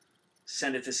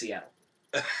 send it to Seattle.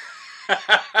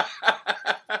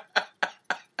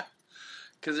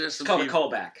 Because there's some called a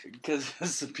callback. Because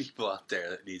there's some people out there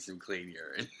that need some clean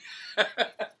urine.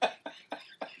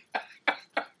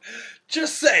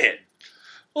 Just saying.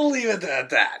 We'll leave it at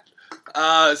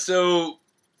that. So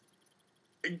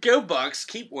go Bucks.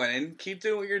 Keep winning. Keep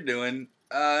doing what you're doing.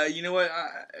 You know what?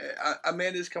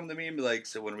 Amanda's come to me and be like,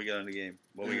 so when are we going to the game?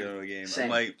 When are we going to the game? Same. I'm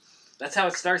like, that's how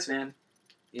it starts, man.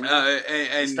 You know,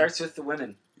 and it starts with the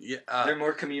women. Yeah, they're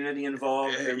more community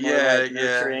involved. They're more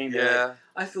nurturing. Like,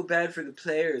 I feel bad for the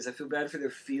players. I feel bad for their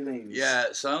feelings. Yeah,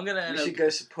 so I'm gonna. We should go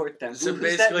support them. So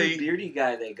who's that new beardy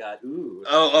guy they got? Ooh.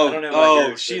 I don't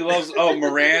know she loves.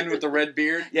 Moran with the red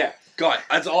beard. Yeah. God,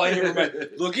 that's all I ever remember.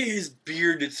 Look at his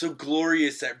beard. It's so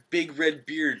glorious. That big red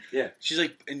beard. Yeah. She's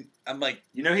like, and I'm like,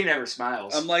 you know, he never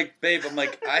smiles. I'm like, babe. I'm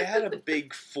like, I had a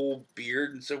big full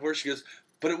beard and so forth. She goes,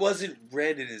 but it wasn't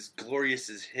red and as glorious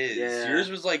as his. Yeah. Yours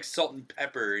was like salt and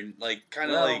pepper and like kind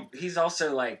of like. He's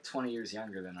also like 20 years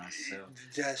younger than us, so.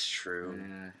 That's true.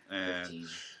 15.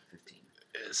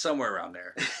 Somewhere around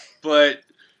there. But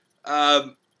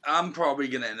I'm probably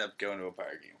going to end up going to a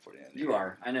Pirate game for the end. You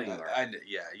are. I know you are. I know.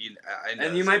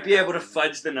 And you might be able to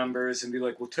fudge the numbers and be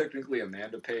like, well, technically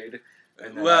Amanda paid.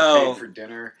 And then I paid for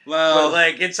dinner. Well, but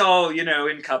like it's all, you know,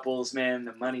 in couples, man.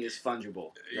 The money is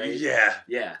fungible, right?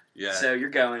 Yeah. So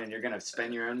you're going and you're gonna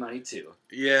spend your own money too.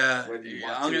 Yeah.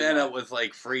 I'm gonna end up with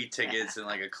like free tickets and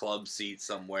like a club seat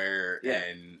somewhere. Yeah.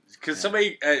 And because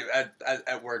somebody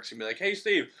at work's gonna be like, "Hey,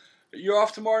 Steve, you're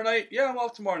off tomorrow night?" "Yeah, I'm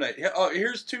off tomorrow night." "Oh,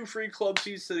 here's 2 free club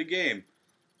seats to the game."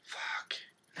 Fuck.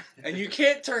 And you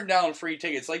can't turn down free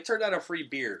tickets. Like turn down a free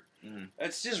beer. Mm-hmm.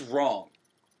 That's just wrong.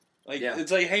 Like,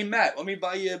 It's like, hey, Matt, let me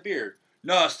buy you a beer.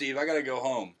 No, Steve, I gotta go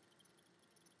home.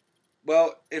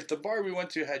 well, if the bar we went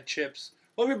to had chips,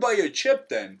 let me buy you a chip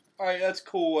then. All right, that's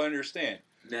cool. I understand.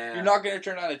 Nah, You're not going to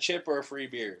turn on a chip or a free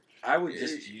beer. I would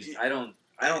just use. I don't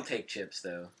take chips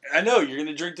though. I know you're going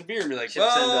to drink the beer and be like, Chips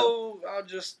well, I'll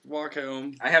just walk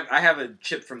home. I have a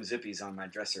chip from Zippy's on my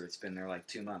dresser. It's been there like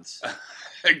 2 months.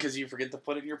 Because you forget to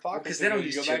put it in your pocket. Because they don't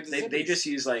use go chips. back to They Zippy's. just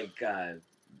use like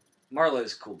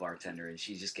Marlo's a cool bartender, and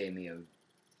she just gave me a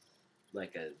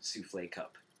souffle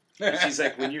cup. And she's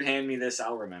like, when you hand me this,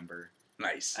 I'll remember.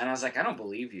 Nice. And I was like, I don't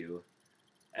believe you.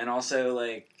 And also,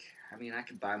 like, I mean, I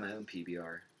could buy my own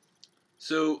PBR.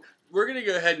 So we're going to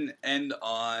go ahead and end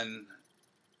on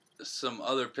some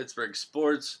other Pittsburgh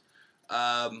sports.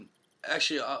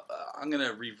 Actually, I'm going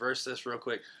to reverse this real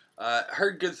quick.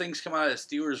 Heard good things come out of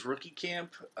Steelers rookie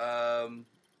camp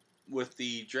with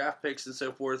the draft picks and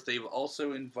so forth. They've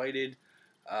also invited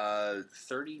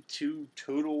 32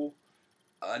 total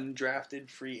undrafted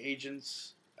free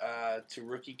agents to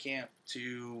rookie camp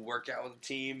to work out with the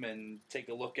team and take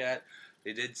a look at.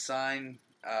 They did sign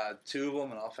 2 of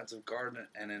them, an offensive guard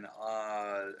and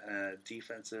a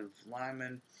defensive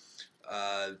lineman,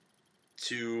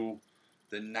 to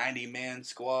the 90-man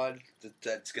squad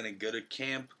that's going to go to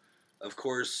camp. Of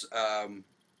course,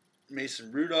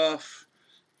 Mason Rudolph,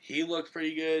 he looked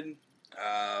pretty good.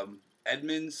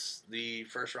 Edmonds, the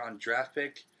first-round draft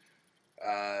pick,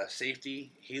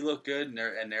 safety, he looked good,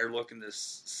 and they're looking to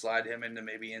slide him into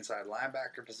maybe inside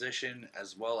linebacker position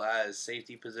as well as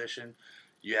safety position.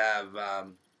 You have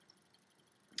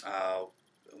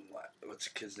what's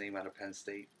the kid's name out of Penn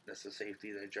State? That's the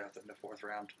safety they drafted in the 4th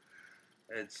round.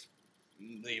 It's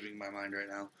leaving my mind right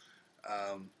now.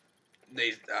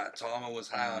 Tallman was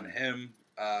high on him.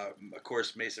 Of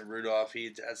course, Mason Rudolph, he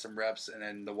had some reps, and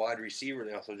then the wide receiver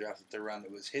they also drafted 3rd round.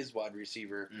 That was his wide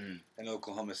receiver in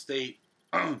Oklahoma State.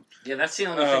 Yeah, that's the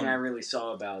only thing I really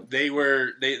saw about. They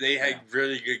had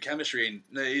really good chemistry, and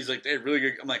he's like, they had really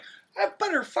good. I'm like, I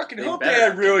better fucking hope they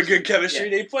had really good chemistry.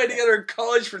 Yeah. They played together in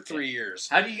college for 3 years.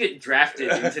 How do you get drafted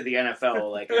into the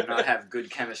NFL and not have good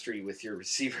chemistry with your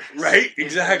receivers? Right,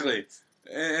 exactly.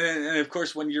 And of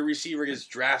course, when your receiver gets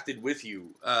drafted with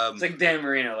you, it's like Dan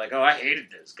Marino. Like, oh, I hated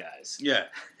those guys. Yeah.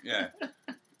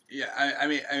 I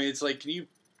mean, it's like, can you?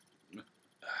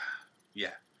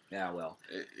 Yeah. Yeah, well,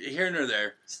 here nor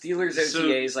there. Steelers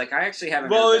OTAs. Like, I actually haven't.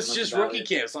 Well, heard it's that just much about rookie it.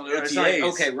 camp. It's not It's OTAs. not-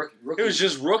 okay, rookie. It was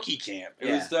just rookie camp. It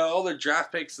Yeah. was all the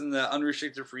draft picks and the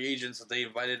unrestricted free agents that they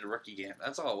invited to rookie camp.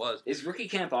 That's all it was. Is rookie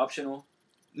camp optional?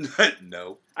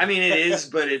 No. I mean, it is,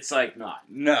 but it's like not.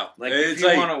 No. Like, it's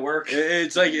if you want to work,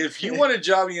 It's like if you want a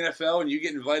job in the NFL and you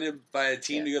get invited by a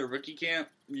team to go to rookie camp,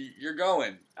 you're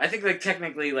going. I think like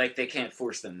technically like they can't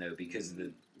force them though because of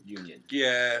the union.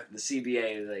 Yeah. The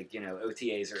CBA, like,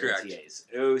 OTAs are Correct. OTAs.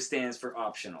 O stands for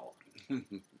optional,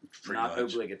 not much.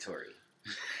 obligatory.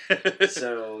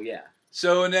 So yeah.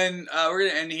 So, and then we're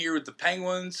going to end here with the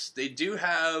Penguins. They do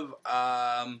have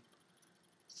a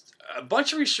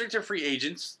bunch of restricted free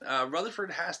agents.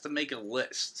 Rutherford has to make a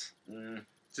list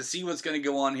to see what's going to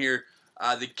go on here.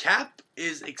 The cap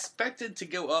is expected to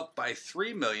go up by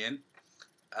 $3 million.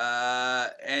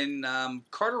 And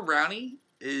Carter Rowney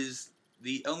is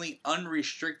the only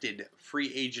unrestricted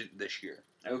free agent this year.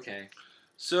 Okay.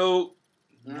 So,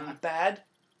 not bad.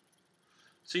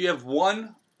 So you have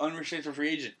one unrestricted free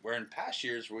agent, where in past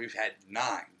years we've had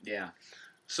 9. Yeah.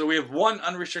 So we have one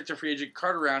unrestricted free agent,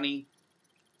 Carter Rowney.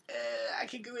 I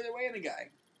could go either way in the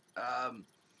guy.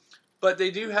 But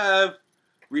they do have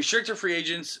restricted free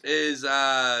agents is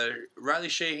Riley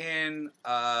Shahan.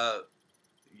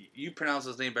 You pronounce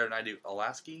his name better than I do.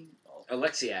 Alexiak.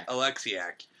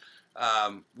 Alexiak.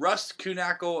 Rust,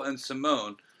 Kunackle, and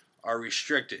Simone are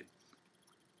restricted.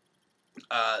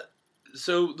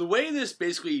 So the way this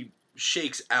basically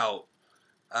shakes out,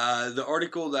 the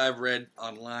article that I've read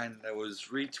online that was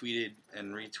retweeted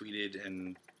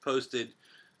and posted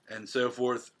and so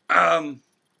forth. Let's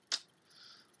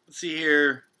see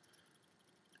here.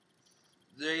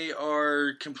 They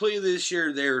are completely this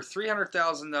year. They're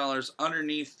 $300,000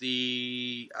 underneath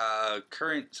the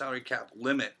current salary cap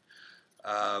limit.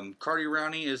 Carter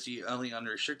Rowney is the only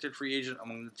unrestricted free agent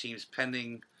among the team's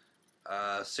pending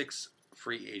 6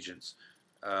 free agents.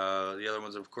 The other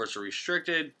ones, of course, are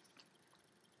restricted.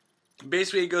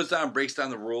 Basically, it goes down and breaks down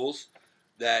the rules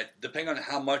that depending on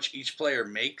how much each player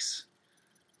makes,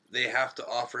 they have to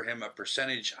offer him a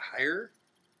percentage higher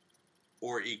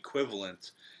or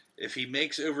equivalent. If he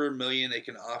makes over $1 million, they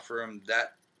can offer him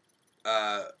that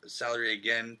salary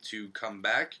again to come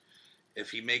back. If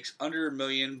he makes under $1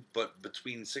 million, but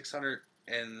between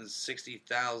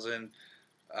 $660,000,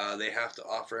 they have to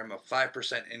offer him a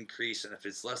 5% increase, and if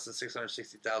it's less than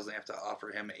 $660,000, they have to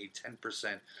offer him a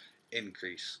 10%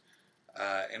 increase.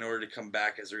 in order to come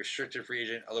back as a restricted free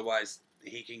agent. Otherwise,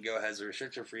 he can go ahead as a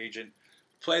restricted free agent,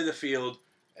 play the field,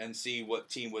 and see what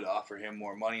team would offer him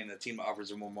more money. And the team that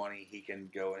offers him more money, he can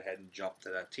go ahead and jump to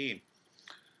that team.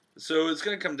 So it's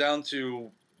going to come down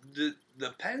to the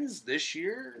Pens this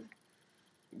year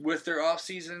with their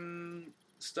offseason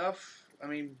stuff. I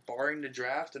mean, barring the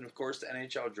draft and, of course, the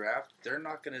NHL draft, they're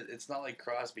not going to – it's not like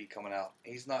Crosby coming out.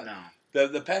 He's not – No.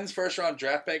 The Pens' first-round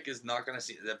draft pick is not going to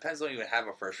see – the Pens don't even have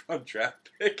a first-round draft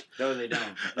pick. No, they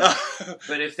don't.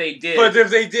 But if they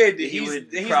did –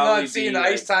 he's not seeing the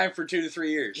ice time for 2 to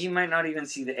 3 years. He might not even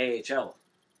see the AHL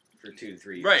for 2 to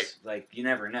 3 years. Right. Like, you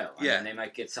never know. I Yeah. mean, they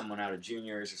might get someone out of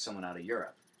juniors or someone out of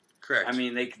Europe. Correct. I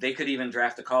mean, they could even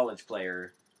draft a college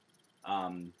player,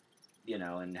 you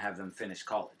know, and have them finish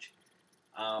college.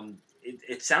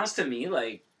 It sounds to me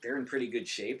like they're in pretty good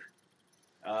shape.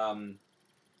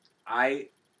 I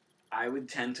would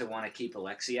tend to want to keep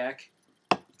Alexiak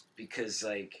because,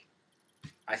 like,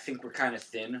 I think we're kind of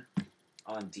thin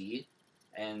on D,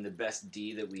 and the best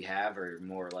D that we have are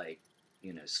more like,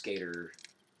 you know, skater,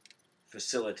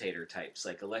 facilitator types.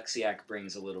 Like, Alexiak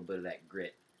brings a little bit of that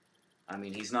grit. I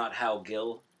mean, he's not Hal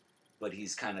Gill, but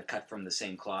he's kind of cut from the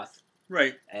same cloth.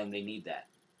 Right. And they need that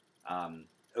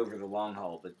over the long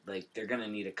haul. But, like, they're going to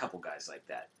need a couple guys like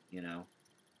that, you know?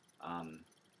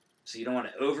 So you don't want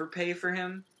to overpay for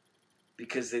him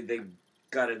because they've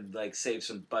got to, like, save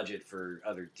some budget for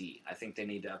other D. I think they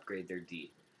need to upgrade their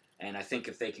D. And I think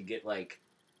if they could get, like,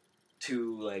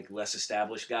 2, like, less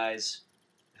established guys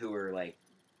who are, like,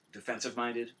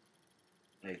 defensive-minded,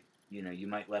 like, you know, you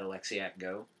might let Alexiak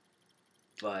go.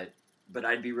 But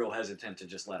I'd be real hesitant to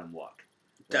just let him walk.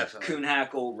 Definitely.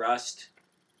 Kuhnhackl, Rust.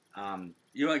 You want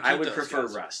to keep I would those prefer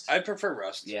guys. Rust. I prefer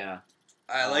Rust. Yeah.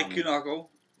 I like Kuhnhackl,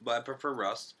 but I prefer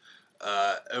Rust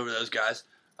over those guys.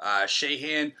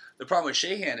 Sheahan. The problem with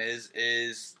Sheahan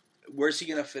is where's he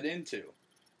going to fit into?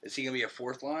 Is he going to be a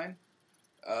fourth line?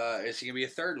 Is he going to be a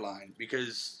third line?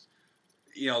 Because,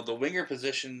 you know, the winger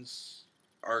positions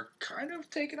are kind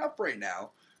of taken up right now.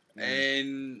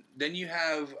 And then you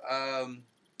have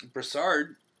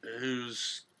Brassard,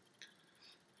 who's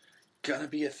going to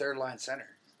be a third-line center.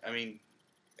 I mean,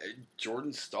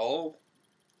 Jordan Staal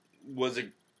was a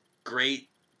great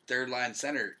third-line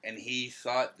center, and he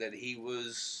thought that he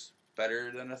was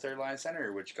better than a third-line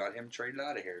center, which got him traded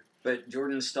out of here. But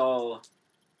Jordan Staal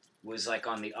was, like,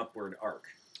 on the upward arc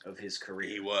of his career.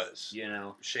 He was. You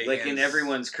know? Sheahan's, like, in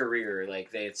everyone's career,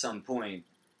 like, they at some point,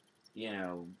 you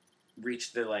know,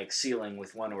 reached the, like, ceiling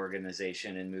with one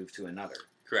organization and moved to another.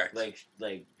 Correct.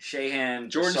 Like Sheahan,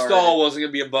 Jordan Brassard, Staal wasn't going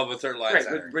to be above a third-line right,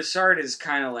 center. but Brassard is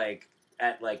kind of, like,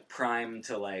 at, like, prime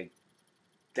to, like,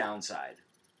 downside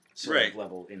sort of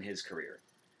level in his career.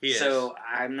 He is. So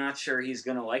I'm not sure he's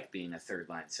going to like being a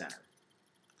third-line center.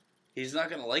 He's not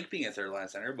going to like being a third-line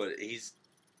center, but he's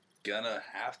going to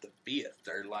have to be a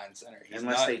third-line center.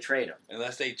 Unless they trade him.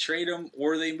 Unless they trade him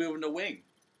or they move him to wing.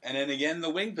 And then again, the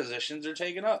wing positions are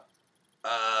taken up.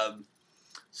 I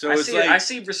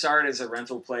see Brassard as a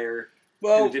rental player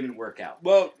who didn't work out.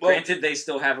 Well, granted, they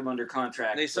still have him under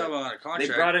contract. They still have him under contract.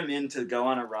 They brought him in to go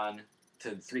on a run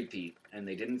to three-peat, and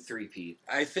they didn't three-peat.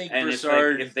 I think and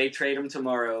Brassard... if they trade him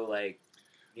tomorrow, like,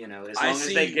 you know, as long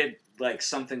as they get, like,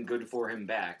 something good for him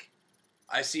back.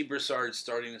 I see Brassard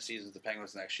starting the season with the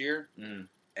Penguins next year,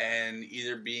 and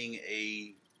either being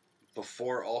a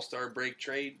before All-Star break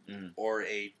trade or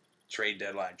a trade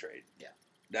deadline trade. Yeah.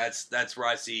 That's where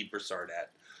I see Brassard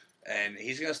at. And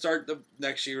he's going to start the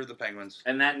next year with the Penguins.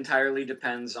 And that entirely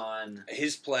depends on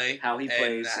his play, how he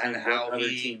plays, and how what other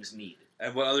teams need.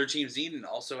 And what other teams need, and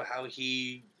also how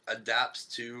he adapts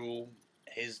to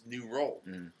his new role.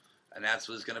 And that's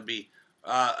what it's going to be.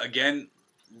 Again,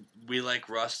 we like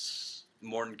Rust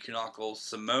more than Kuhnhackl.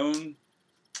 Simone,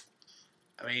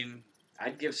 I mean...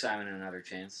 I'd give Simon another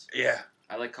chance. Yeah.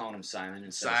 I like calling him Simon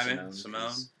instead of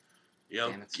Simone.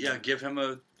 Give him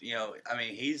a, I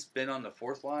mean, he's been on the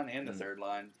fourth line and the third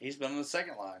line. He's been on the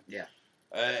second line. Yeah.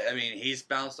 I mean, he's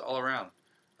bounced all around.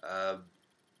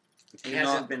 He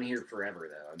hasn't been here forever,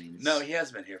 though. I mean, no, he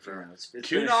has been here forever.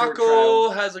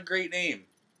 Kuhnhackl has a great name.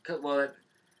 Well,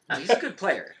 no, he's a good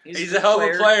player. He's a hell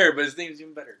of a player, but his name's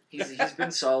even better. He's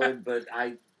been solid, but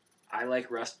I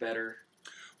like Rust better.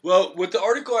 Well, with the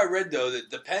article I read, though, that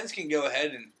the Pens can go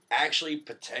ahead and actually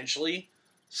potentially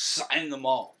sign them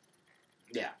all.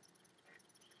 Yeah.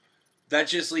 That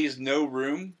just leaves no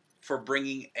room for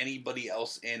bringing anybody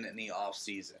else in the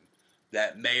offseason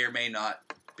that may or may not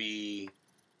be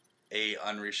a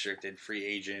unrestricted free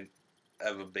agent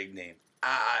of a big name.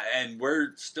 And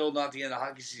we're still not at the end of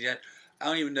hockey season yet. I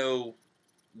don't even know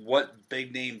what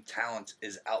big name talent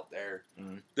is out there.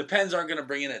 The Pens aren't going to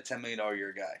bring in a $10 million a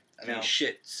year guy. I mean,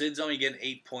 shit. Sid's only getting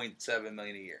 $8.7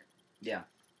 million a year. Yeah.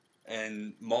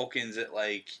 And Malkin's at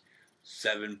like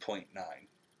 7.9.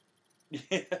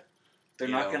 They're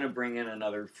not going to bring in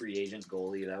another free agent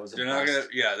goalie. That was a They're not going to.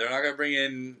 Yeah, they're not going to bring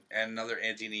in another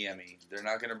Antti Niemi. They're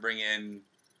not going to bring in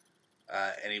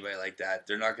anybody like that.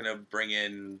 They're not going to bring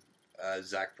in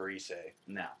Zach Parise.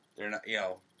 No. They're not. You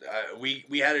know,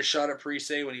 we had a shot at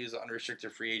Parise when he was an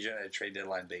unrestricted free agent at a trade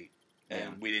deadline bait,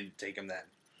 and we didn't take him then.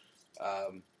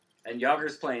 And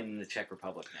Yager's playing in the Czech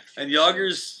Republic next year. And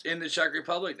Yager's in the Czech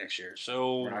Republic next year,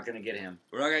 so we're not going to get him.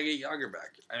 We're not going to get Yager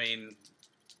back. I mean,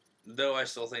 though I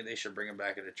still think they should bring him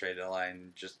back at a trade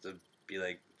deadline just to be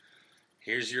like,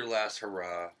 here's your last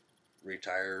hurrah,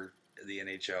 retire the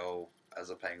NHL as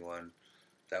a Penguin.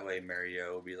 That way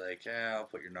Mario will be like, I'll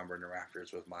put your number in the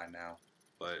rafters with mine now.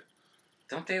 But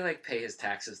don't they like pay his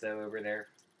taxes though over there,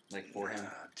 like for him?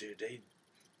 Dude,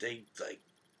 they like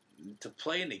to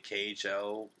play in the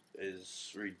KHL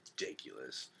is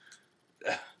ridiculous.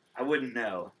 I wouldn't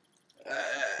know.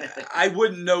 I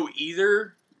wouldn't know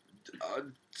either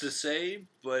to say,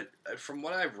 but from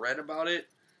what I've read about it,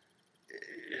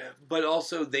 but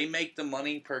also they make the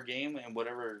money per game in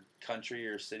whatever country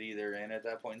or city they're in at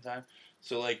that point in time.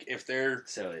 So like if they're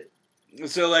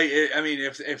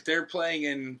if they're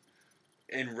playing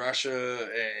in Russia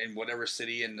in whatever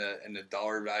city and the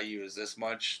dollar value is this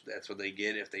much, that's what they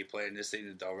get. If they play in this city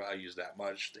and the dollar value is that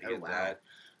much, they get that.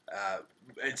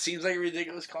 It seems like a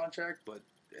ridiculous contract, but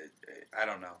I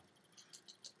don't know.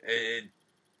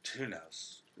 Who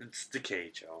knows? It's the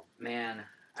KHL. Man,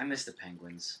 I miss the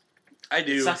Penguins. I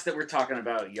do. It sucks that we're talking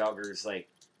about Yager's like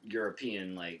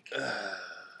European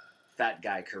fat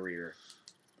guy career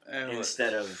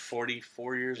instead of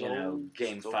 44 years old. You know,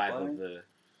 Game 5 of the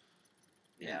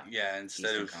instead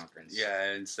Eastern of Conference.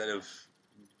 Instead of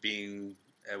being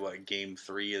at Game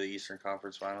 3 of the Eastern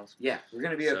Conference Finals. Yeah, we're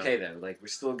gonna be okay though. Like we're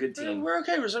still a good team. Yeah, we're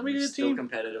okay. We're still a good team. Still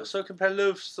competitive. So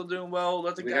competitive. Still doing well.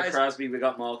 Let the we guys. got Crosby. We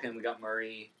got Malkin. We got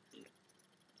Murray.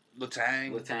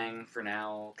 Letang for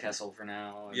now. Kessel for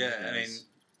now. Yeah, I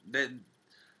mean,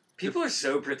 people are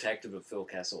so protective of Phil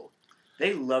Kessel.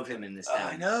 They love him in this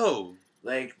town. I know.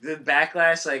 Like the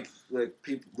backlash, like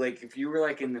people, like if you were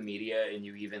like in the media and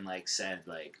you even like said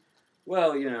like,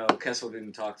 well, you know, Kessel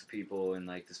didn't talk to people and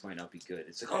like this might not be good.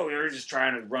 It's like, oh, you're just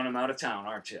trying to run him out of town,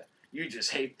 aren't you? You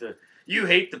just hate the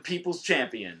people's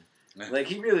champion. Like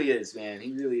he really is, man.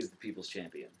 He really is the people's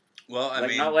champion. Well, I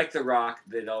mean, not like The Rock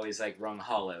that always like rung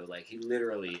hollow. Like he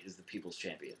literally is the people's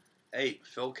champion. Hey,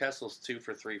 Phil Kessel's 2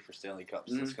 for 3 for Stanley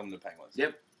Cups. Let's come to Penguins.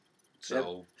 Yep.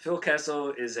 So Phil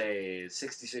Kessel is a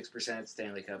 66%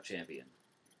 Stanley Cup champion.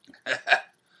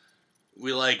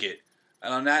 We like it.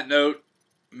 And on that note,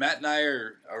 Matt and I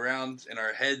are around in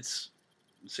our heads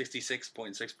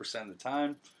 66.6% of the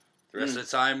time. The rest of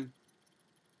the time,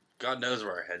 God knows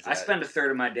where our heads are. I spend a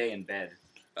third of my day in bed.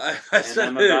 and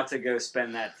I'm about to go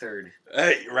spend that third.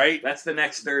 Right? That's the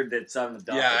next third that's on the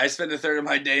docket. Yeah, I spend a third of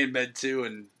my day in bed too,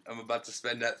 and I'm about to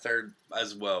spend that third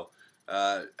as well.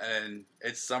 And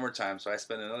it's summertime, so I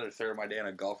spend another third of my day on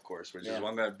a golf course, which is what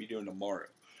I'm going to be doing tomorrow.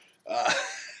 I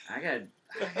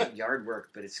got yard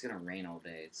work, but it's going to rain all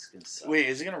day. It's going to suck. Wait,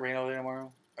 is it going to rain all day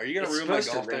tomorrow? Are you going to ruin my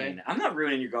golf day? I'm not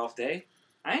ruining your golf day.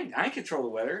 I control the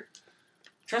weather.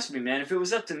 Trust me, man. If it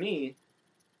was up to me,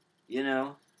 you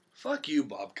know. Fuck you,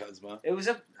 Bob Cuzma. It was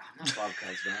up. I'm not Bob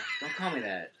Cuzma. Don't call me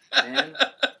that, man.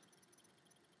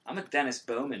 I'm a Dennis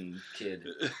Bowman kid.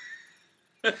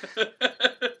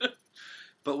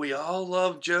 But we all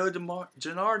love Joe DiNardo.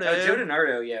 Joe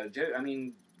DiNardo, yeah. I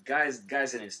mean, guy's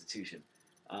an institution.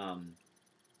 I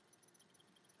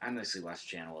mostly watch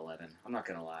Channel 11. I'm not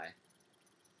gonna lie.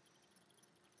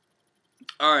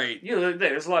 All right.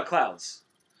 There's a lot of clouds.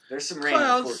 There's some rain in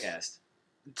the forecast.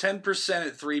 10%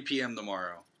 at 3 p.m.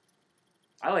 tomorrow.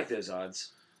 I like those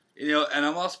odds. You know, and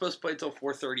I'm all supposed to play till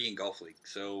 4:30 in Golf League.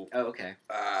 So. Oh, okay.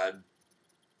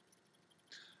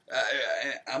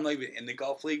 I'm not even in the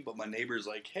golf league, but my neighbor's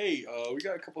like, "Hey, we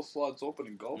got a couple slots open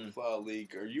in golf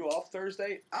league. Are you off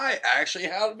Thursday?" I actually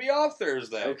have to be off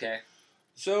Thursday. Okay.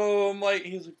 So I'm like,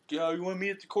 he's like, "You want to meet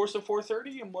at the course at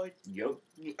 4:30?" I'm like, "Yep."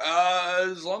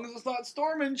 As long as it's not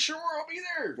storming, sure, I'll be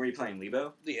there. Were you playing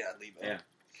Lebo? Yeah, Lebo. Yeah,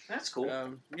 that's cool.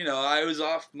 You know, I was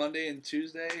off Monday and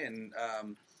Tuesday, and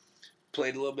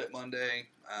played a little bit Monday.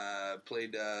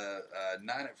 Played 9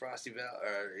 at Frosty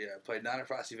Valley. Played 9 at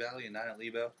Frosty Valley and 9 at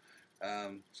Lebo.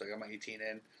 So I got my 18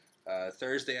 in.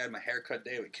 Thursday I had my haircut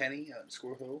day with Kenny out in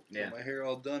Squirrel Hill. Yeah. Got my hair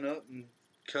all done up and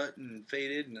cut and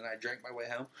faded, and then I drank my way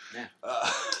home. Yeah.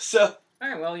 So. All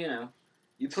right. Well, you know,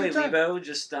 you play Lebo.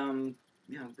 Just bring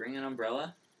an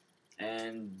umbrella.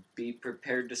 and be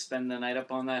prepared to spend the night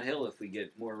up on that hill if we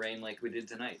get more rain like we did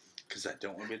tonight. Because I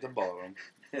don't want to be at the ballroom.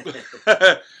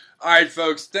 All right,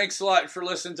 folks. Thanks a lot for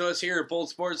listening to us here at Bold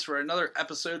Sports for another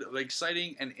episode of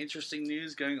exciting and interesting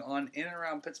news going on in and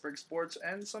around Pittsburgh sports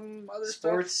and some other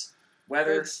Sports,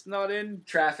 weather, It's not in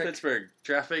traffic. Pittsburgh.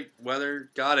 Traffic, weather,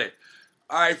 got it.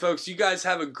 All right, folks. You guys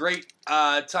have a great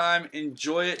time.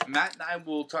 Enjoy it. Matt and I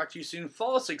will talk to you soon.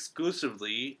 Follow us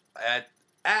exclusively at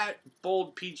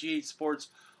Bold PGH Sports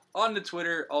on the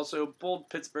Twitter, also Bold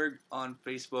Pittsburgh on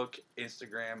Facebook,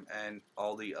 Instagram, and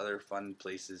all the other fun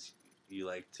places you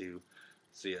like to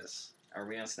see us. Are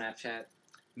we on Snapchat?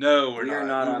 No, We are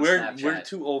not on we're Snapchat.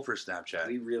 too old for Snapchat.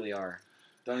 We really are.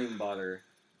 Don't even bother.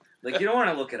 Like, you don't want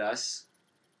to look at us.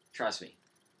 Trust me.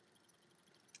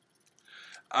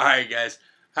 All right, guys.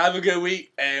 Have a good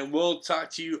week, and we'll talk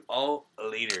to you all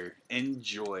later.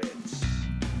 Enjoy it.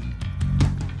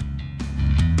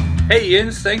 Hey,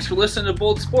 Yins, thanks for listening to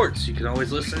Bold Sports. You can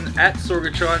always listen at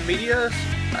Sorgatron Media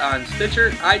on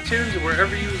Stitcher, iTunes, or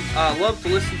wherever you love to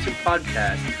listen to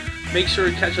podcasts. Make sure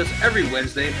to catch us every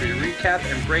Wednesday for your recap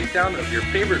and breakdown of your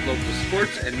favorite local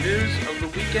sports and news of the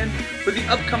weekend for the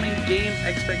upcoming game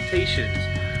expectations.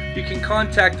 You can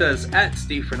contact us at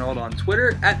Steve Fernald on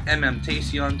Twitter, at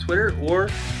MMTacey on Twitter, or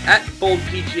at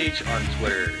BoldPGH on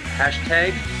Twitter.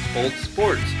 Hashtag Bold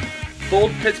Sports.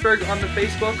 Bold Pittsburgh on the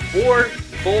Facebook, or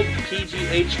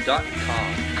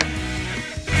boldpgh.com.